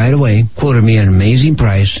over right away, quoted me an amazing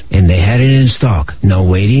price, and they had it in stock. No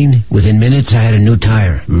waiting. Within minutes, I had a new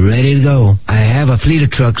tire, ready to go. I have a fleet of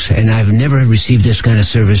trucks and I've never received this kind of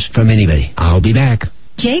service from anybody. I'll be back.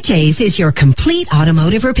 JJ's is your complete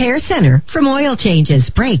automotive repair center. From oil changes,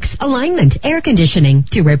 brakes, alignment, air conditioning,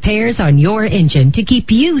 to repairs on your engine to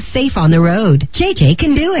keep you safe on the road. JJ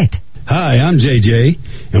can do it. Hi, I'm JJ,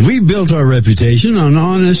 and we built our reputation on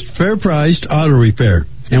honest, fair-priced auto repair.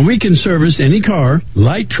 And we can service any car,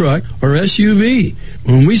 light truck, or SUV.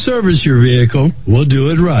 When we service your vehicle, we'll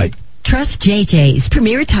do it right. Trust JJ's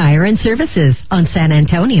Premier Tire and Services on San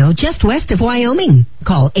Antonio, just west of Wyoming.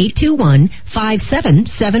 Call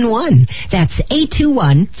 821-5771. That's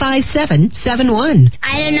 821-5771.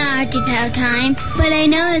 I don't know how to tell time, but I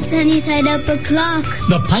know it's sunny side up o'clock.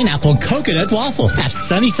 The Pineapple Coconut Waffle at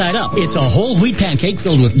Sunny Side Up. It's a whole wheat pancake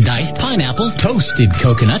filled with diced pineapple, toasted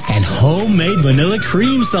coconut, and homemade vanilla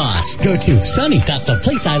cream sauce. Go to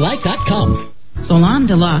sunny.theplaceilike.com. Salon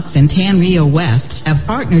Deluxe and Tan Rio West have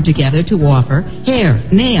partnered together to offer hair,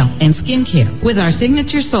 nail, and skincare with our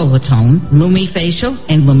signature Solatone, Lumi Facial,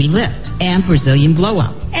 and Lumi Lift, and Brazilian Glow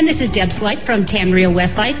Up. And this is Deb Slight from Tan Rio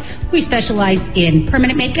West Life. We specialize in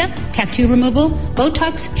permanent makeup, tattoo removal,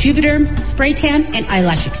 Botox, Juvederm, spray tan, and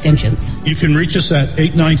eyelash extensions. You can reach us at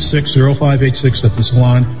 896-0586 at the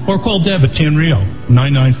salon, or call Deb at Tan Rio,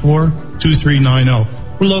 994-2390.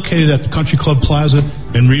 We're located at the Country Club Plaza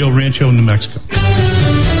in Rio Rancho, New Mexico.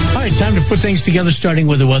 All right, time to put things together, starting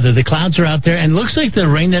with the weather. The clouds are out there, and looks like the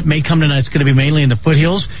rain that may come tonight is going to be mainly in the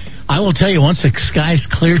foothills. I will tell you, once the skies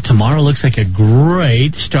clear tomorrow, looks like a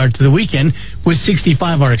great start to the weekend with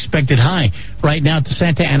 65 our expected high. Right now at the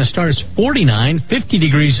Santa Ana Star is 49, 50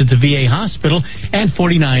 degrees at the VA Hospital, and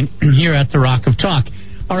 49 here at the Rock of Talk.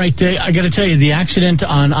 All right, I got to tell you, the accident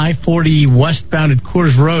on I-40 westbound at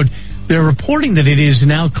Coors Road, they're reporting that it is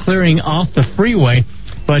now clearing off the freeway,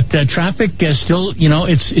 but traffic is still,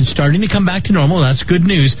 it's starting to come back to normal. That's good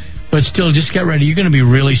news, but still, just get ready. You're going to be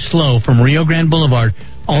really slow from Rio Grande Boulevard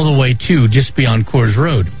all the way to just beyond Coors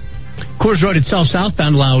Road. Coors Road itself,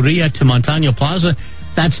 southbound La Orilla to Montano Plaza,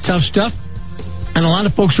 that's tough stuff. And a lot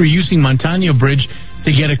of folks were using Montano Bridge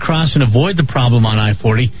to get across and avoid the problem on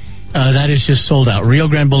I-40. That is just sold out. Rio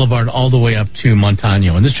Grande Boulevard all the way up to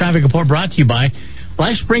Montano. And this traffic report brought to you by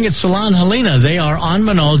LifeSpring at Salon Helena. They are on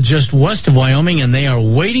Manal, just west of Wyoming, and they are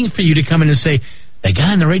waiting for you to come in and say, the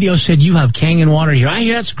guy on the radio said you have Kangen water here.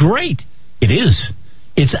 That's great. It is.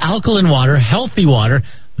 It's alkaline water, healthy water.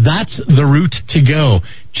 That's the route to go.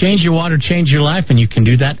 Change your water, change your life, and you can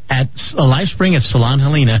do that at LifeSpring at Salon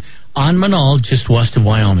Helena on Manal, just west of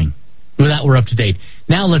Wyoming. With that, we're up to date.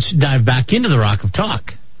 Now let's dive back into the Rock of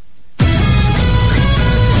Talk.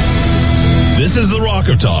 This is the Rock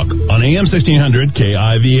of Talk on AM 1600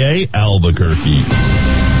 KIVA Albuquerque.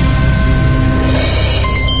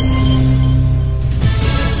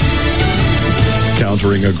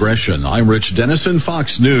 countering aggression. I'm Rich Dennison,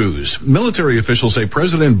 Fox News. Military officials say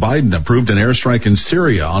President Biden approved an airstrike in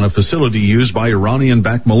Syria on a facility used by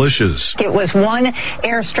Iranian-backed militias. It was one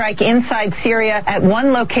airstrike inside Syria at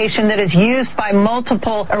one location that is used by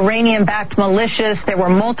multiple Iranian-backed militias. There were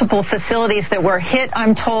multiple facilities that were hit.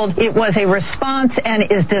 I'm told it was a response and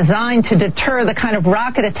is designed to deter the kind of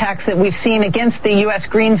rocket attacks that we've seen against the U.S.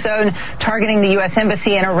 Green Zone, targeting the U.S.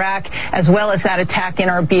 Embassy in Iraq, as well as that attack in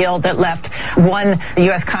Erbil that left one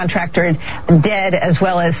U.S. contractor dead as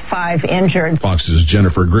well as 5 injured. Fox's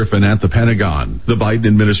Jennifer Griffin at the Pentagon. The Biden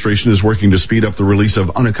administration is working to speed up the release of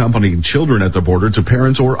unaccompanied children at the border to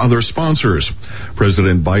parents or other sponsors.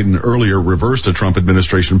 President Biden earlier reversed a Trump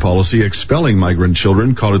administration policy expelling migrant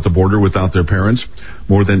children caught at the border without their parents.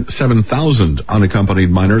 More than 7,000 unaccompanied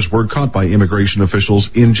minors were caught by immigration officials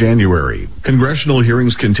in January. Congressional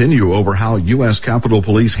hearings continue over how U.S. Capitol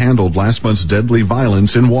Police handled last month's deadly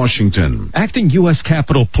violence in Washington. Acting U.S.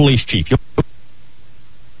 Capitol Police Chief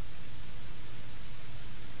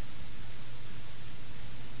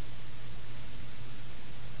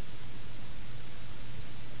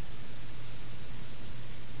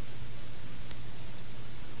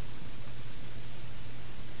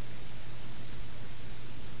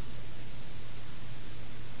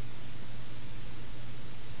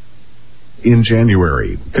in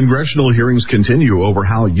January. Congressional hearings continue over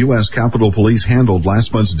how U.S. Capitol Police handled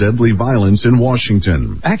last month's deadly violence in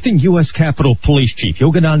Washington. Acting U.S. Capitol Police Chief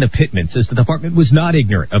Yogananda Pittman says the department was not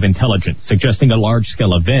ignorant of intelligence, suggesting a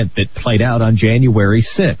large-scale event that played out on January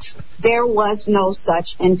 6th. There was no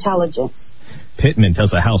such intelligence. Pittman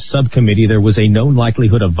tells a House subcommittee there was a known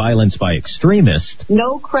likelihood of violence by extremists.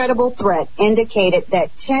 No credible threat indicated that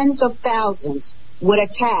tens of thousands would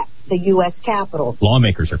attack the U.S. Capitol.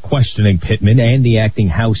 Lawmakers are questioning Pittman and the acting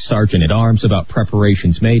House Sergeant-at-Arms about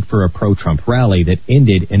preparations made for a pro-Trump rally that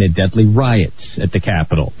ended in a deadly riot at the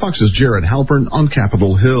Capitol. Fox's Jared Halpern on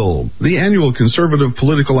Capitol Hill. The annual Conservative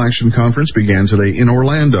Political Action Conference began today in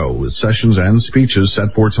Orlando with sessions and speeches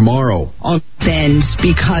set for tomorrow. And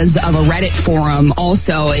because of a Reddit forum,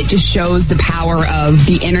 also, it just shows the power of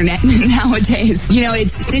the internet nowadays. You know,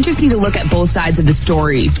 it's interesting to look at both sides of the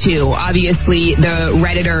story, too. Obviously, the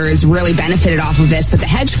Redditors really benefited off of this, but the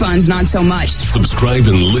hedge funds, not so much. Subscribe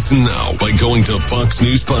and listen now by going to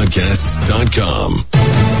FoxNewsPodcasts.com.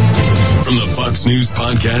 From the Fox News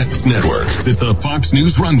Podcasts Network, it's the Fox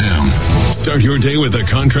News Rundown. Start your day with a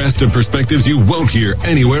contrast of perspectives you won't hear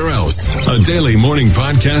anywhere else. A daily morning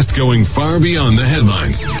podcast going far beyond the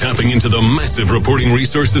headlines, tapping into the massive reporting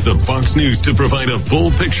resources of Fox News to provide a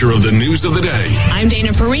full picture of the news of the day. I'm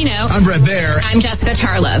Dana Perino. I'm Brett Baer. I'm Jessica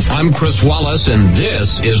Tarlov. I'm Chris Wallace, and this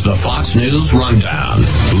is the Fox News Rundown.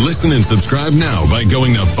 Listen and subscribe now by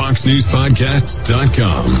going to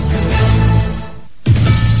FoxNewsPodcasts.com.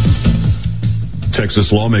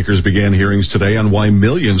 Texas lawmakers began hearings today on why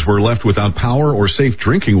millions were left without power or safe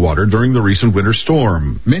drinking water during the recent winter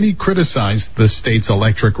storm. Many criticized the state's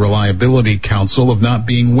Electric Reliability Council of not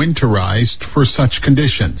being winterized for such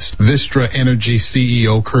conditions. Vistra Energy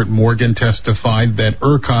CEO Curt Morgan testified that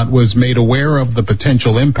ERCOT was made aware of the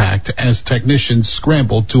potential impact as technicians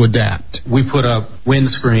scrambled to adapt. We put up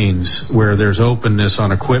windscreens where there's openness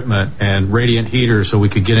on equipment and radiant heaters so we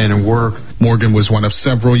could get in and work. Morgan was one of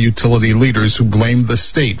several utility leaders who blamed the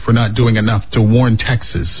state for not doing enough to warn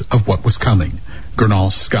Texas of what was coming.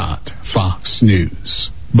 Gernal Scott, Fox News.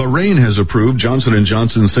 Bahrain has approved Johnson &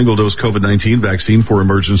 Johnson's single-dose COVID-19 vaccine for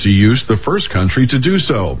emergency use, the first country to do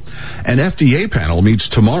so. An FDA panel meets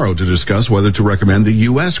tomorrow to discuss whether to recommend the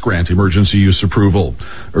U.S. grant emergency use approval.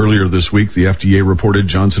 Earlier this week, the FDA reported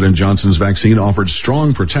Johnson & Johnson's vaccine offered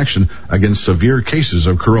strong protection against severe cases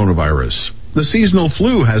of coronavirus. The seasonal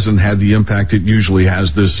flu hasn't had the impact it usually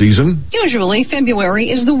has this season. Usually,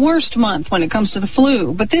 February is the worst month when it comes to the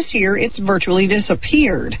flu, but this year it's virtually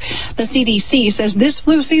disappeared. The CDC says this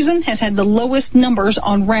flu season has had the lowest numbers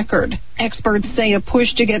on record. Experts say a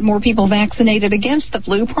push to get more people vaccinated against the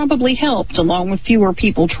flu probably helped, along with fewer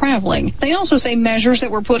people traveling. They also say measures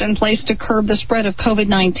that were put in place to curb the spread of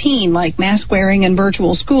COVID-19, like mask wearing and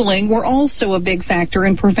virtual schooling, were also a big factor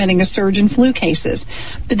in preventing a surge in flu cases.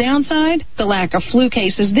 The downside? The lack of flu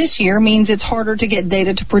cases this year means it's harder to get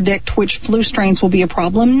data to predict which flu strains will be a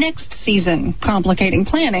problem next season, complicating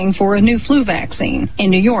planning for a new flu vaccine. In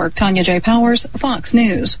New York, Tanya J. Powers, Fox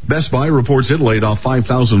News. Best Buy reports it laid off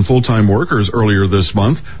 5,000 full-time workers earlier this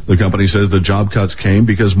month. The company says the job cuts came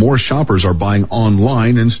because more shoppers are buying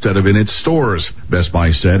online instead of in its stores. Best Buy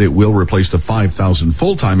said it will replace the 5,000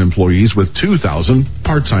 full-time employees with 2,000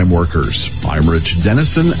 part-time workers. I'm Rich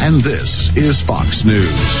Dennison, and this is Fox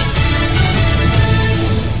News.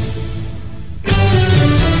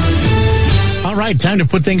 All right, right, time to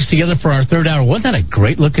put things together for our third hour. Wasn't that a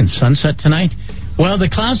great-looking sunset tonight? Well, the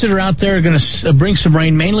clouds that are out there are going to bring some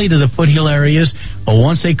rain, mainly to the foothill areas. But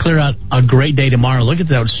once they clear out, a great day tomorrow. Look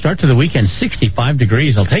at that start to the weekend, 65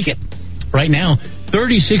 degrees. I'll take it. Right now,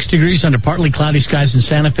 36 degrees under partly cloudy skies in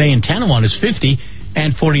Santa Fe, and Tanawon is 50,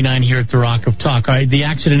 and 49 here at the Rock of Talk. All right, the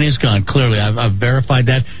accident is gone, clearly. I've verified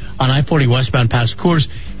that on I-40 westbound past Coors,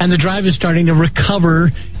 and the drive is starting to recover.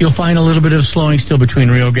 You'll find a little bit of slowing still between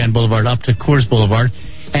Rio Grande Boulevard up to Coors Boulevard.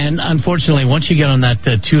 And unfortunately, once you get on that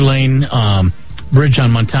two-lane bridge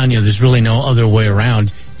on Montana, there's really no other way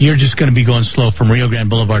around. You're just going to be going slow from Rio Grande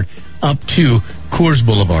Boulevard up to Coors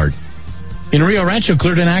Boulevard. In Rio Rancho,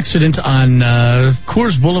 cleared an accident on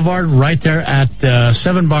Coors Boulevard right there at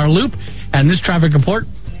 7-Bar Loop. And this traffic report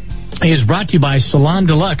is brought to you by Salon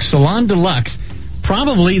Deluxe. Salon Deluxe,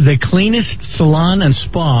 probably the cleanest salon and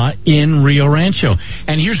spa in Rio Rancho.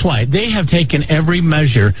 And here's why. They have taken every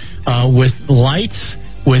measure with lights,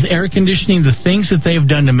 with air conditioning, the things that they've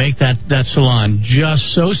done to make that salon just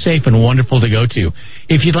so safe and wonderful to go to.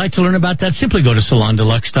 If you'd like to learn about that, simply go to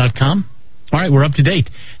salondeluxe.com. All right, we're up to date.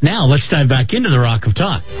 Now, let's dive back into the Rock of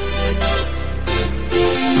Talk.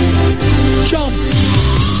 Jump.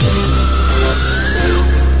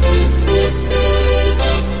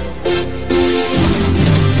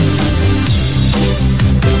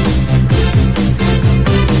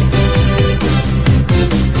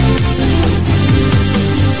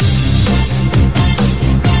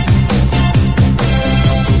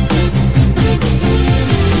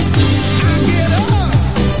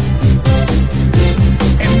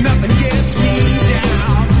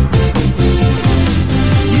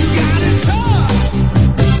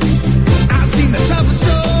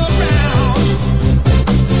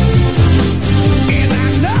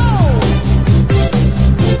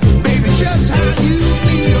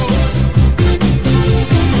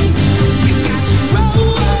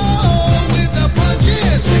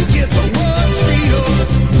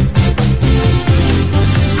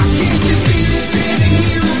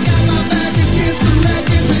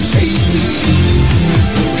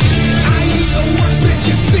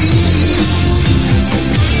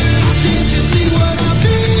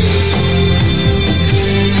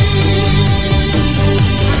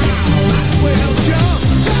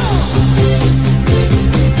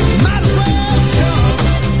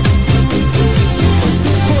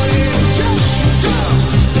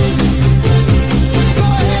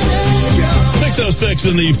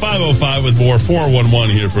 In the 505 with more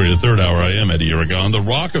 411 here for your third hour. I am Eddie Aragon, the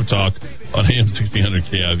Rock of Talk on AM 1600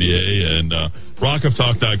 KIVA and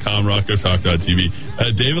rockoftalk.com, rockoftalk.tv.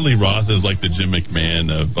 David Lee Roth is like the Jim McMahon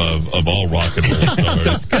of all rock and roll stars.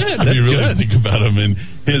 That's good. If you really think about him and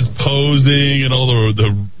his posing and all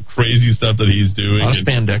the crazy stuff that he's doing.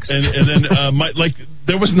 Spandex. And then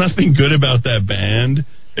there was nothing good about that band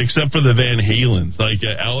except for the Van Halens, like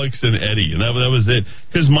Alex and Eddie, and that was it.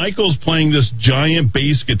 Because Michael's playing this giant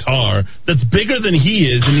bass guitar that's bigger than he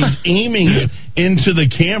is, and he's aiming it into the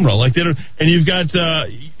camera. Like and you've got,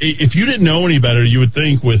 if you didn't know any better, you would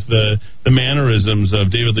think with the mannerisms of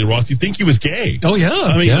David Lee Roth, you'd think he was gay. Oh, yeah.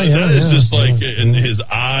 I mean, that is just like in his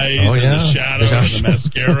eyes and the shadow and the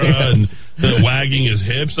mascara and the wagging his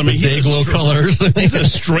hips. I mean, big little colors. He's a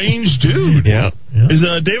strange dude. Yeah. Is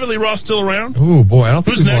David Lee Roth still around? Oh, boy. I don't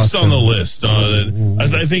think who's next on the list?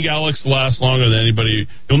 I think Alex lasts longer than anybody.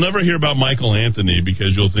 You'll never hear about Michael Anthony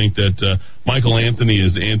because you'll think that Michael Anthony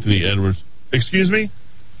is Anthony Edwards. Excuse me?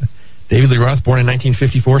 David Lee Roth, born in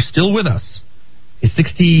 1954, still with us. He's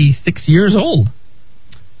 66 years old.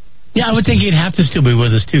 Yeah, I would think he'd have to still be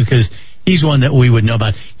with us, too, because he's one that we would know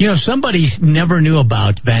about. You know, somebody never knew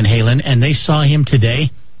about Van Halen, and they saw him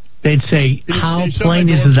today. They'd say, "How plain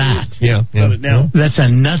is that?" Yeah. That's a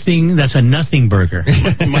nothing burger.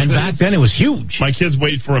 And back then, it was huge. My kids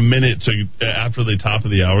wait for a minute after the top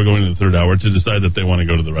of the hour, going into the third hour, to decide that they want to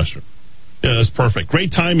go to the restroom. Yeah, that's perfect.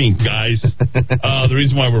 Great timing, guys. The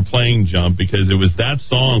reason why we're playing Jump, because it was that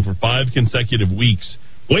song for 5 consecutive weeks.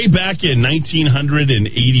 Way back in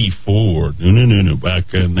 1984. No.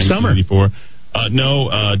 Back in 1984.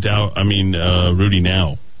 Rudy,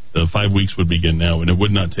 now. The 5 weeks would begin now, and it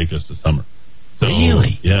would not take us to summer. So,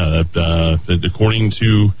 really? Yeah, that according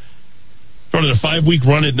to started a 5-week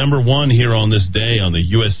run at number 1 here on this day on the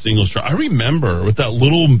U.S. singles chart. I remember with that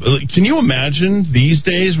little. Can you imagine these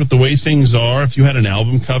days with the way things are? If you had an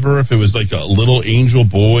album cover, if it was like a little angel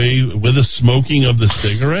boy with a smoking of the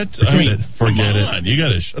cigarette, forget it. You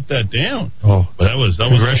got to shut that down. Oh, but that was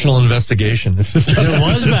congressional investigation. It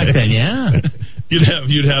was back then, yeah. You'd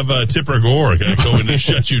have Tipper Gore go in and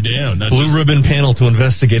shut you down. Blue ribbon panel to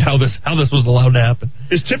investigate how this was allowed to happen.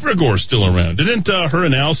 Is Tipper Gore still around? Didn't her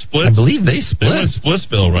and Al split? I believe they split. They went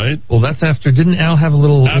Splitsville, right? Well, that's after. Didn't Al have a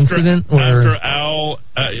little incident? After Al,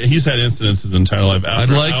 he's had incidents his entire life.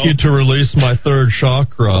 I'd like you to release my third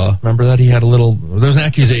chakra. Remember that he had a little. There's an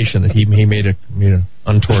accusation that he made an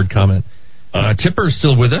untoward comment. Tipper's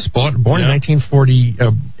still with us. Born in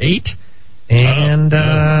 1948.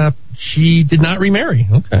 And she did not remarry.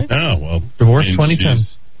 Okay. Oh, well. Divorced 2010.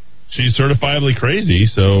 She's certifiably crazy,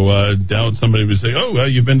 so doubt somebody would say, oh, well,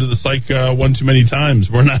 you've been to the psych one too many times.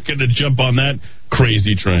 We're not going to jump on that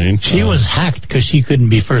crazy train. She was hacked because she couldn't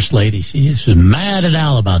be first lady. She was mad at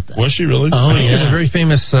Al about that. Was she really? Oh, yeah. There's a very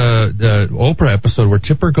famous Oprah episode where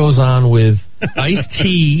Tipper goes on with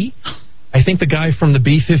Ice-T, I think the guy from the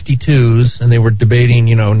B-52s, and they were debating,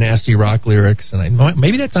 nasty rock lyrics, and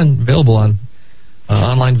maybe that's available on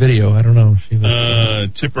online video. I don't know. She was,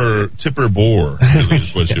 Tipper Bohr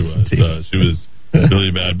is what she was. She was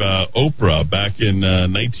really bad. Oprah back in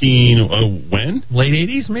when? Late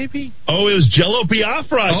 80s, maybe? Oh, it was Jello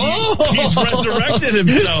Biafra. He's resurrected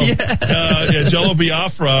himself. Jello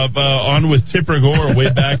Biafra on with Tipper Gore way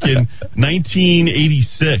back in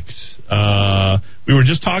 1986. We were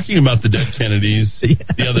just talking about the Dead Kennedys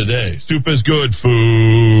the other day. Soup is good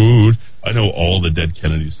food. I know all the Dead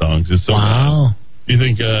Kennedy songs. It's so bad. You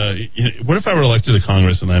think, what if I were elected to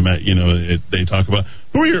Congress and I met, they talk about,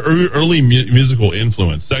 who are your early musical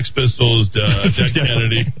influence? Sex Pistols, Dead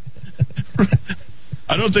Kennedy.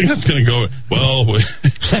 I don't think that's going to go well.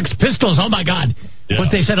 Sex Pistols, oh my God. Yeah.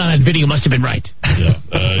 What they said on that video must have been right. Yeah.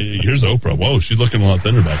 Here's Oprah. Whoa, she's looking a lot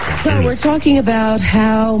thinner back there. So we're talking about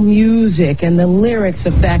how music and the lyrics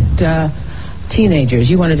affect teenagers.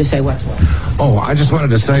 You wanted to say what? Oh, I just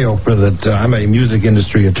wanted to say, Oprah, that I'm a music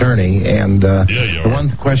industry attorney, and the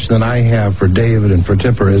one question that I have for David and for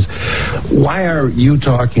Tipper is, why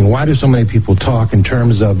do so many people talk in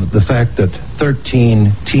terms of the fact that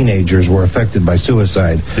 13 teenagers were affected by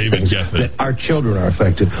suicide? That our children are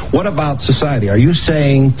affected. What about society? Are you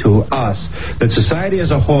saying to us that society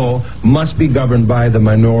as a whole must be governed by the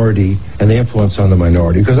minority and the influence on the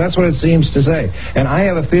minority? Because that's what it seems to say. And I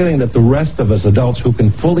have a feeling that the rest of us adults who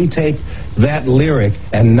can fully take that lyric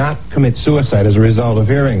and not commit suicide as a result of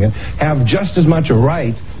hearing it have just as much a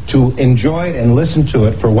right to enjoy it and listen to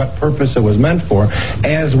it for what purpose it was meant for,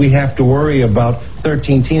 as we have to worry about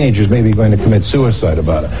 13 teenagers maybe going to commit suicide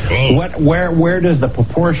about it. Where does the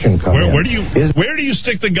proportion come in? Where do you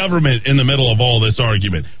stick the government in the middle of all this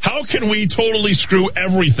argument? How can we totally screw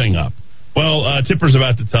everything up? Well, Tipper's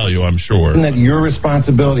about to tell you, I'm sure. Isn't it your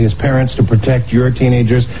responsibility as parents to protect your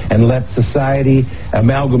teenagers and let society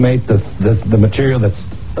amalgamate the material that's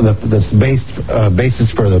basis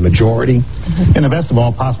for the majority? In the best of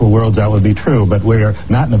all possible worlds, that would be true, but we're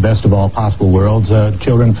not in the best of all possible worlds.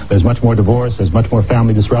 Children, there's much more divorce, there's much more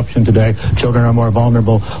family disruption today. Children are more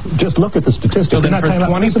vulnerable. Just look at the statistics. So then for 20%...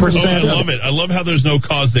 I love it. I love how there's no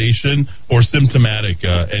causation or symptomatic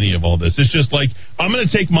any of all this. It's just like, I'm going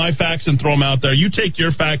to take my facts and throw them out there. You take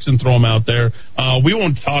your facts and throw them out there. We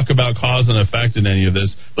won't talk about cause and effect in any of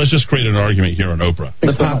this. Let's just create an argument here on Oprah.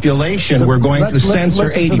 The population, we're going to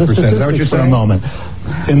censor 80%. Is that what you're saying? For a moment.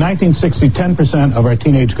 In 1960, 10% of our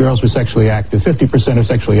teenage girls were sexually active. 50% are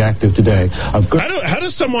sexually active today. How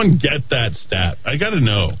does someone get that stat? I got to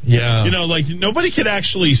know. Yeah. Nobody could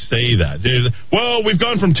actually say that. Well, we've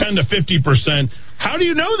gone from 10 to 50%. How do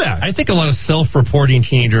you know that? I think a lot of self-reporting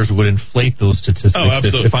teenagers would inflate those statistics. Oh,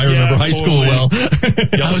 absolutely. If I remember high school well.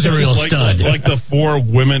 I was a real stud. Like the four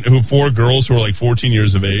girls who were like 14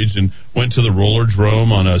 years of age and went to the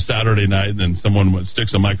Rollerdrome on a Saturday night, and then someone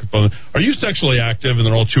sticks a microphone. Are you sexually active? And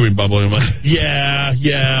they're all chewing bubble. And I'm like,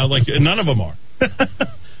 yeah. Like, none of them are.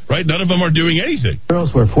 Right? None of them are doing anything.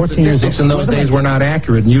 Girls were 14 years old. In those days were not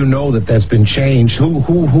accurate, and you know that's been changed.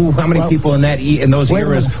 How many people in those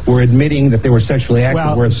eras were admitting that they were sexually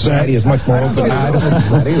active, where society is much more open?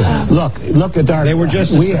 Look at our... They were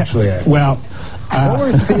just sexually active. Well...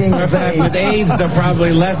 we're seeing that with AIDS, they're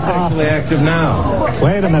probably less sexually active now.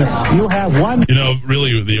 Wait a minute. You have one...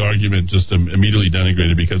 really the argument just immediately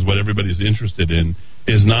denigrated, because what everybody's interested in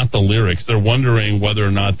is not the lyrics. They're wondering whether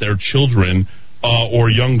or not their children or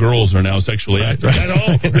young girls are now sexually active.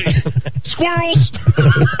 Right. Squirrels!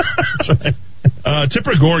 That's right.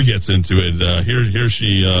 Tipper Gore gets into it. Here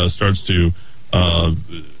she starts to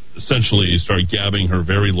essentially start gabbing her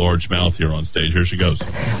very large mouth here on stage. Here she goes.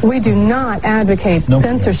 We do not advocate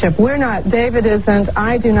censorship. We're not. David isn't.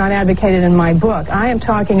 I do not advocate it in my book. I am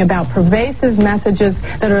talking about pervasive messages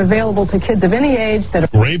that are available to kids of any age.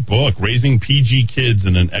 Great book, Raising PG Kids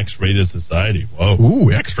in an X-Rated Society. Whoa.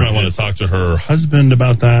 Ooh, X-Rated. I want to talk to her husband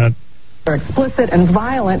about that. Are explicit and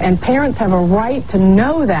violent, and parents have a right to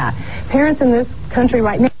know that. Parents in this country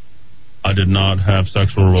right now. I did not have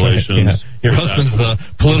sexual relations. Your husband's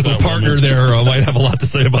political partner there might have a lot to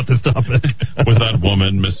say about this topic. With that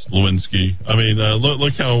woman, Miss Lewinsky. I mean,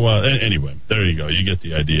 look how... anyway, there you go. You get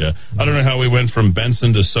the idea. I don't know how we went from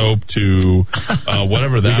Benson to soap to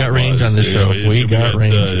whatever that was. We got range on this show. We got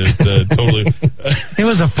range. Totally. It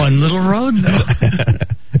was a fun little road, though.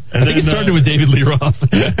 And I think it started with David Lee Roth.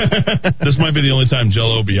 This might be the only time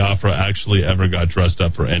Jello Biafra actually ever got dressed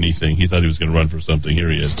up for anything. He thought he was going to run for something. Here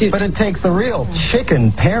he is. But it takes a real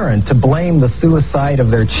chicken parent to blame the suicide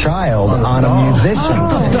of their child on a musician.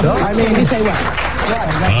 I mean, you say what?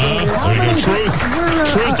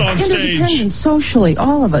 Truth on stage. Interdependent socially,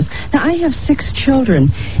 all of us. Now, I have 6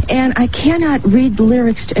 children, and I cannot read the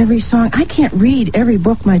lyrics to every song. I can't read every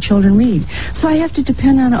book my children read. So I have to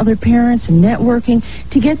depend on other parents and networking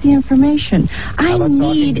to get the information. I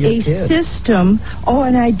need a system. Oh,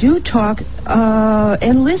 and I do talk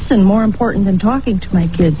and listen, more important than talking to my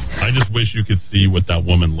kids. I just wish you could see what that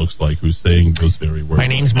woman looks like who's saying those very words. My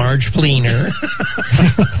name's Marge Fleener.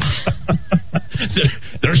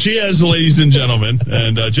 There she is, ladies and gentlemen.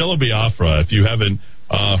 And Jello Biafra, if you haven't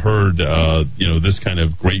heard this kind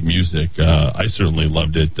of great music, I certainly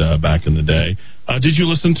loved it back in the day. Did you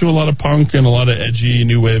listen to a lot of punk and a lot of edgy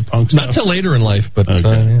new wave punk stuff? Not till later in life, but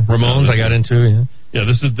Ramones I got into. Yeah,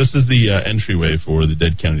 this is the entryway for the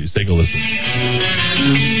Dead Kennedys. Take a listen.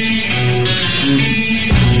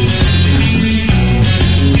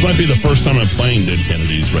 This might be the first time I'm playing Dead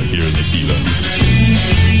Kennedys right here in the Kiva.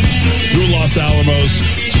 Through Los Alamos,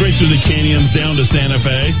 straight through the canyons, down to Santa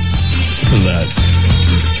Fe. Listen to that.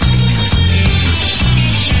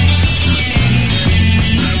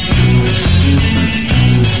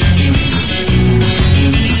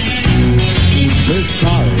 We're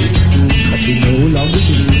sorry that we no longer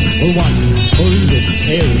do or want or even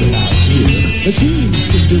care about you. The team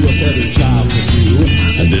can do a better job than you.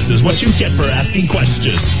 And this is what you get for asking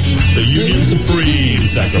questions. The Union Supreme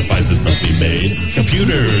sacrifices must be made.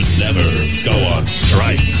 Computers never go on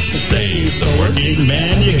strike. To save the working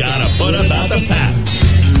man, you gotta put about the past.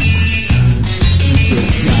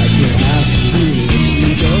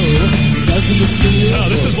 Oh,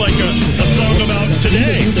 this is like a song about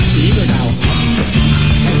today.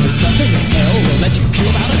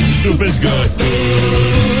 Soup is good.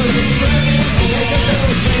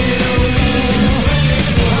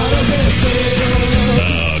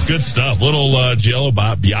 Good stuff. Little Jello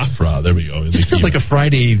Biafra. There we go. It feels like a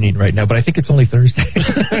Friday evening right now, but I think it's only Thursday.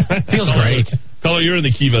 Feels great. Caller, you're in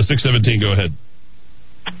the Kiva. 617. Go ahead.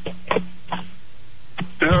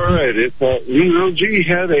 All right. If MLG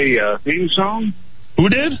had a theme song. Who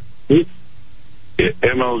did?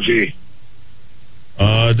 MLG.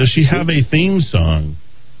 Does she have a theme song?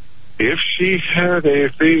 If she had a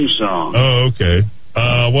theme song. Oh, okay.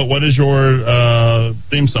 What is your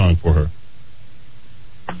theme song for her?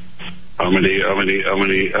 Ummity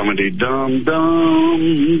dum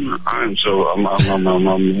dum. I'm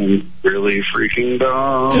really freaking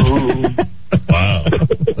dumb. Wow.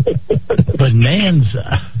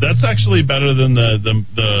 Bonanza. That's actually better than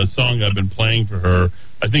the song I've been playing for her.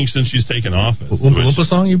 I think since she's taken office. Whoompa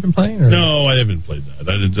song you've been playing? Or? No, I haven't played that.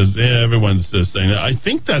 Everyone's just saying that. I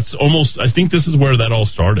think this is where that all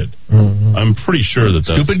started. Mm-hmm. I'm pretty sure that's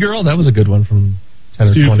Stupid Girl. That was a good one from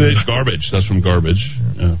 10 or 20. Stupid Garbage. That's from Garbage.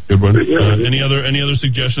 Yeah, good one. Any other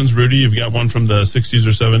suggestions, Rudy? You've got one from the 60s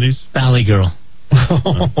or 70s? Valley Girl. How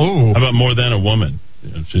about More Than a Woman?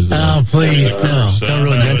 Yeah, please, no. Don't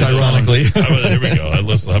really meant ironically. Here we go. How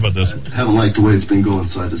about this one? I haven't liked the way it's been going,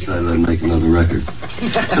 so I decided I'd make another record.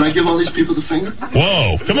 Can I give all these people the finger?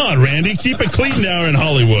 Whoa, come on, Randy. Keep it clean now in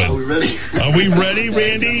Hollywood. Are we ready? Are we ready,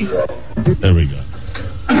 Randy? There we go.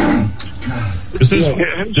 This is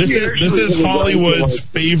Hollywood's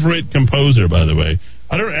favorite composer, by the way.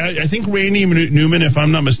 I think Randy Newman, if I'm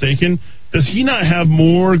not mistaken, does he not have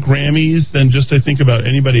more Grammys than just I think about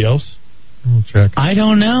anybody else? I'll check. I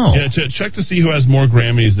don't know. Yeah, check to see who has more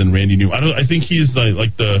Grammys than Randy Newman. I think he's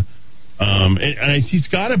like the, and he's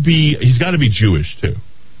got to be Jewish too.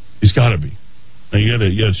 He's got to be. Now you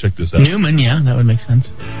gotta check this out. Newman, yeah, that would make sense.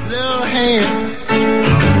 Little hand,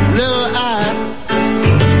 little eye,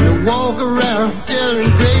 they walk around telling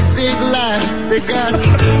great big lies. They got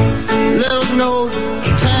little nose,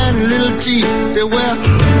 tiny little teeth. They wear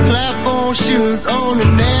platform shoes on the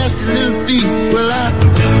nasty little feet. Well, I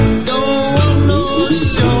don't want no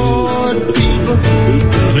short people.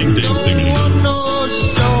 I think Dave's singing. Don't want no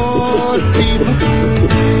short people.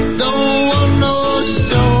 Don't want no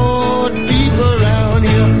short people around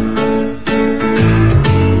here.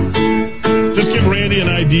 Just give Randy an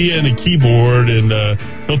idea and a keyboard, and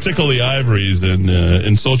he'll tickle the ivories and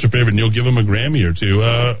insult your favorite, and you'll give him a Grammy or two.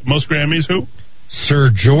 Most Grammys, who?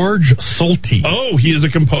 Sir George Solti. Oh, he is a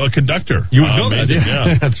conductor. You would know that,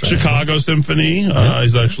 yeah. That's right. Chicago Symphony.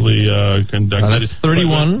 He's actually conducted. That's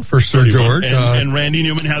 31 for Sir 31. George. And Randy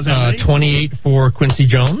Newman has how many? 28 for Quincy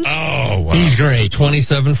Jones. Oh, wow. He's great.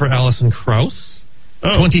 27 for Alison Krauss.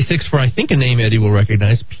 26 for, I think, a name Eddie will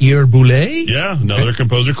recognize, Pierre Boulez. Yeah, another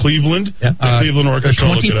composer, Cleveland. Yeah. Cleveland Orchestra.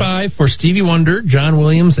 25 for Stevie Wonder, John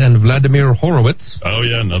Williams, and Vladimir Horowitz. Oh,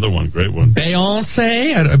 yeah, another one. Great one.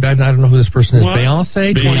 Beyonce. I don't know who this person is. What?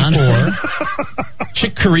 Beyonce, 24.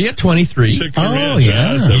 Chick Corea, 23. Chick Corea, oh,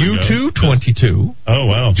 yeah. U2, 22. Oh,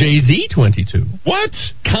 wow. Jay-Z, 22. What?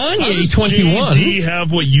 Kanye, 21. Jay-Z have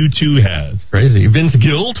what U2 has? Crazy. Vince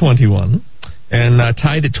Gill, 21. And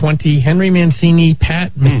tied at 20, Henry Mancini,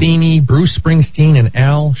 Pat Metheny, Bruce Springsteen, and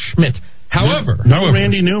Al Schmidt. However,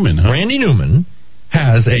 Randy Newman. Huh? Randy Newman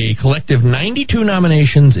has a collective 92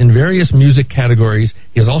 nominations in various music categories.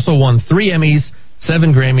 He has also won 3 Emmys,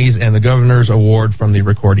 7 Grammys, and the Governor's Award from the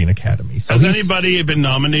Recording Academy. So has anybody been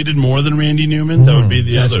nominated more than Randy Newman? That would be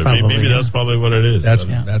the other. Maybe that's probably what it is. That's what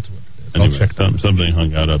it is. Anyway, something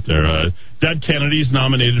hung out up there. Dead Kennedy's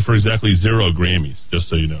nominated for exactly 0 Grammys, just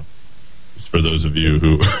so you know. For those of you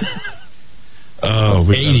who...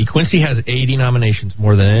 80. Quincy has 80 nominations,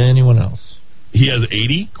 more than anyone else. He has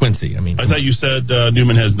 80? Quincy, I thought you said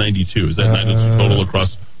Newman has 92. Is that 92 total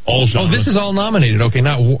across all genres? Oh, this is all nominated. Okay,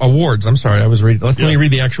 not awards. I'm sorry, I was reading. Let me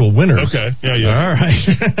read the actual winners. Okay, yeah. All right.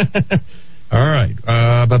 All right.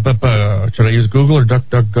 Should I use Google or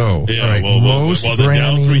DuckDuckGo? Yeah, right. While the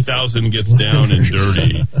Dow 3000 gets down and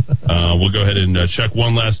dirty, we'll go ahead and check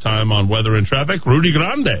one last time on weather and traffic. Rudy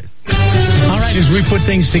Grande. All right, as we put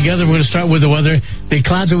things together, we're going to start with the weather. The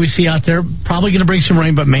clouds that we see out there, probably going to bring some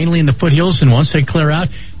rain, but mainly in the foothills. And once they clear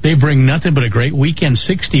out, they bring nothing but a great weekend.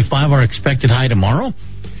 65 our expected high tomorrow.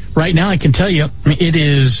 Right now, I can tell you, it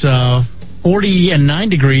is 40 and 9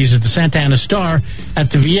 degrees at the Santa Ana Star.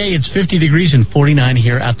 At the VA, it's 50 degrees and 49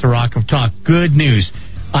 here at the Rock of Talk. Good news.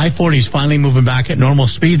 I-40 is finally moving back at normal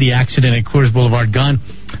speed. The accident at Coors Boulevard gone.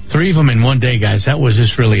 3 of them in one day, guys. That was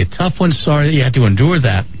just really a tough one. Sorry that you had to endure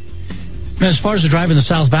that. And as far as the drive in the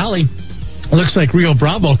South Valley, it looks like Rio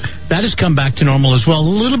Bravo, that has come back to normal as well. A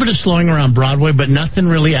little bit of slowing around Broadway, but nothing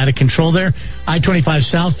really out of control there. I-25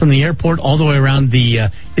 south from the airport all the way around the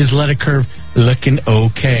Isleta Curve, looking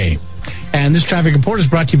okay. And this traffic report is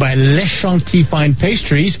brought to you by Les Chantilly Fine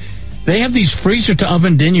Pastries. They have these freezer to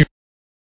oven dinner